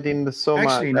inviting the Soma.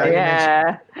 Actually, now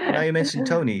you mentioned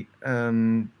Tony.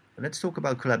 Let's talk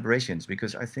about collaborations,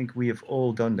 because I think we have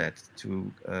all done that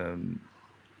to.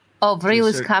 Vril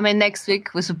is coming next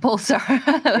week with a Pulsar.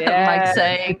 Mike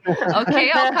saying, "Okay,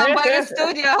 I'll come by the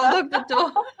studio. I'll look the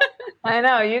door." I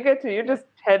know you just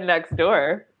head next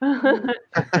door.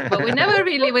 But we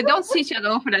don't see each other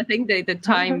often. I think the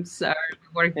times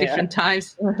work different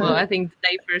times. Well, I think the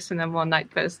day person and more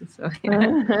night person. So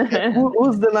yeah.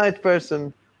 Who's the night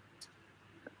person?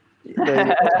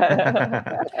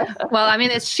 Well, I mean,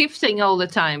 it's shifting all the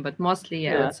time, but mostly,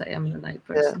 I would say I'm the night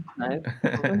person.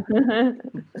 Yeah.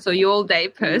 So you all day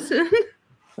person?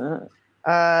 What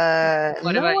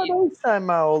about you? I'm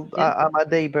a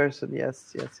day person.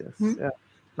 Yes. Yeah.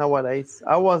 Nowadays,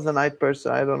 I was a night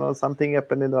person. I don't know, something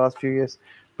happened in the last few years.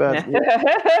 But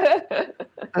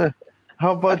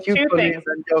how about you? Two things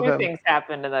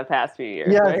happened in the past few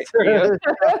years. Yes, right?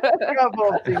 a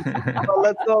couple of things. But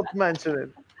let's not mention it.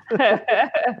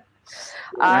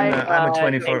 I'm a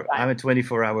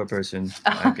 24-hour person.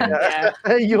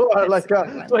 You are like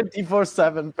a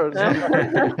 24/7 person.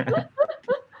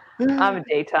 I'm a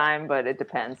daytime, but it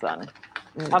depends on.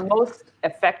 I'm most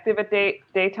effective at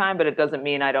daytime, but it doesn't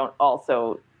mean I don't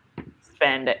also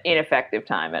spend ineffective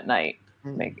time at night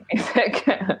making music.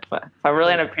 But if I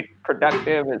really want to be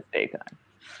productive, it's daytime.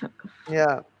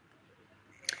 Yeah.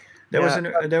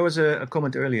 There was a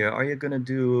comment earlier. Are you going to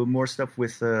do more stuff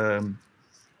with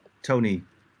Tony,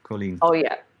 Colleen? Oh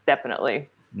yeah, definitely.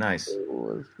 Nice.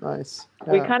 Nice.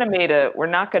 Yeah. We kind of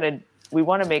we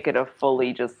want to make it a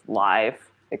fully just live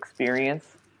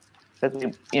experience, because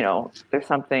there's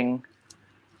something,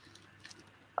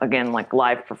 again, like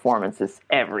live performance is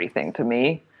everything to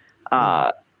me.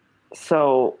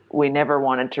 So we never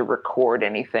wanted to record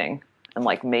anything and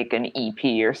like make an EP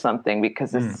or something,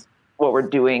 because it's what we're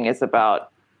doing is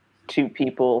about two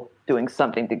people doing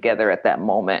something together at that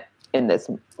moment in this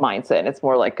mindset. And it's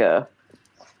more like an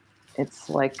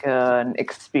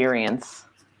experience,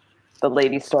 the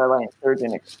Lady Starlight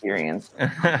Surgeon experience.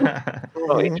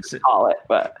 So we just call it,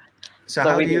 but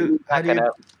how do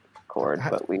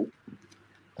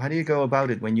you go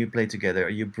about it when you play together?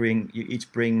 You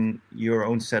each bring your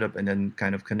own setup and then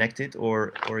kind of connect it,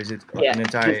 or is it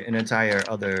an entire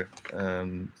other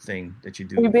thing that you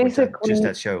do for just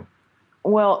that show?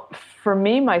 Well, for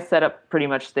me, my setup pretty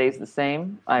much stays the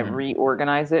same. I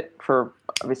reorganize it for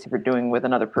doing with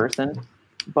another person,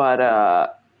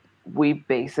 but we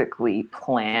basically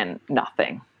plan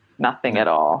nothing at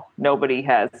all.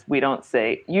 We don't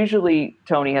say. Usually,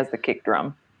 Tony has the kick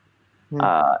drum.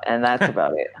 And that's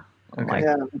about it. Okay.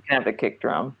 We can have the kick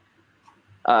drum.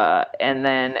 And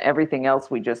then everything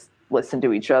else, we just listen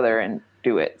to each other and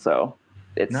do it. So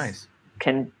it's nice.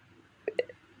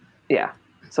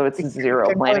 So it's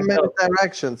zero planning. Many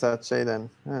directions, I'd say then.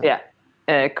 Yeah.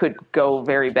 It could go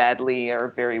very badly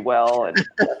or very well. And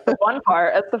that's the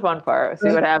fun part. See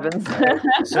what happens.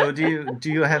 So do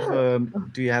you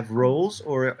have roles,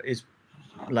 or is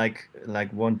like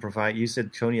one provide? You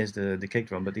said Tony has the kick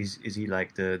drum, but is he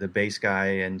like the bass guy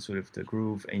and sort of the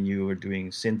groove, and you are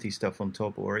doing synthy stuff on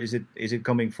top, or is it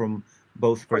coming from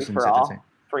both persons at the time?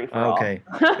 Free for all. Okay,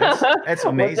 that's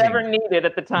amazing. Whatever needed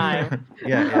at the time.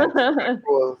 Yeah.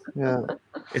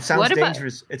 It sounds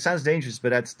dangerous. It sounds dangerous,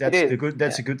 but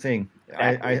that's a good thing.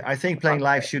 I think playing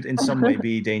live should in some way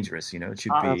be dangerous. It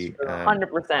should be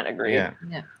 100% agree. Yeah.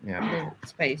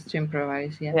 Space to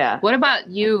improvise. Yeah. What about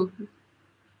you,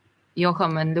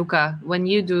 Joachim and Luca? When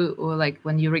you do, or like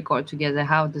when you record together,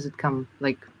 how does it come?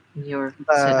 Like, your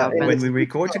setup? When we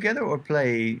record together or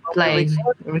play?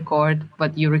 Record,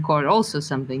 but you record also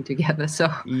something together. So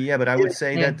yeah, but I would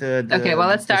say that okay. Well,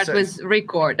 let's start with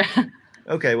record.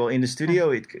 Okay, well, in the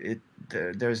studio,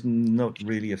 there's not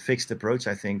really a fixed approach,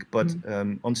 I think, but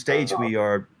on stage we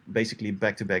are basically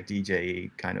back-to-back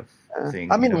DJ kind of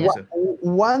thing. I mean,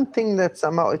 one thing that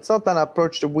somehow it's not an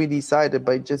approach that we decided,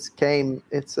 but it just came.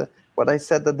 It's what I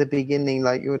said at the beginning.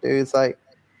 Like it's like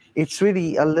it's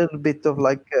really a little bit of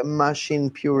like machine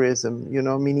purism,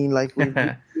 meaning like we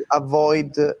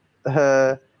avoid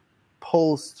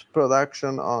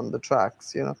post-production on the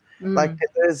tracks. Like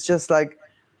there's just like.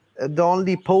 The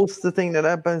only post thing that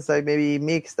happens, like maybe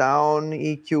mix down,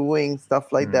 EQing,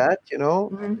 stuff like that,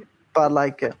 But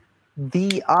like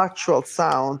the actual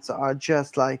sounds are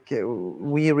just like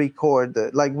we record,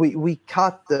 like we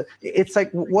cut it's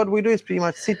like what we do is pretty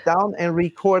much sit down and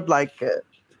record like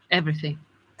everything.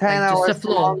 10 hours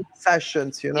long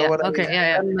sessions, what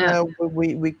okay, I mean? And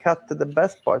we cut the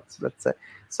best parts, let's say.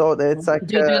 So it's like.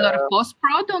 Do you do a lot of post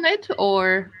prod on it,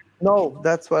 or? No,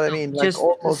 that's what I mean. Just like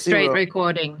almost straight zero.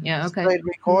 Recording. Yeah, okay. Straight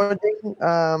recording,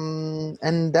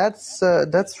 and that's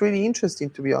really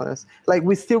interesting, to be honest. Like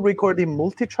we still record in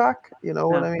multi-track,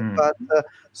 what I mean, but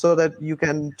so that you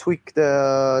can tweak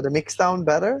the mix down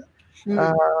better.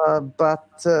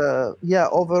 But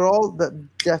overall,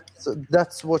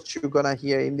 that's what you're gonna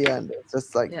hear in the end. It's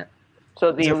just like. Yeah.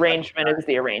 So the arrangement is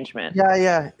the arrangement.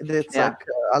 Yeah. It's like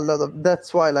a lot of.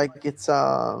 That's why, like it's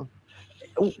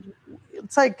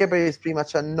Psycheberry is pretty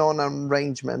much a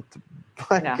non-arrangement,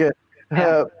 like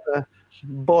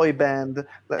boy band.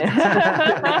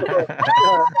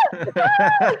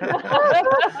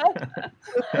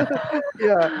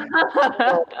 Yeah,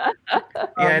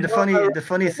 and the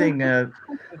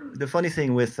funny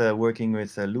thing with working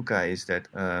with Luca is that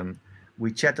we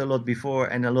chat a lot before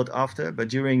and a lot after, but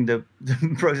during the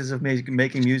process of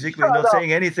making music, we're not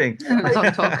saying anything.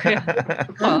 Don't talk.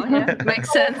 Well,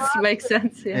 makes sense.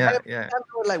 Yeah. And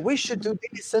we're like, we should do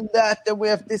this and that, and we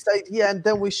have this idea, and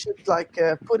then we should like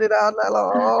put it out.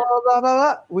 Blah, blah,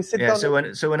 blah. We sit down.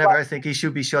 So whenever I think he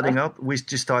should be shutting up, we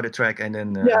just start a track and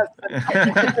then. Yes.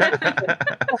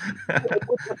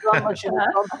 Put the drum machine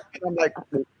on, and I'm like.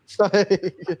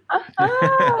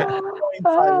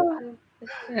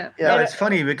 No, it's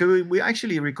funny because we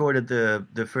actually recorded the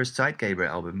first Sidecaber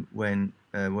album when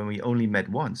we only met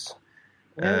once.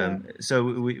 So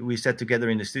we sat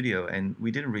together in the studio and we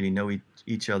didn't really know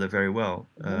each other very well.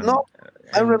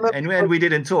 I remember, and we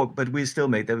didn't talk, but we still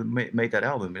made that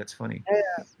album. That's funny.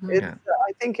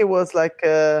 I think it was like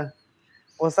your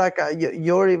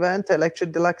event,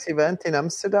 Electric Deluxe event in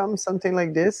Amsterdam, something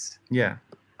like this. Yeah.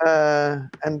 And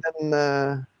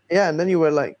then you were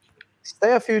like,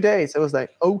 stay a few days. I was like,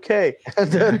 okay.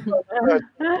 And then,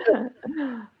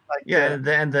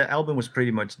 and the album was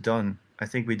pretty much done. I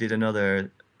think we did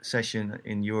another session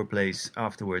in your place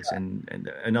afterwards, and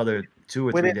another 2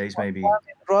 or 3 days maybe. One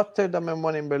in Rotterdam and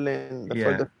one in Berlin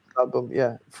for the album.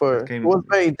 Yeah, it was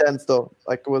very intense though.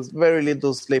 Like it was very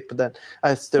little sleep. Then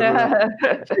I still remember.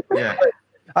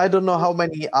 I don't know how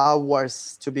many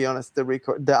hours, to be honest,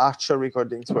 the actual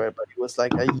recordings were, but it was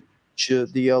like a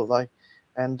huge deal. Like.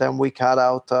 And then we cut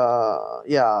out,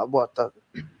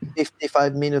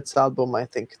 55 minutes album, I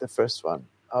think, the first one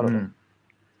out of it.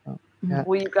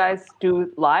 Will you guys do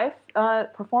live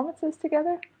performances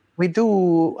together? We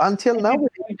do, until now,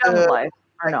 we've done live,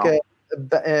 or no?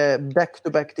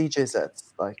 Back-to-back DJ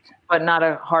sets. But not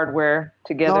a hardware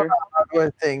together? Not a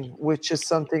hardware thing, which is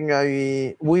something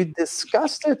we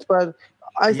discussed it, but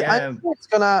I think it's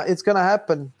gonna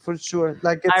happen for sure.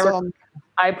 Like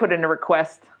I put in a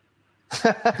request.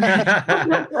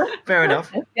 Fair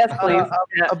enough. Yes, please.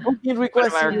 A booking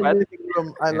request in the living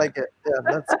room. I like it. Yeah,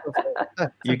 that's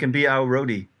perfect. You can be our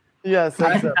roadie. Yes,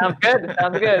 exactly.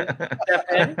 Sounds good.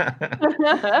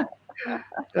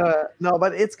 No,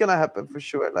 but it's gonna happen for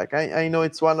sure. Like I know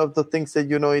it's one of the things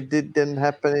that it didn't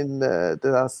happen in the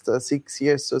last 6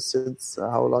 years or since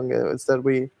how long it was that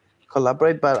we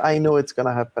collaborate. But I know it's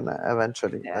gonna happen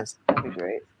eventually. Yeah, that'd be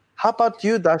great. How about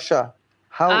you, Dasha?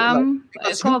 How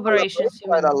collaborations?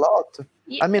 Quite a lot.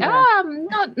 I mean,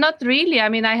 not really. I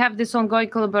mean, I have this ongoing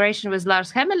collaboration with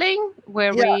Lars Hemmeling,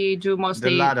 where we do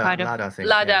mostly Lada thing.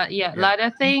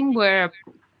 Lada thing, where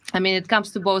I mean, it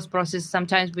comes to both processes.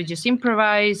 Sometimes we just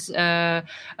improvise,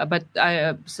 but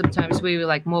sometimes we were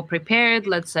like more prepared,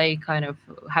 let's say, kind of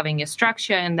having a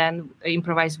structure and then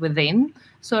improvise within,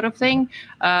 sort of thing.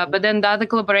 But then the other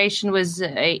collaboration was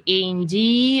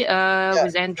A&D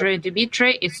with Andrew and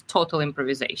Dimitri. It's total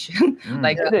improvisation.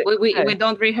 Like we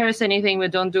don't rehearse anything.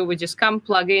 We just come,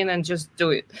 plug in, and just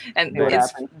do it. And there are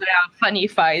funny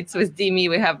fights with Dimi.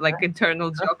 We have like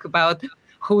internal joke about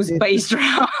who's bass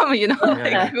drum,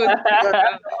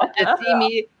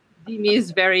 Dimi is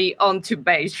very onto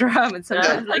bass drum, and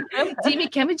sometimes like,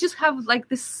 Dimi, can we just have like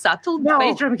this subtle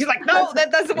bass drum? He's like, no,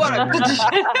 that doesn't work.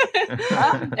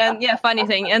 And funny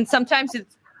thing. And sometimes it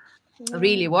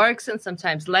really works, and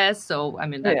sometimes less. So I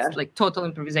mean, that's like total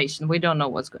improvisation. We don't know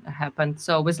what's going to happen.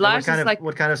 So with Lars,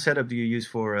 what kind of setup do you use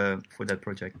for that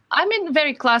project? I mean,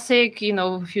 very classic.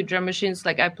 A few drum machines.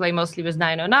 Like I play mostly with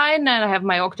 909, and I have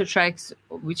my Octatracks,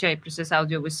 which I process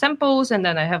audio with samples, and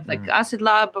then I have like Acid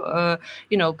Lab,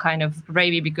 kind of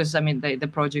ravey, because I mean the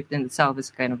project in itself is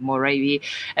kind of more ravey,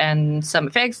 and some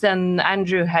effects. Then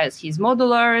Andrew has his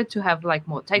modular to have like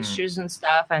more textures and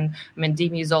stuff, and I mean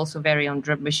Dimi is also very on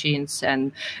drum machines,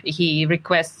 and he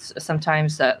requests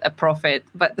sometimes a profit,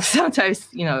 but sometimes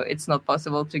it's not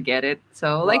possible to get it.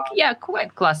 So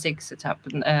quite classic setup,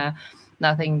 and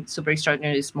nothing super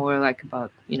extraordinary. It's more like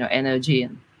about energy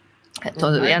and.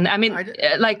 Totally, and I mean,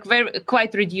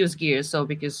 quite reduced gear. So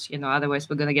because otherwise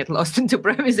we're gonna get lost into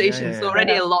improvisation. It's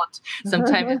already a lot.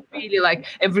 Sometimes it's really like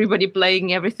everybody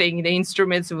playing everything, the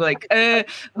instruments. We're like,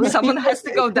 someone has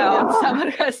to go down.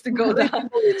 Someone has to go down.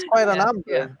 It's quite an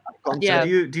number. So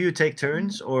do you take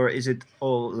turns, or is it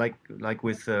all like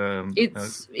with?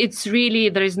 It's really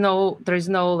there is no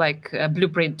like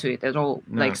blueprint to it at all.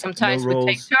 No, like sometimes no we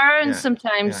take turns.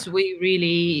 Sometimes we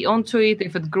really onto it.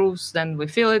 If it grooves, then we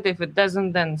feel it. If it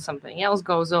doesn't, then something else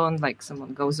goes on, like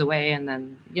someone goes away, and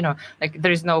then like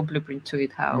there is no blueprint to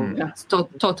it. How it's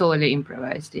totally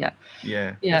improvised.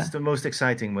 It's the most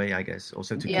exciting way, I guess,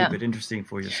 also to keep it interesting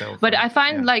for yourself. But I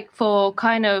find like for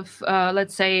kind of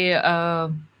let's say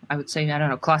I would say, I don't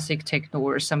know, classic techno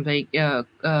or something.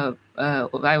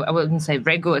 I wouldn't say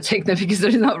regular techno because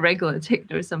there's not regular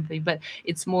techno or something, but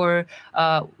it's more,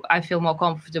 I feel more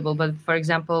comfortable. But for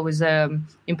example, with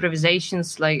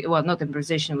improvisations, not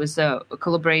improvisation, with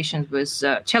collaborations with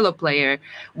cello player,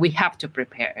 we have to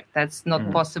prepare. That's not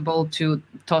possible to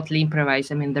totally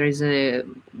improvise. I mean, there is a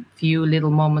few little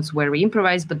moments where we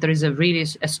improvise, but there is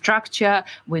a structure.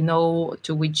 We know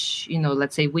to which,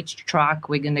 let's say which track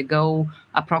we're going to go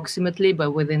approximately,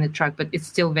 but within the track, but it's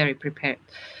still very prepared.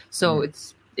 So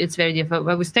it's very different.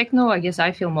 But with techno, I guess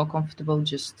I feel more comfortable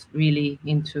just really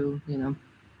into,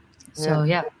 So,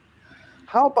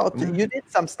 How about you did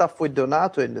some stuff with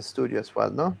Donato in the studio as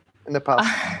well, no? In the past?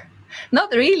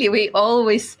 Not really. We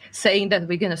always saying that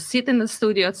we're going to sit in the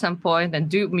studio at some point and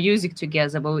do music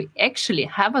together, but we actually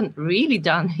haven't really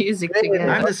done music together.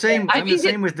 I'm the same. I'm the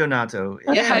same with Donato.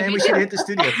 We should hit the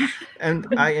studio. And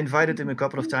I invited him a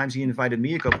couple of times. He invited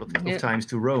me a couple of times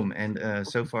to Rome, and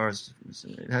so far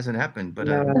it hasn't happened. But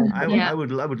I would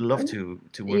love to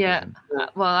work with him.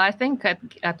 Well, I think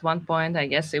at one point, I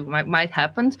guess it might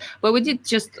happen. But we did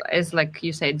just as like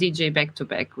you say, DJ back to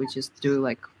back. We just do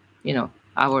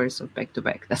hours of back to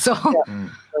back. That's all.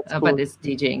 But it's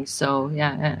DJing. So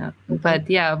But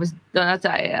I was Donato.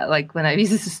 Like when I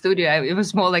visited the studio, it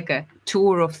was more like a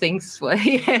tour of things. I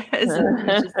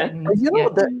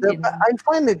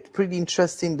find it pretty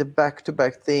interesting, the back to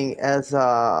back thing, as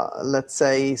let's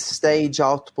say stage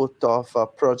output of a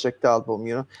project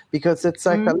album. Because it's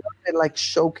like a little bit like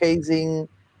showcasing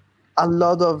a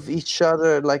lot of each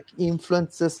other, like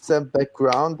influences and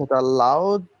background that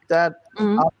allowed that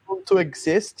album to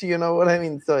exist, you know what I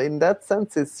mean? So in that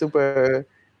sense, it's super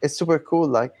cool.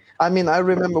 Like, I mean, I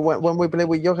remember when we play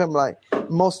with Joachim, like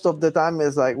most of the time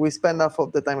is like we spend half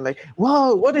of the time like,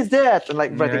 whoa, what is that? And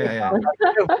like what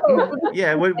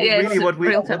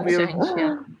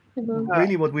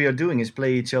we are doing is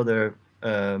play each other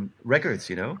records,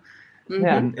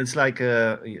 And it's like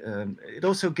it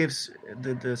also gives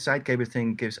the Sidecaber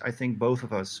thing gives, I think, both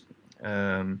of us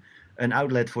an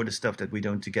outlet for the stuff that we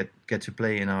don't get to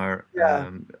play in our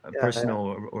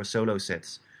personal or solo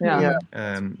sets.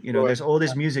 There's all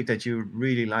this music that you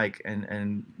really like,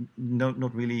 and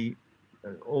not really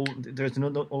there's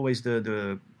not always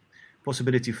the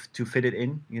possibility to fit it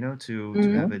in, to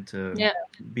have it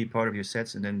be part of your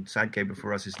sets. And then Sidecaber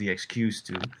for us is the excuse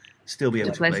to still be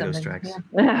able to play those tracks.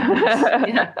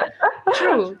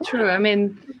 True. I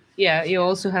mean, you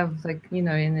also have like,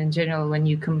 in general, when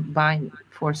you combine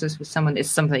forces with someone, it's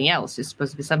something else. It's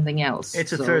supposed to be something else.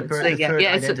 It's a third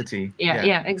identity.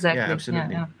 Exactly. Yeah,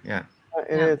 absolutely. It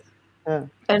is. Yeah.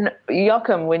 And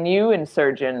Joachim, when you and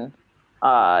Surgeon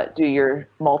do your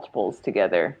multiples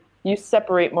together, you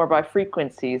separate more by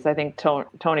frequencies. I think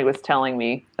Tony was telling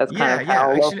me that's kind of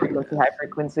how low frequency, high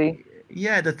frequency.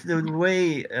 Yeah, the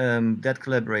way that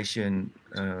collaboration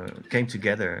came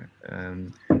together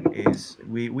is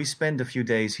we spent a few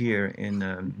days here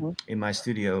in my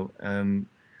studio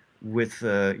with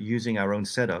using our own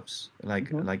setups,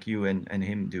 like you and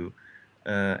him do,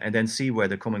 and then see where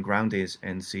the common ground is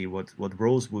and see what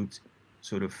roles would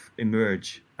sort of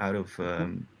emerge out of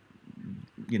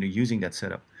using that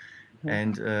setup.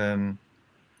 And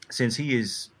since he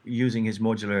is using his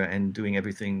modular and doing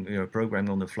everything,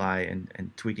 programming on the fly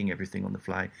and tweaking everything on the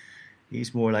fly,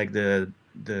 he's more like I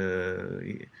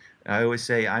always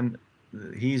say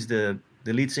he's the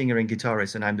lead singer and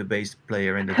guitarist, and I'm the bass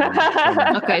player and the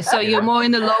drummer. Okay, so you're more in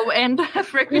the low end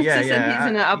frequencies, and he's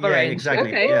in the upper range.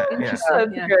 Exactly. Okay, That's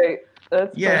great.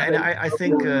 That's and I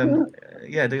think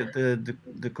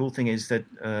the cool thing is that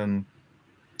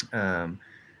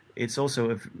it's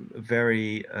also a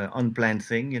very unplanned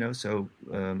thing, So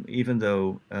even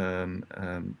though I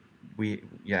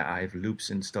have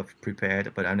loops and stuff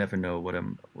prepared, but I never know what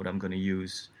I'm going to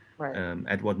use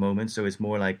at what moment. So it's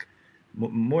more like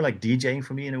DJing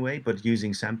for me in a way, but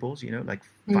using samples, like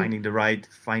finding the right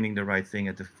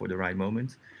thing for the right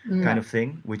moment, kind of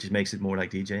thing, which makes it more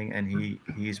like DJing. And he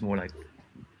is more like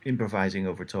improvising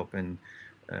over top and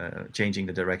changing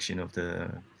the direction of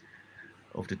the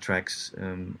tracks,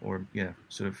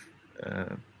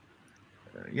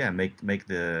 make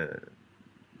the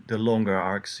longer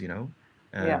arcs,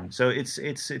 So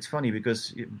it's funny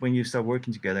because when you start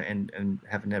working together and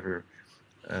have never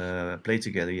played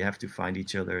together, you have to find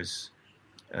each other's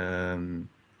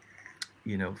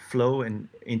flow and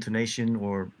intonation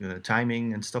or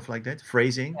timing and stuff like that,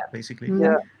 phrasing basically.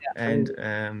 And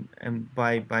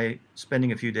by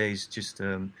spending a few days just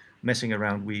messing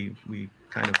around, we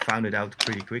kind of found it out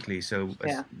pretty quickly. So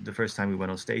the first time we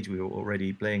went on stage, we were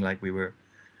already playing like we were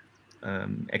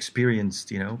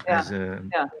experienced, as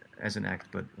an act.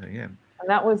 But And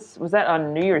that was that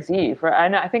on New Year's Eve?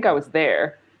 Right? I think I was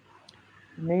there.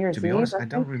 New Year's Eve. To be honest, I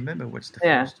don't remember what's the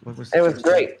first. What was it was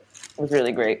great. It was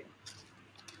really great.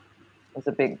 It was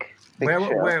a big where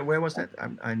show. Where was that?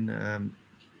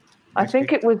 I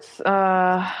think it was.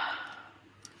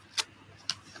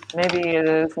 Maybe it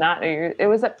is not. It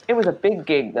was a big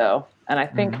gig though, and I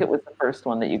think it was the first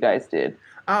one that you guys did.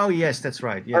 Oh yes, that's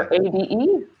right. Yeah. Or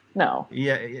ADE? No.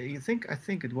 Yeah, I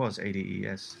think it was ADE.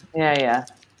 Yes. Yeah.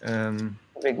 The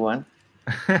big one.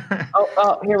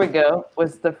 Oh, here we go.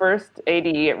 Was the first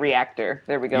ADE at Reactor?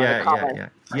 There we go.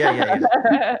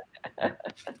 Yeah.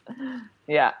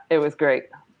 Yeah, it was great.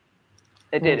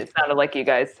 It did. It sounded like you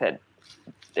guys had.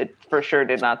 It for sure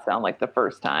did not sound like the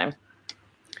first time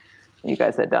you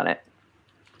guys had done it.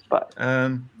 But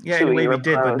in a way we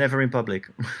did, but never in public.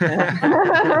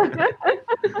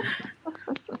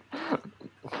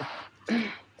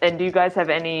 And do you guys have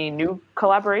any new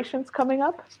collaborations coming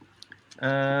up?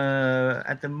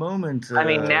 At the moment, I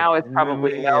mean, now it's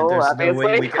probably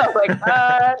obviously.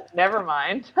 Never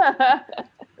mind.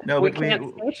 No, we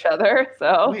can't see each other,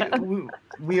 so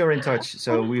we are in touch.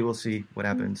 So we will see what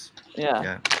happens.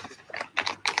 Yeah.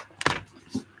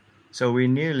 So we're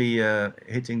nearly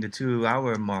hitting the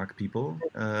 2-hour mark, people.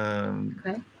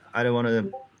 Okay. I don't want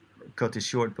to cut this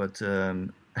short, but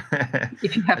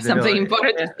if you have something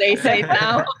important to say it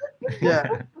now.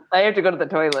 Yeah. I have to go to the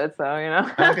toilet, so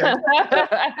Okay.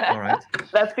 All right.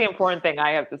 That's the important thing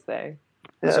I have to say.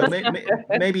 Yeah. So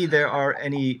maybe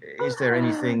is there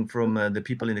anything from the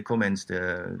people in the comments,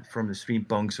 from the stream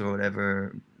punks or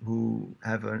whatever, who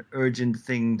have an urgent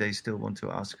thing they still want to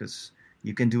ask us?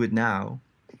 You can do it now.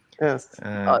 Yes.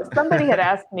 Somebody had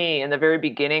asked me in the very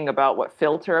beginning about what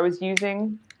filter I was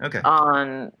using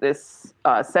on this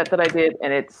set that I did,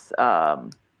 and it's the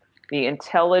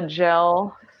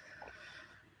IntelliGel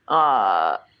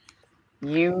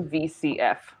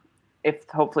UVCF. If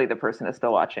hopefully the person is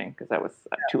still watching, because that was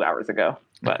 2 hours ago.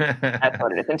 But that's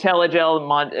what it is.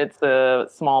 IntelliGel it's a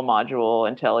small module.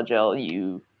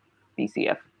 IntelliGel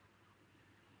UVCF.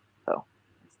 So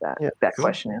that's that cool.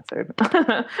 question answered.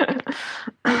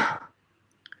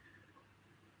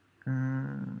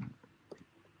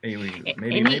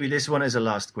 Maybe this one is a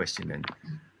last question then.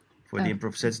 For the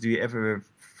improv sets, do you ever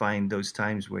find those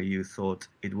times where you thought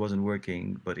it wasn't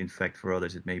working, but in fact for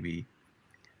others it may be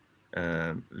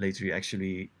later you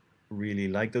actually really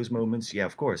like those moments? Yeah,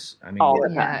 of course. I mean,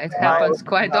 it happens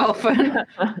quite often.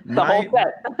 My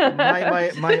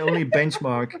only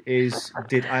benchmark is,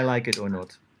 did I like it or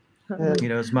not? You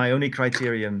know, it's my only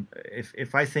criterion.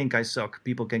 If I think I suck,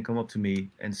 people can come up to me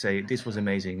and say this was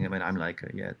amazing. I mean, I'm like,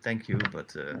 yeah, thank you,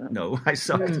 but no, I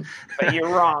sucked. But you're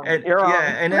wrong. And, you're wrong.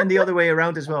 Yeah, and then the other way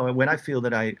around as well. When I feel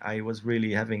that I was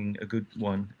really having a good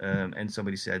one, and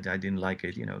somebody said I didn't like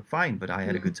it, you know, fine, but I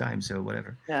had a good time, so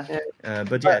whatever. Yeah.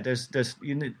 But yeah, there's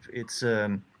it's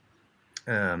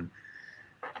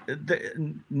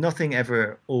nothing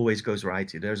ever always goes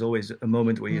right. There's always a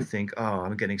moment where you think, oh,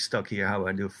 I'm getting stuck here. How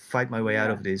I do fight my way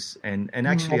out of this? And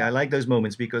actually, I like those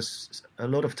moments because a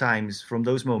lot of times from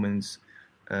those moments,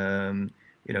 you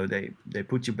know, they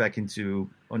put you back into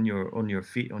on your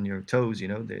feet, on your toes. You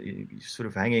know, you're sort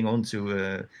of hanging on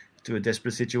to a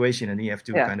desperate situation, and you have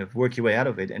to kind of work your way out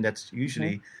of it. And that's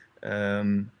usually.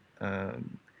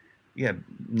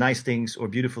 Nice things or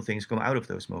beautiful things come out of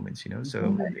those moments, you know.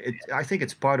 So I think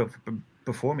it's part of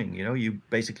performing. You know, you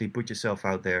basically put yourself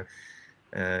out there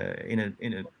in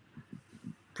a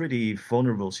pretty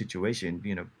vulnerable situation.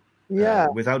 You know,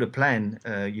 without a plan,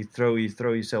 you throw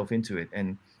yourself into it,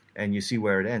 and you see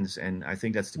where it ends. And I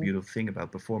think that's the beautiful thing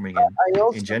about performing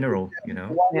in general. You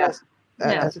know.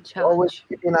 It's a challenge. Always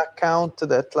keep in account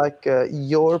that like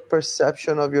your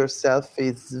perception of yourself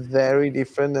is very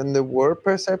different than the world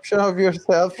perception of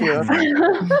yourself. You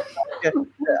know?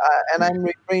 And I'm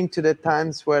referring to the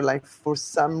times where, like, for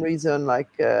some reason, like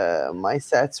my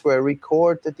sets were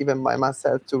recorded even by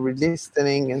myself to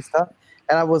re-listening and stuff.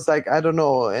 And I was like, I don't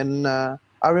know. And I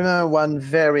remember one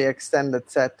very extended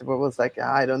set where it was like,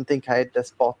 I don't think I had the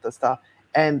spot and stuff.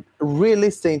 And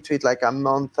re-listening to it like a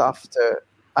month after,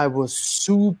 I was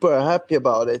super happy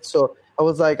about it. So I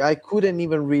was like, I couldn't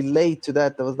even relate to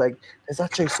that. I was like, there's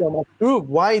actually so much groove.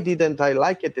 Why didn't I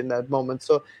like it in that moment?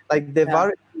 So like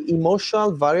the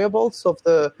emotional variables of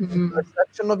the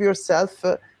perception of yourself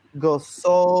go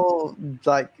so,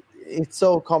 like, it's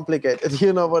so complicated.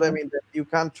 You know what I mean? That you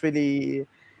can't really...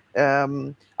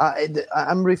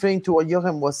 I'm referring to what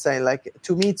Jochen was saying. Like,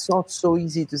 to me, it's not so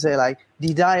easy to say, like,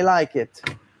 did I like it?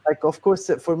 Like, of course,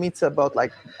 for me, it's about,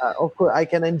 like, of course, I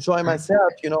can enjoy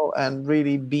myself, you know, and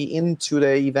really be into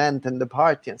the event and the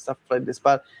party and stuff like this.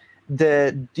 But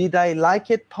the did I like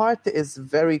it part is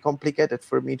very complicated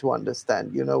for me to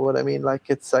understand. You know what I mean? Like,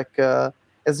 it's like,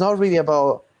 it's not really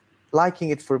about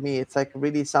liking it for me. It's like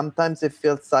really sometimes it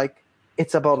feels like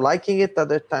it's about liking it.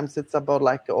 Other times it's about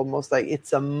like almost like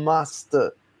it's a must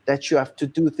that you have to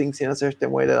do things in a certain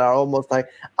way that are almost like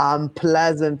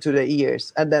unpleasant to the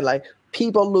ears. And then like,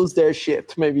 people lose their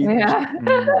shit maybe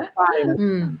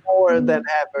time more than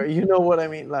ever. You know what I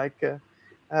mean? Like,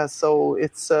 so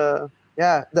it's but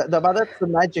that's the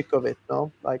magic of it, no?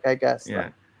 Like, I guess.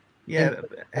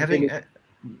 Having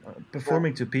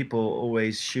performing to people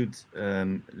always should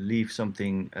leave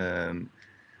something.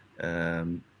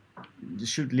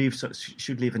 Should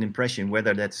leave an impression,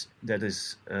 whether that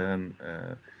is.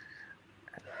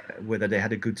 Whether they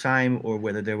had a good time or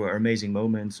whether there were amazing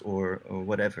moments or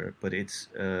whatever, but it's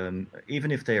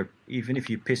even if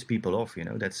you piss people off, you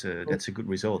know, that's a good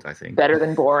result, I think. Better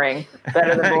than boring.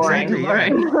 Exactly,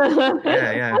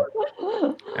 yeah.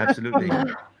 Absolutely.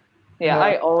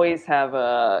 I always have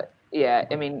I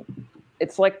mean,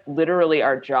 it's like literally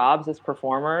our jobs as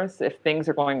performers, if things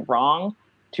are going wrong,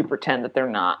 to pretend that they're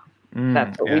not.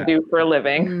 That's what we do for a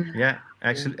living. Yeah,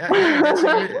 actually,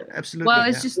 absolutely. Well,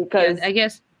 it's just because I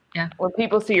guess. Yeah. When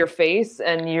people see your face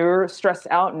and you're stressed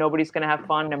out, nobody's going to have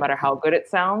fun no matter how good it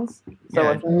sounds.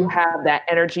 So if you have that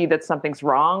energy that something's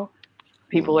wrong,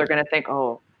 people are going to think,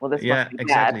 oh, well, this must be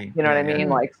bad. You know what I mean?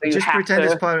 Like, so you just have pretend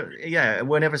to... it's part of,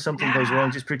 whenever something goes wrong,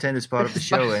 just pretend it's part of the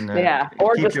show and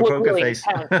or keep just your look poker really face.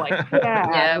 intense, like,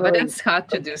 but it's hard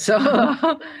to do so.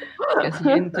 Because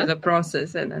you're into the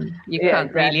process and then you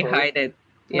can't really hide it.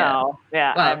 No,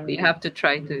 Well, you have to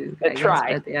try to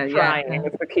trying is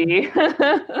the key.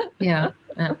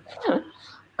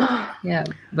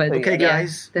 But okay,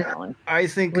 guys, I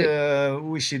think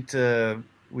we should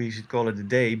call it a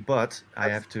day. But I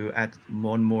have to add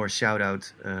one more shout out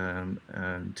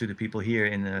to the people here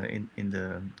in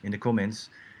the comments.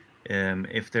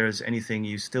 If there's anything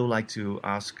you still like to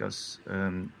ask us,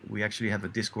 we actually have a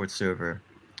Discord server.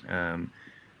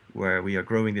 Where we are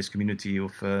growing this community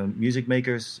of music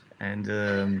makers, and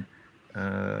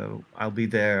I'll be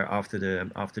there after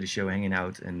the show, hanging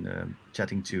out and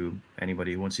chatting to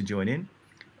anybody who wants to join in.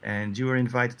 And you are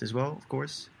invited as well, of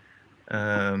course.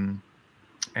 So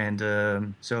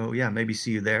maybe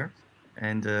see you there.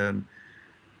 And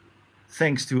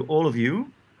thanks to all of you.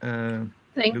 Thank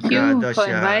Luca, you Dasha, for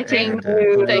inviting.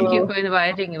 Thank you for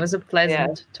inviting. It was a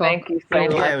pleasant talk. Thank you so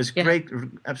much. Yeah, it was great.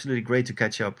 Absolutely great to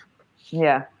catch up.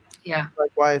 Yeah. Yeah.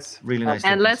 Likewise. Really nice.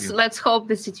 And talking to you. let's hope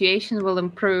the situation will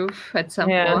improve at some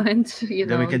point.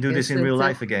 Then we can do this in real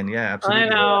life again. Yeah, absolutely. I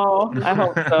know. I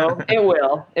hope so. It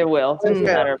will. It will. It's just a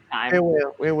matter of time.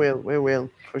 We will.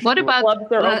 For What sure. about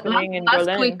Clubs are opening in last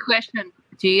Berlin. quick question?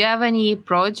 Do you have any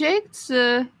projects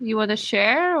you want to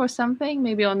share or something?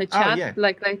 Maybe on the chat,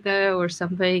 like that, or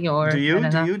something. Or Do you,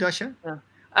 Dasha?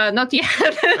 Not yet.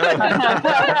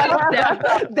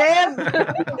 Damn.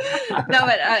 No,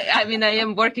 but I mean, I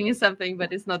am working in something,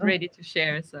 but it's not ready to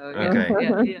share. So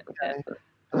Okay.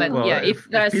 But Well, if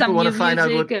there's some new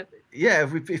music.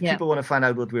 If people want to find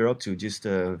out what we're up to, just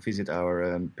visit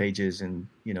our pages and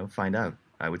find out.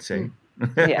 I would say.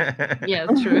 Yeah,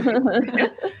 true.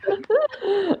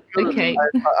 Okay.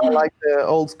 I like the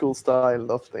old school style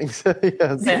of things.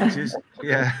 Yes.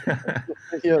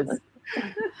 Yes.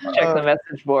 Check the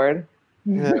message board.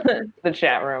 Yeah. The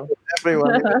chat room.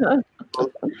 Everyone.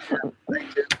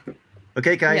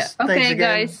 Okay, guys. Yeah. Thanks Okay, again.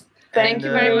 guys. Thank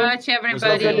you very much, It was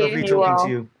everybody. lovely talking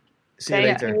to you. See you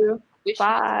later. You. Wish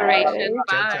Bye. inspiration.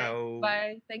 Ciao, Bye. ciao.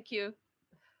 Bye. Thank you.